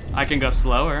 I can go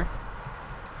slower.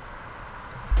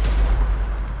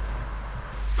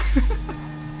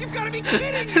 You've got to be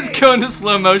kidding me! Just go into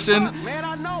slow motion Man,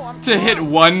 I know. I'm to hit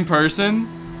one person.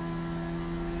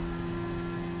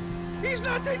 He's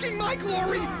not taking my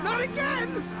glory! Not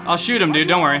again! I'll shoot him, dude.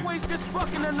 Don't worry. Always this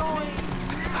fucking annoying.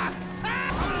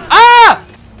 Ah!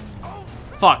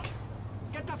 Fuck.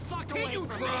 Get the fuck Can't away you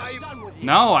from drive? me. I'm done with you.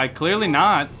 No, I clearly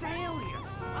not. Failure.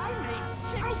 I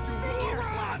made 6 years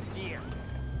last year.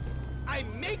 I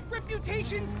make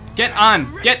reputations. Get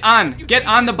on. Get on. Get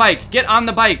on the bike. Get on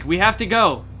the bike. We have to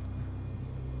go.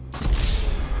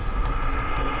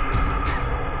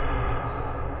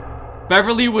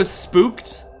 Beverly was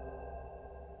spooked.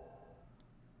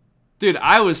 Dude,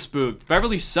 I was spooked.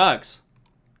 Beverly sucks.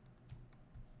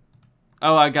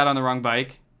 Oh, I got on the wrong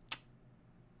bike.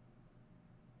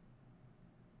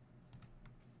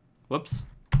 Whoops.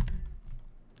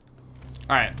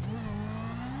 Alright.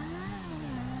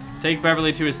 Take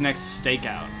Beverly to his next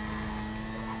stakeout.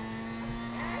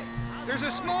 There's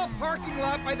a small parking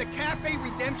lot by the Cafe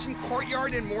Redemption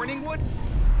Courtyard in Morningwood.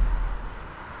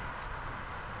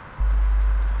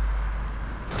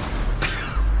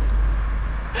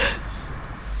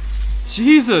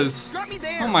 Jesus! Drop me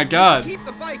there. Oh my god. Keep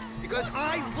the bike because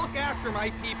I look after my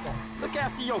people. Look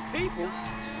after your people?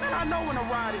 Man, I know when a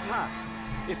ride is hot.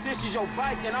 If this is your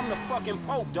bike, then I'm the fucking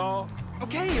Pope, dog.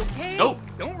 Okay, okay. Oh.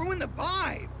 Don't ruin the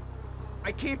vibe.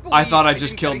 I can't believe I thought I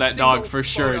just didn't killed get a that dog single for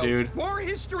sure, photo. dude. More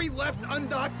history left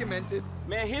undocumented.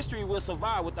 Man, history will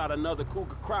survive without another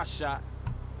cougar cross shot.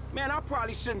 Man, I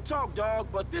probably shouldn't talk, dog,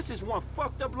 but this is one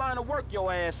fucked up line of work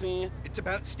your ass in. It's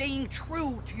about staying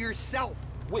true to yourself.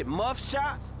 With muff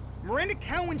shots? Miranda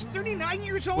Cowan's 39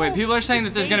 years old. Wait, people are saying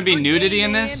that there's gonna be nudity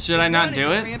in this. Should I not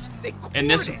do it? In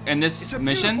this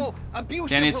mission?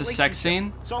 Danny, it's a sex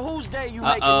scene. So whose day you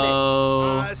making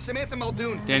Uh-oh. Samantha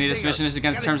Muldoon. Danny, this singer. mission is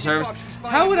against Gotta terms of keep service. up. She's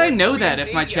buying How would I one know Korean that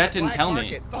if my baby chat at a didn't black tell me?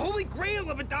 market. The holy grail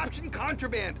of adoption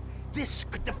contraband. This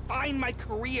could define my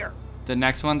career. The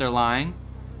next one, they're lying.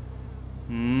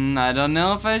 I don't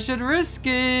know if I should risk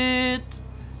it.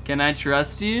 Can I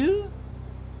trust you?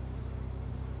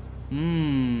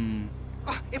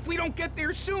 If we don't get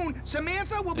there soon,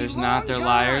 Samantha will There's be not, they're long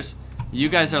liars. You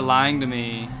guys are lying to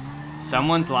me.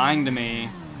 Someone's lying to me.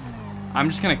 I'm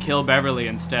just gonna kill Beverly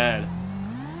instead.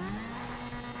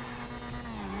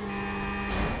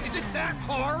 gone. Is it that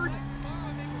hard?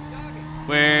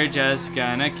 We're just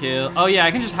gonna kill. Oh yeah,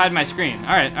 I can just hide my screen.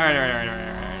 Alright.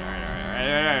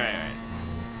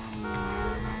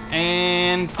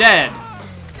 And dead.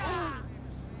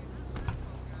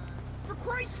 For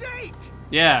Christ's sake!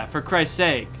 Yeah, for Christ's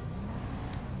sake.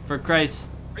 For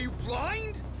Christ. Are you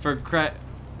blind? For Christ.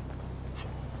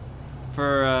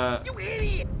 For, You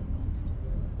idiot!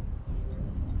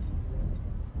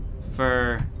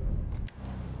 For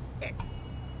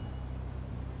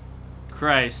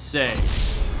Christ's sake.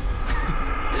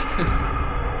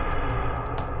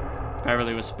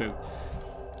 Beverly was spooked.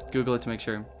 Google it to make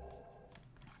sure.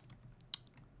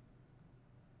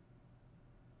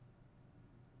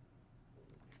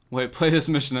 Wait, play this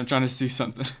mission. I'm trying to see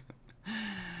something.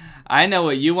 I know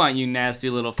what you want, you nasty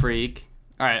little freak.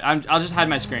 Alright, I'll just hide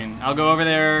my screen. I'll go over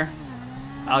there.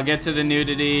 I'll get to the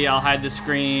nudity. I'll hide the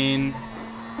screen.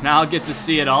 Now I'll get to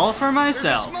see it all for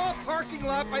myself. There's a small parking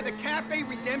lot by the Cafe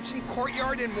Redemption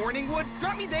Courtyard in Morningwood.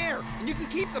 Drop me there, and you can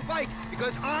keep the bike,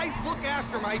 because I look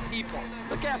after my people.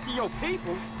 Look after your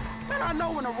people? Man, I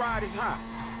know when a ride is hot.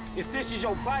 If this is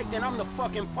your bike, then I'm the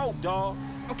fucking Pope, dawg.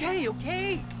 Okay,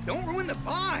 okay. Don't ruin the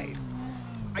vibe.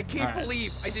 I can't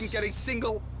believe I didn't get a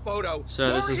single photo.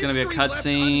 So this is going to be a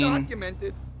cutscene.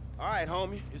 Undocumented. All right,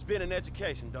 homie. It's been an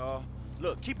education, dawg.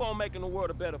 Look, keep on making the world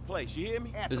a better place. You hear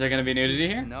me? Is there going to be nudity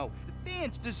here? No. The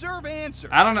fans deserve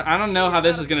answers. I don't know how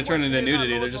this is going to turn into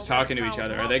nudity. They're just talking to each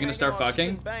other. Are they going to start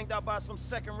fucking? Banged out by some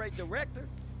second-rate director.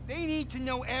 They need to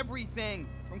know everything,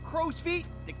 from crow's feet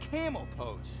to camel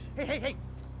toes. Hey, hey, hey.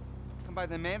 Come by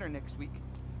the manor next week.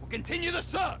 We'll continue the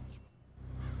search.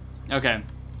 Okay.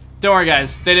 Don't worry,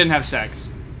 guys. They didn't have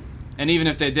sex. And even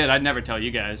if they did, I'd never tell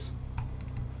you guys.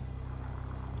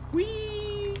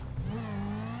 Whee!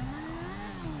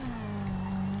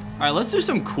 Alright, let's do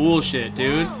some cool shit,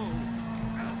 dude.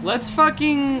 Let's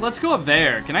go up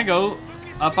there. Can I go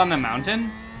up on the mountain?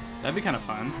 That'd be kind of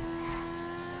fun.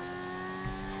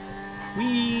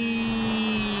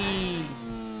 Whee!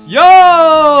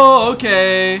 Yo!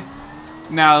 Okay.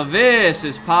 Now this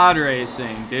is pod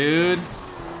racing, dude.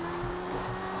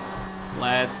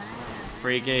 Let's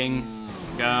freaking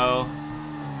go.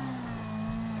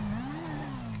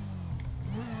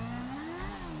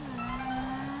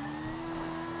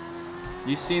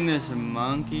 You seen this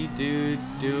monkey dude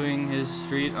doing his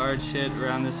street art shit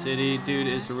around the city? Dude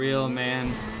is real,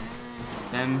 man.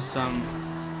 Them some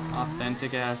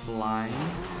authentic ass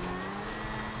lines.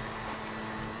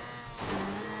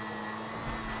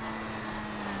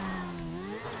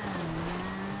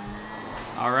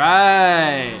 All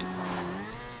right.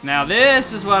 Now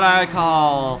this is what I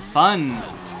call fun.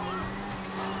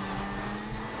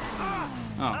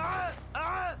 Oh.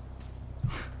 Are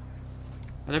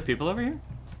there people over here?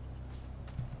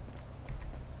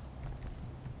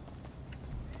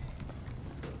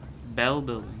 Bell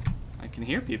building. I can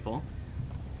hear people.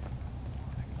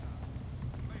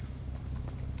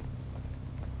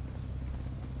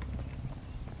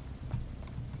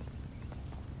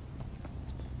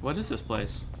 What is this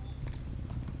place?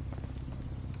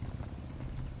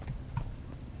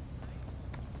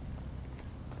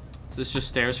 Is this just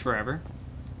stairs forever?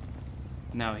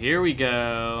 No, here we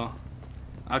go.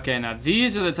 Okay, now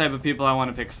these are the type of people I want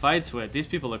to pick fights with. These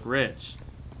people look rich.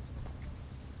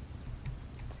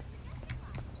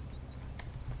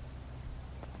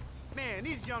 Man,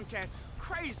 these young cats is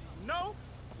crazy, no?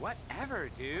 Whatever,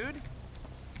 dude.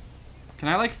 Can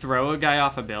I, like, throw a guy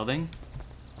off a building?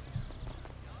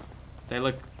 They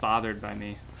look bothered by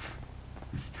me.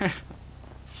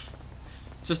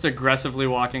 Just aggressively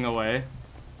walking away.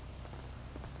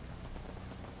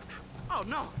 Oh,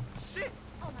 no. Shit.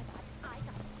 Oh my god, I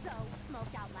got so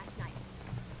smoked out last night.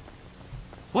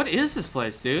 What is this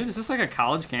place, dude? Is this like a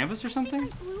college campus or something? I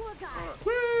blew a guy.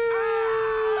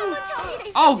 Someone tell me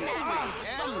they Oh!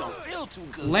 Something don't feel too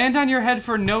good. Land on your head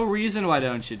for no reason, why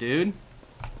don't you, dude?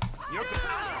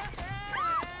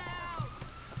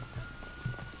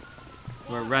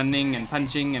 We're running and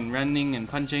punching and running and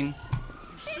punching.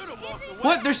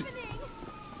 What? There's...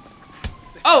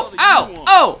 Oh! Ow!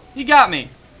 Oh! He got me.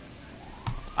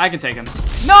 I can take him.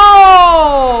 No!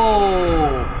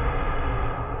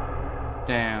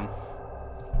 Damn.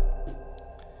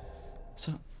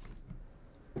 So...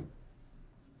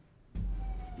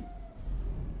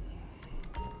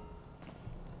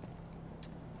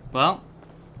 Well...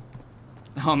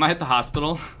 Oh, am I at the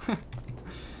hospital?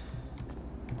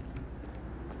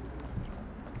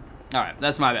 Alright,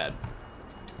 that's my bad.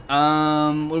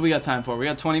 What do we got time for? We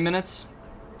got 20 minutes?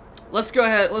 Let's go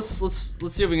ahead, let's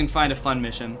see if we can find a fun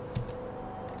mission.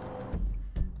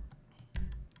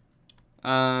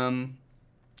 I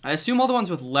assume all the ones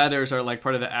with letters are like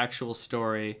part of the actual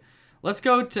story. Let's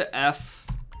go to F,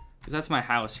 because that's my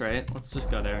house, right? Let's just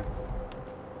go there.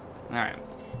 Alright.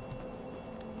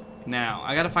 Now,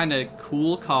 I gotta find a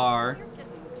cool car.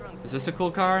 Is this a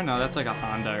cool car? No, that's like a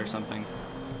Honda or something.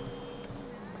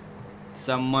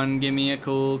 Someone give me a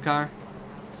cool car.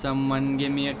 Someone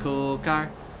give me a cool car.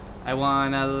 I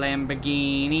want a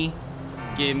Lamborghini.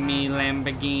 Give me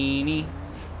Lamborghini.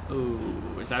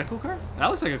 Ooh, is that a cool car? That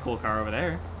looks like a cool car over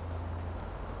there.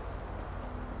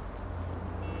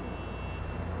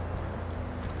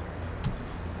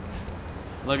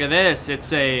 Look at this.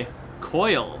 It's a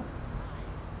coil.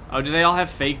 Oh, do they all have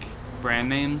fake brand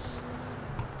names?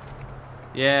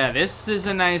 Yeah, this is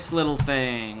a nice little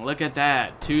thing. Look at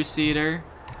that. 2-seater.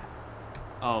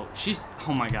 Oh, she's...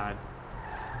 Oh, my God.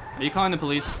 Are you calling the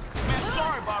police? Man,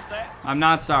 sorry about that. I'm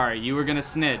not sorry. You were gonna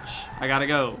snitch. I gotta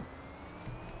go.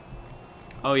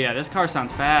 Oh, yeah. This car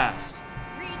sounds fast.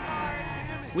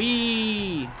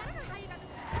 Whee!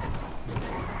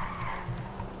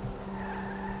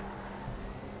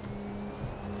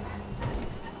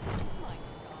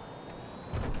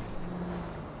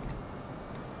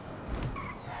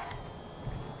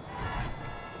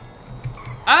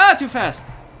 Ah, too fast.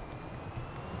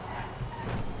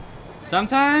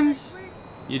 Sometimes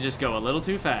you just go a little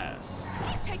too fast.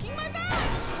 He's taking my bag.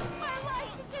 My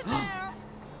life is in there.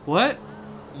 What?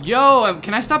 Yo,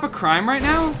 can I stop a crime right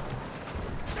now?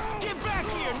 Get back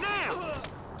here now.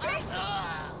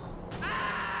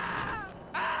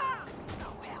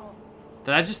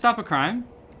 Did I just stop a crime?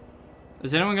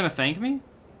 Is anyone gonna thank me?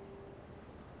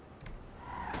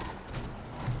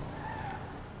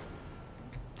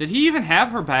 Did he even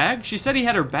have her bag? She said he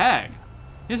had her bag.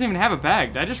 He doesn't even have a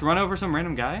bag. Did I just run over some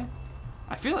random guy?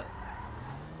 I feel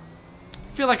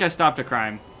like I stopped a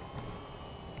crime.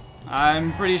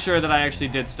 I'm pretty sure that I actually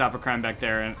did stop a crime back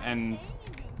there, and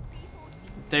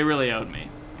they really owed me.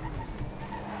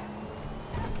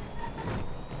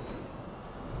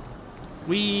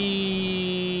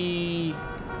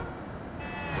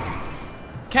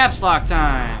 Caps lock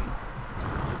time.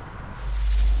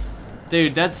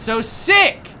 Dude, that's so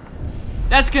sick!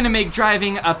 That's gonna make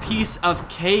driving a piece of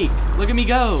cake. Look at me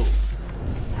go.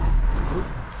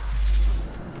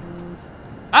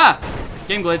 Ah!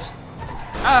 Game glitch.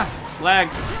 Ah! Lag.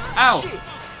 Ow!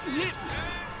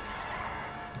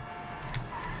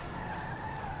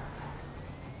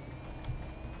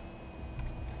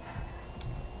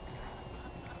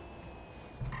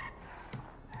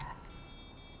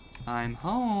 I'm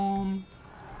home.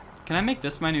 Can I make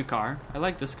this my new car? I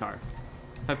like this car.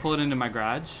 If I pull it into my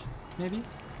garage, maybe?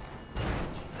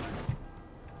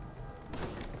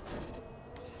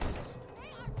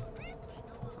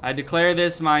 I declare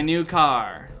this my new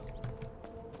car.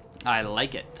 I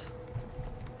like it.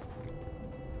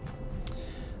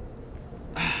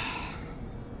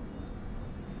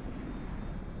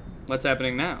 What's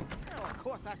happening now? Oh, of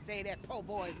course I say that po'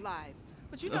 boy's live.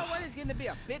 But you know what? It's getting to be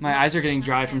a bit My eyes are getting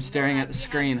dry from staring at the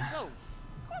screen.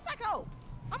 Of course I go.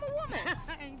 I'm a woman.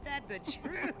 Ain't that the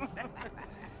truth?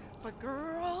 But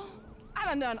girl,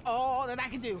 I done all that I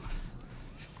can do.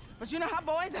 But you know how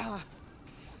boys are.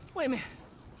 Wait a minute.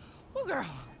 Oh, girl.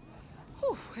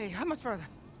 Whew, hey, how much further?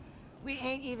 We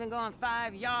ain't even gone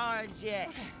 5 yards yet.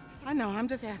 Okay. I know, I'm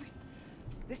just asking.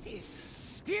 This is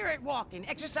spirit walking.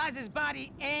 Exercises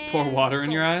body and Pour water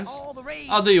in your eyes? all the rage.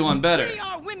 I'll do you one better. We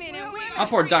are women and women. I'll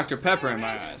pour Dr. Pepper in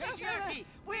my eyes.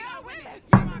 We are women.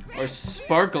 Or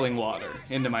sparkling water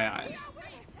into my eyes.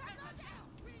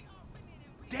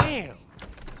 Damn.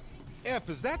 F,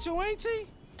 is that your auntie?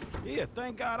 Yeah,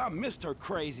 thank God I missed her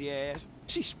crazy ass.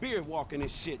 She's spirit walking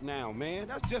this shit now, man.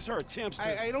 That's just her attempts to...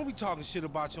 Hey, don't be talking shit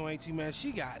about your auntie, man.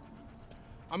 She got...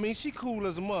 I mean, she cool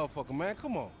as a motherfucker, man.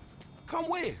 Come on. Come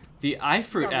where? The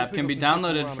iFruit app can be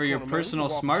downloaded for your personal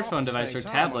smartphone device or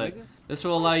tablet. This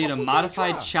will allow you to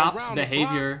modify Chop's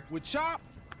behavior. With Chop,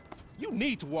 you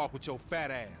need to walk with your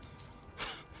fat ass.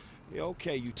 Yeah,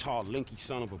 okay, you tall, linky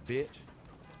son of a bitch.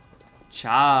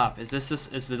 Chop. Is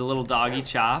the little doggy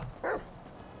Chop? Come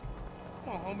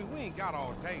on, homie. We ain't got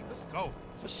all day. Let's go.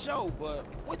 For sure, but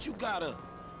what you got up?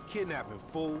 Kidnapping,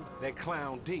 fool. That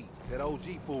clown D. That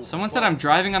OG fool. Someone said I'm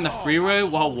driving on the freeway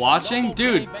while watching?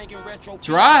 Dude,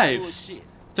 drive.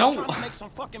 Don't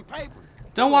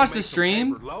watch the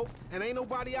stream.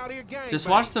 Just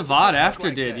watch the VOD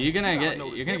after, dude. You're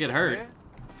gonna get hurt.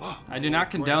 I do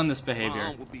not condone this behavior.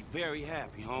 Mom would be very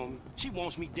happy, homie. She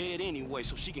wants me dead anyway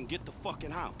so she can get the fucking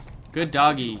house. Good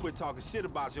doggy. Quit talking shit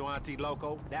about your auntie,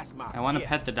 loco. That's my... I want to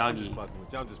pet the doggy.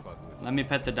 I'm just fucking with you. Let me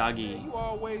pet the doggy. Yeah, you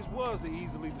always was the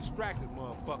easily distracted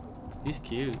motherfucker. He's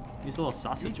cute. He's a little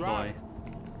sausage boy.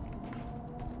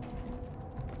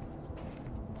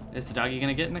 Is the doggy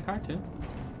gonna get in the car too?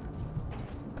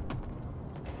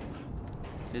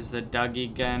 Is the doggy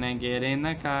gonna get in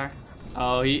the car?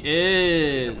 Oh, he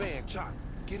is.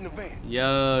 Get in the van.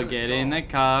 Yo, get in the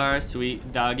car,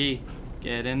 sweet doggy.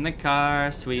 Get in the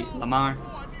car, sweet Lamar.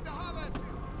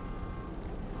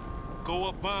 Go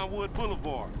up Vinewood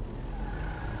Boulevard.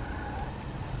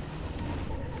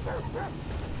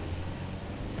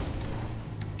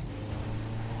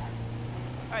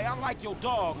 Hey, I like your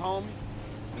dog, homie.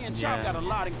 Me and Chop got a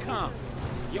lot in common.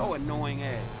 Yo annoying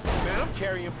ass. Man, I'm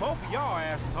carrying both of y'all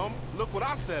asses, homie. Look what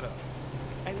I set up.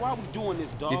 Hey, why we doing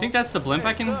this, dog? You think that's the blimp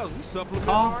I can call?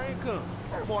 Our income.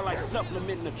 More like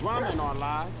supplementing the drama in our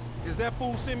lives. Is that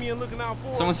fool Simeon looking out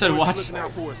for Someone us, said or is he looking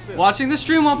out for himself? watching the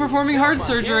stream while performing heart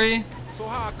surgery. So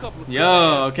how a couple of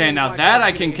Yo, okay, now that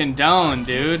I can condone,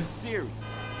 dude. Exactly.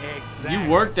 You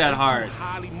worked that We two hard.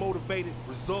 highly motivated,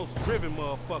 results-driven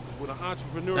motherfuckers with an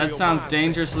entrepreneurial That sounds mindset.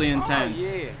 dangerously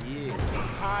intense. Oh, yeah.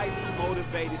 Highly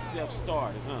motivated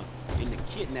self-starters, huh? In the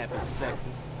kidnapping sector.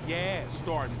 Yeah,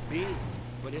 starting big.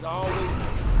 But it always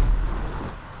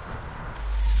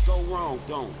go wrong,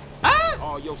 don't it?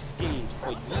 All your schemes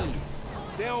for years.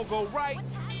 They don't go right,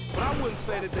 but I wouldn't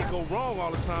say that they go wrong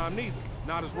all the time neither.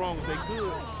 Not as wrong as they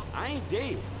could. I ain't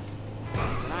dead, but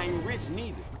I ain't rich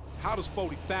neither. How does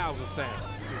 40,000 sound?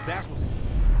 Because that's what's...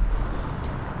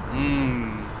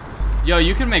 Yo,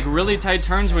 you can make really tight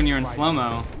turns when you're in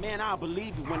slow-mo. Man, I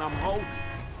believe you when I'm holding.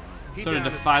 Sort of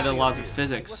defy the laws of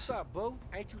physics. What's up, boo?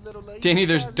 Ain't you little lady? Danny,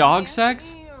 there's dog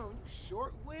sex? Damn,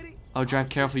 short with it. Oh, drive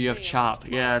careful, you have Chop.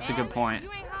 Yeah, that's a good point.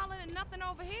 You ain't hollering at nothing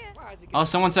over here. Oh,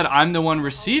 someone said I'm the one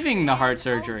receiving the heart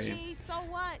surgery. Gee, so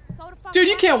what? So the fuck Dude,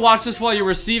 you what? can't watch this while you're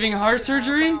receiving heart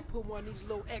surgery.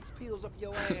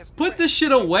 Put this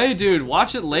shit away, dude.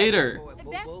 Watch it later.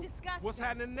 That's disgusting. What's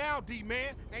happening now,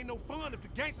 D-man? Ain't no fun if the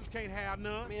gangsters can't have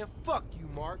none. Man, fuck you,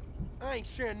 Mark. I ain't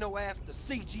sharing no ass with the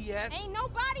CGS. Ain't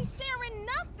nobody sharing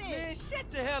nothing. Man, shut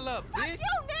the hell up, Fuck bitch.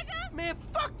 you, nigga. Man,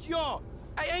 fuck y'all.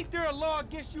 Hey, ain't there a law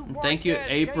against you? Thank you,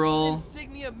 April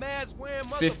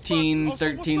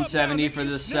 151370 for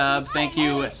the sub. Thank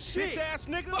you,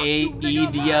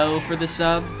 AEDO for the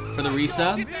sub, for the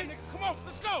resub.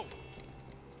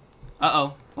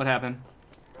 Uh-oh, what happened?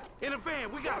 In the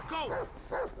van, we gotta go.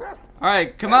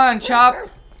 Alright, come on, Chop.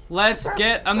 Let's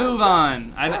get a move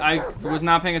on. I was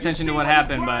not paying attention to what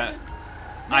happened, but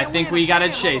I think we gotta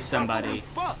chase somebody.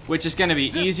 Which is gonna be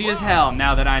easy as hell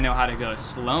now that I know how to go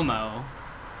slow-mo.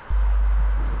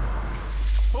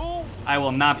 I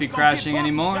will not be crashing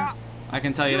anymore. I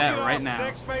can tell you that right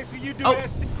now. Oh!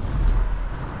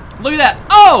 Look at that!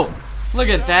 Oh! Look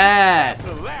at that! That's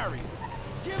hilarious.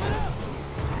 Give it up.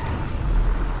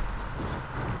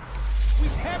 We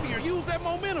heavier. Use that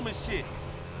momentum and shit.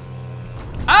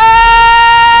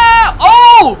 Ah!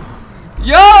 Oh!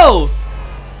 Yo!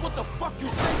 What the fuck you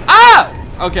say? Ah!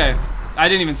 Okay. I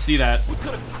didn't even see that. We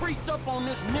could have creeped up on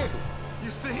this nigga. You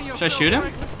see yourself, Should I shoot him?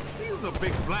 Franklin? He's a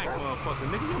big black motherfucker,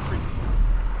 nigga. You're pretty.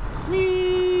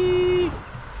 The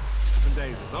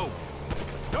days is over.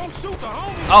 Don't shoot the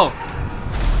homie. Oh.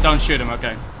 Don't shoot him,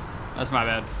 okay. That's my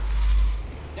bad.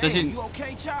 Does he? You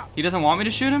okay, Chop? He doesn't want me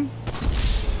to shoot him?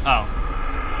 Oh.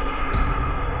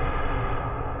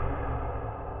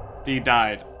 He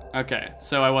died. Okay,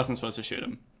 so I wasn't supposed to shoot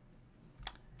him.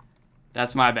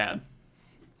 That's my bad.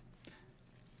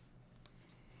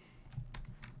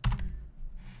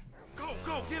 Go,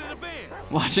 get in the van.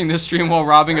 Watching this stream while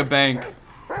robbing a bank.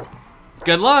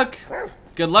 Good luck.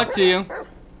 Good luck to you.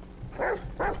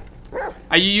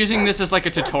 Are you using this as like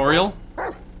a tutorial?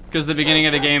 Because the beginning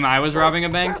of the game I was robbing a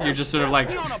bank. You're just sort of like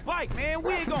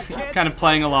kind of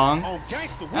playing along.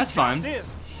 That's fine.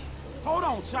 Hold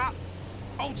on, Chop.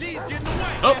 OG's getting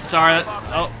away. Oh, sorry.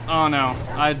 Oh no.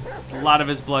 A lot of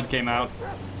his blood came out.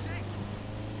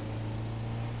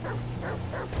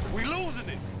 We losing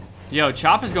it. Yo,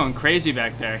 Chop is going crazy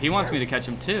back there. He wants me to catch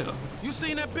him too. You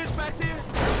seen that bitch back there?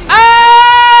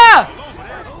 Ah!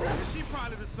 She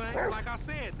probably the same. Like I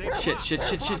said, they Shit.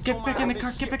 Get back in the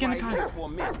car. Get back in the car.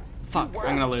 Fuck,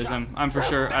 I'm gonna lose him. I for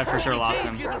sure lost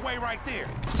him. Getting away right there.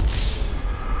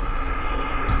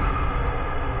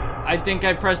 I think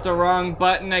I pressed the wrong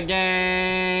button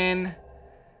again.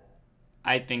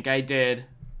 I think I did.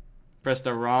 Pressed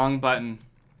the wrong button.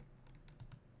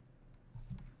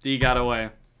 D got away.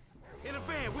 In the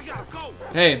van, we gotta go.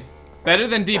 Hey, better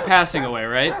than D passing away,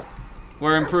 right?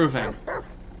 We're improving.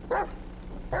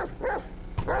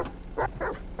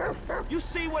 You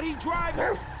see what he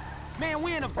driving? Man,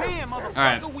 we in a van, motherfucker. All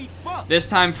right. We fucked. This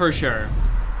time for sure.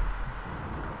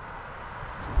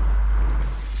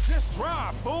 Just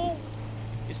drive, fool.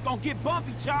 It's gonna get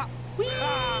bumpy, Chop.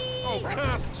 Oh,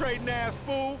 concentrating ass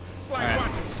fool. It's like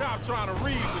watching Chop trying to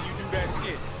read when you do that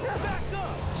shit. Back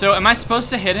up. So, am I supposed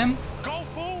to hit him? Go,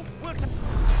 fool. We'll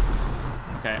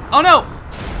Okay. Oh no!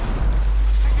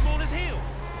 take him on his heel.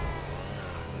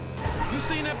 You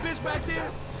seen that bitch back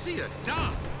there? She a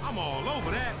dime. I'm all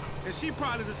over that. And she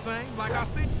probably the same, like I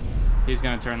said. He's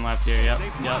gonna turn left here. Yep.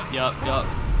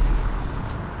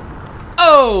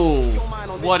 Oh!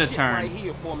 What a turn.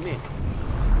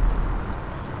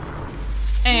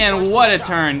 And what a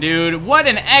turn, dude. What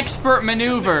an expert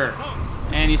maneuver.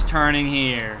 And he's turning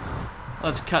here.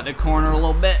 Let's cut the corner a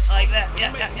little bit like that.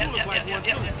 Yep.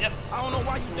 I don't know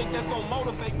why you think that's gonna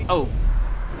motivate me. Oh.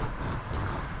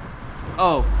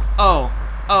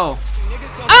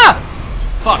 Ah!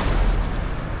 Fuck.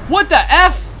 What the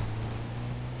F?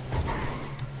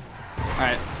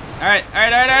 Alright.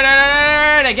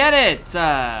 I get it.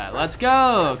 Let's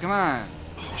go. Come on.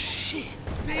 Oh, shit.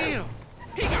 Damn.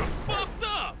 He got fucked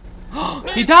up.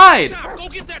 He died. Chop, go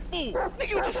get that fool. Nigga,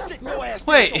 you just sitting your ass.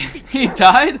 Wait, he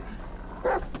died?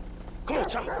 Come on,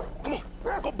 Chop. Come on.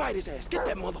 Go bite his ass. Get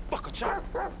that motherfucker, Chop.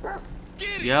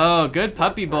 Get it. Yo, good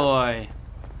puppy boy.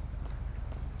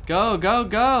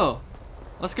 Go.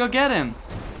 Let's go get him.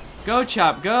 Go,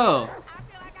 Chop, go.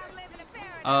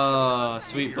 Oh,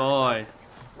 sweet boy.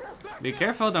 Be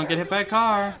careful, don't get hit by a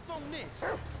car.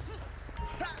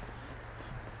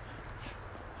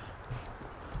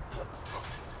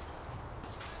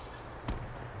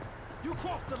 You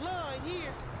crossed the line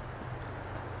here.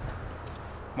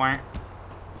 Wank.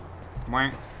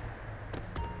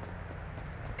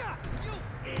 You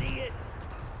idiot.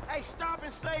 Hey, stop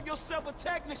and save yourself a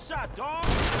technic shot, dog.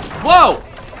 Whoa!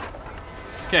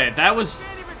 Okay, that was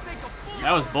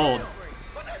bold.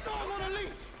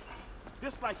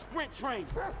 This like sprint training.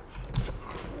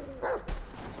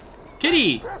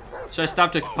 Kitty! Should I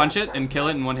stop to punch it and kill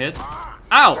it in one hit?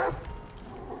 Ow!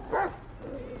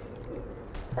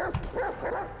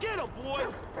 Get him, boy.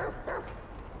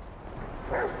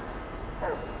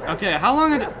 Okay, how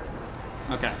long did it...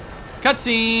 Okay.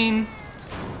 Cutscene!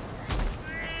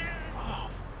 Oh,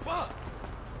 fuck.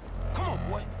 Come on,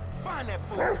 boy. Find that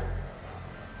fool.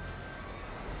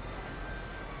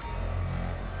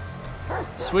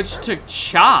 Switch to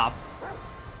chop?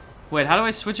 Wait, how do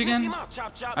I switch again?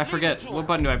 I forget. What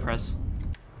button do I press?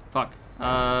 Fuck.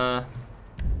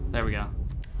 There we go.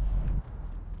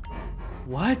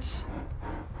 What?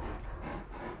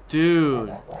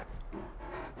 Dude.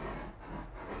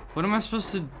 What am I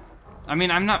supposed to... I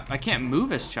mean, I can't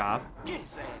move as Chop. Get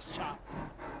his ass, Chop.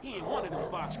 He ain't one of them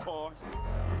box cars.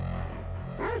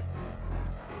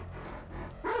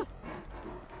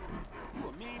 You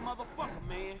a mean motherfucker,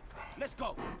 man. Let's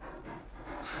go.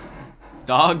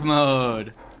 Dog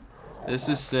mode. This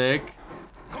is sick.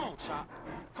 Come on, Chop.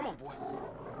 Come on, boy.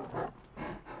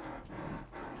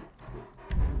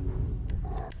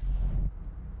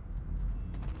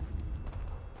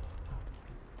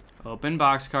 Open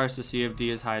boxcars to see if D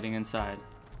is hiding inside.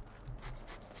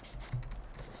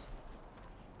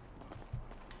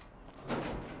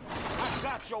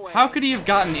 How could he have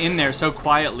gotten in there so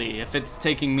quietly if it's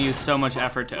taking me so much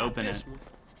effort to open it?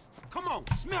 Come on,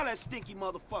 smell that stinky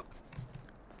motherfucker.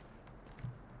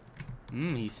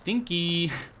 He's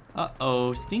stinky.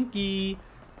 Uh-oh, stinky.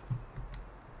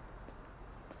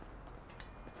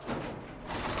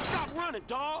 Stop running,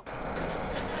 dog.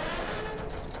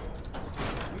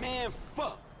 Man,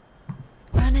 fuck.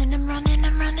 I'm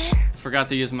running. Forgot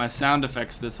to use my sound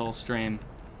effects this whole stream.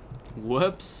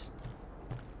 Whoops.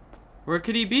 Where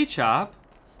could he be, Chop?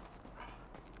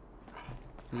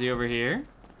 Is he over here?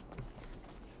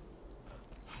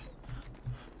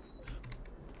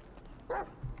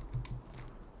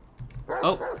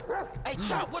 Oh. Hey,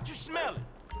 Chop, what you smelling?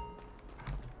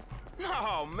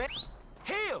 No, man.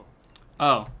 Hell.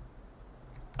 Oh.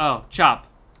 Oh, Chop.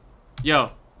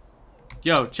 Yo,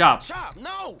 Chop. Chop,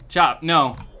 no. Chop,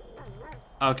 no.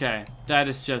 Okay, that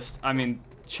is just, I mean,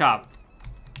 Chop.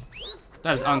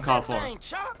 That is uncalled for.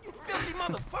 Chop, you filthy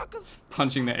motherfucker.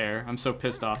 Punching the air. I'm so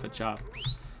pissed off at Chop.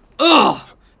 Ugh!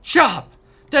 Chop!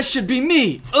 That should be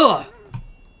me! Ugh!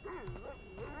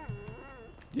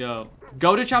 Yo.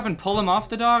 Go to Chop and pull him off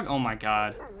the dog? Oh my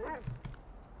god.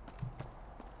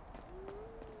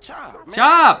 Chop, man.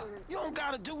 Chop! You don't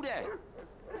gotta do that.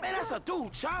 Man, that's a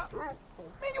dude, Chop.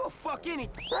 Man, you a fuck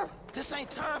anything. This ain't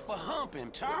time for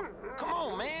humping, Chop. Come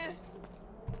on, man.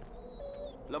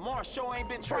 Lamar sure ain't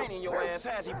been training your ass,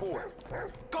 has he, boy?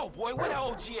 Go, boy. Where the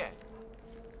OG at?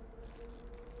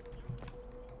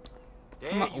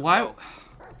 There you why? go.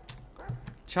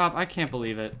 Chop, I can't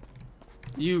believe it.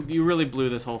 You really blew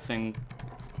this whole thing.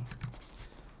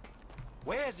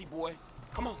 Where is he, boy?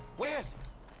 Come on. Where is he?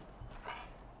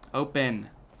 Open.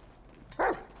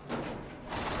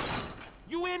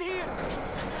 You in here?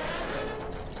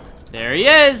 There he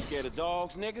is! Scared of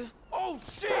dogs, nigga? Oh,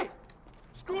 shit!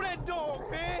 Screw that dog,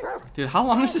 man! Dude, how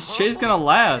long is this chase gonna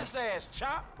last? Get his ass,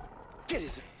 Chop. Get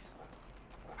his ass.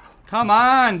 Come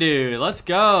on, dude. Let's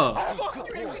go. Fuck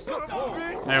you, son of a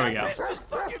bitch! There we go. Bitch just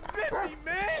fucking bit me,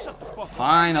 man. Shut the fuck up.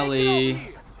 Finally.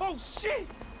 Man, oh shit!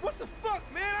 What the fuck,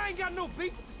 man? I ain't got no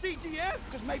beef with the CGF.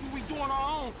 Cause maybe we doing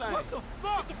our own thing. What the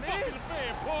fuck, man?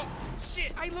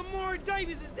 Shit. Hey, Lamar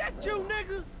Davis, is that you,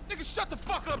 nigga? Nigga, shut the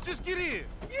fuck up. Just get in.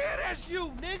 Yeah, that's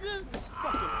you, nigga.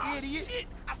 Fucking idiot. Shit.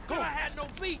 I said I had no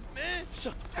beef, man.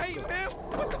 Shut the fuck up. Hey, man,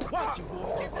 what the fuck? You,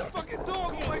 boy. Get this fucking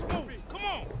dog away from me. Come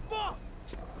on. Fuck.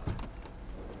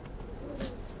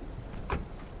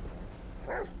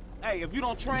 Hey, if you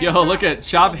don't train, Yo, look at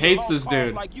Chop hates this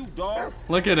dude. Like you, dog.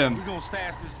 Look at him. We gonna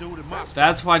stash this dude in my spot.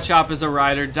 That's why Chop is a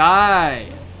ride or die.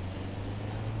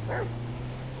 Don't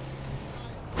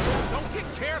get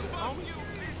careless, homie.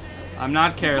 I'm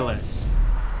not careless.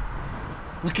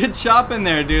 Look at Chop in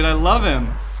there, dude. I love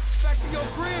him. Back to your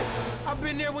crib. I've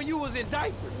been there when you was in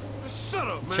diapers. Shut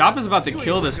up, man. Chop is about to You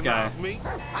kill ain't this guy. recognize me.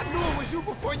 I knew it was you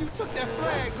before you took that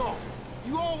flag off.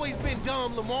 You always been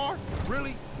dumb, Lamar.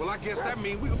 Really? Well, I guess that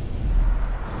means we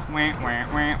Wah, wah,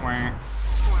 wah, wah.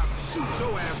 shoot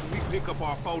your ass when we pick up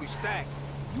our 40 stacks.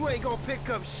 You ain't gonna pick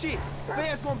up shit.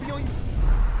 Fans gonna be on you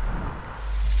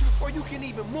before you can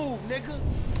even move, nigga.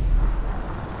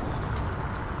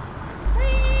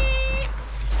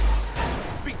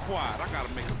 Be quiet. I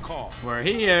gotta make a call. We're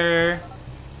here.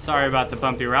 Sorry about the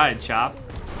bumpy ride, Chop.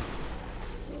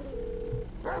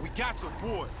 We got your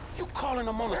boy. You calling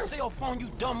them on a cell phone, you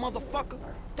dumb motherfucker?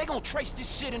 They gonna trace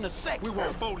this shit in a sec. We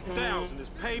want 40,000.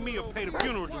 Just pay me or pay the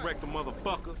funeral director,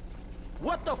 motherfucker.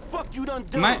 What the fuck you done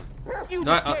done? You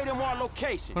just gave them our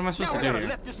location. What am I supposed now to do we gotta here?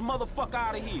 let this motherfucker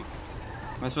out of here.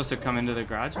 Am I supposed to come into the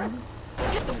garage? Maybe?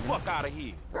 Get the fuck out of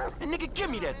here. And nigga, give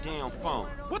me that damn phone.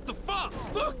 What the fuck?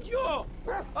 Fuck y'all.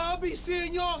 I'll be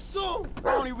seeing y'all soon. The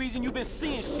only reason you been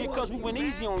seeing shit cause we went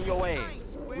easy on your ass.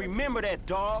 Remember that,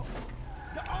 dog.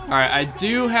 Alright, I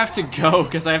do have to go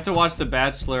because I have to watch The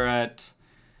Bachelorette.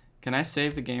 Can I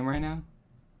save the game right now?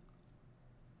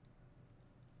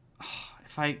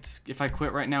 If I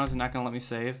quit right now, is it not gonna let me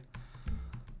save?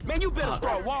 Man, you better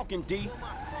start walking, D.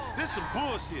 This some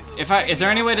bullshit. Is there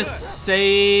any way to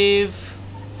save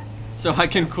so I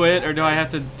can quit, or do I have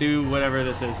to do whatever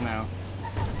this is now?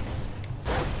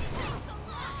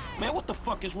 Man, what the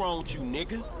fuck is wrong with you,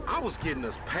 nigga? I was getting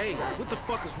us paid. What the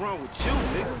fuck is wrong with you,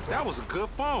 nigga? That was a good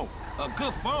phone. A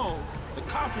good phone? The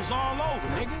cops was all over,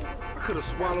 nigga. I could have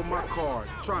swallowed my card.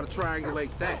 Try to triangulate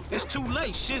that. It's too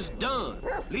late. Shit's done.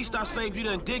 At least I saved you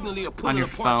the indignity of On putting your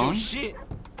apart your phone? shit.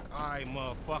 All right,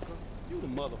 motherfucker. You the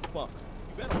motherfucker.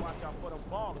 You better watch out for them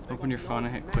ballers. They Open gonna your be phone on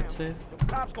and you hit quit now. save. The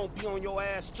cops gonna be on your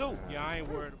ass too. Yeah, I ain't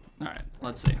worried. Alright,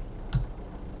 let's see.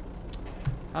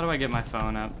 How do I get my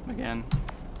phone up again?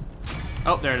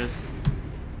 Oh, there it is.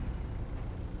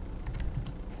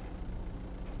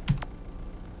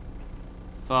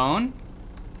 Phone.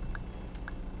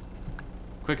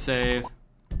 Quick save.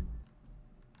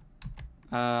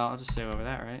 I'll just save over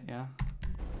that, right? Yeah.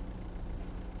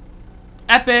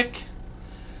 Epic!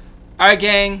 Alright,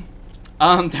 gang.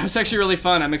 That was actually really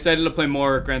fun. I'm excited to play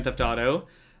more Grand Theft Auto.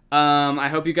 I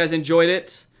hope you guys enjoyed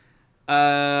it.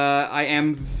 I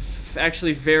am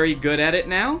actually very good at it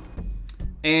now.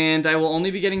 And I will only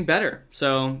be getting better.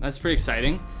 So, that's pretty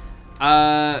exciting. Should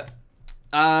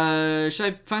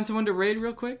I find someone to raid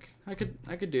real quick? I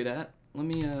could do that. Let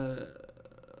me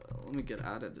get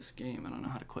out of this game. I don't know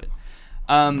how to quit.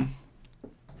 Alright,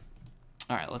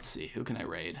 let's see. Who can I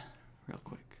raid real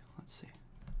quick? Let's see.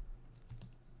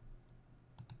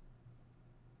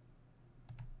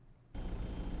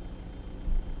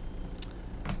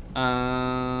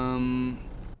 I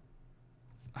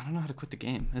don't know how to quit the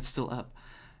game. It's still up.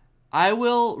 I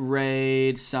will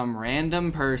raid some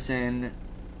random person.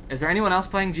 Is there anyone else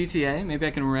playing GTA? Maybe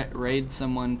I can raid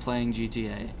someone playing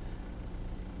GTA.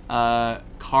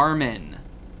 Carmen.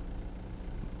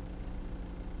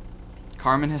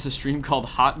 Carmen has a stream called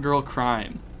Hot Girl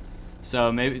Crime.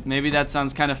 So maybe that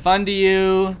sounds kind of fun to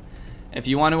you. If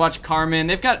you want to watch Carmen,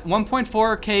 they've got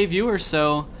 1.4K viewers,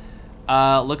 so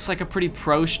looks like a pretty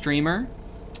pro streamer.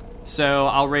 So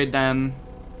I'll raid them.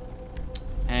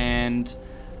 And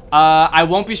I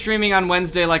won't be streaming on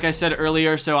Wednesday, like I said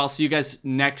earlier, so I'll see you guys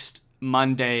next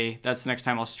Monday. That's the next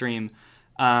time I'll stream,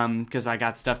 because I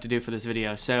got stuff to do for this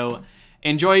video. So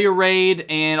enjoy your raid,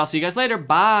 and I'll see you guys later.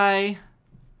 Bye!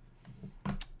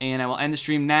 And I will end the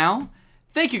stream now.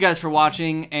 Thank you guys for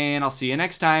watching, and I'll see you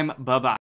next time. Bye-bye.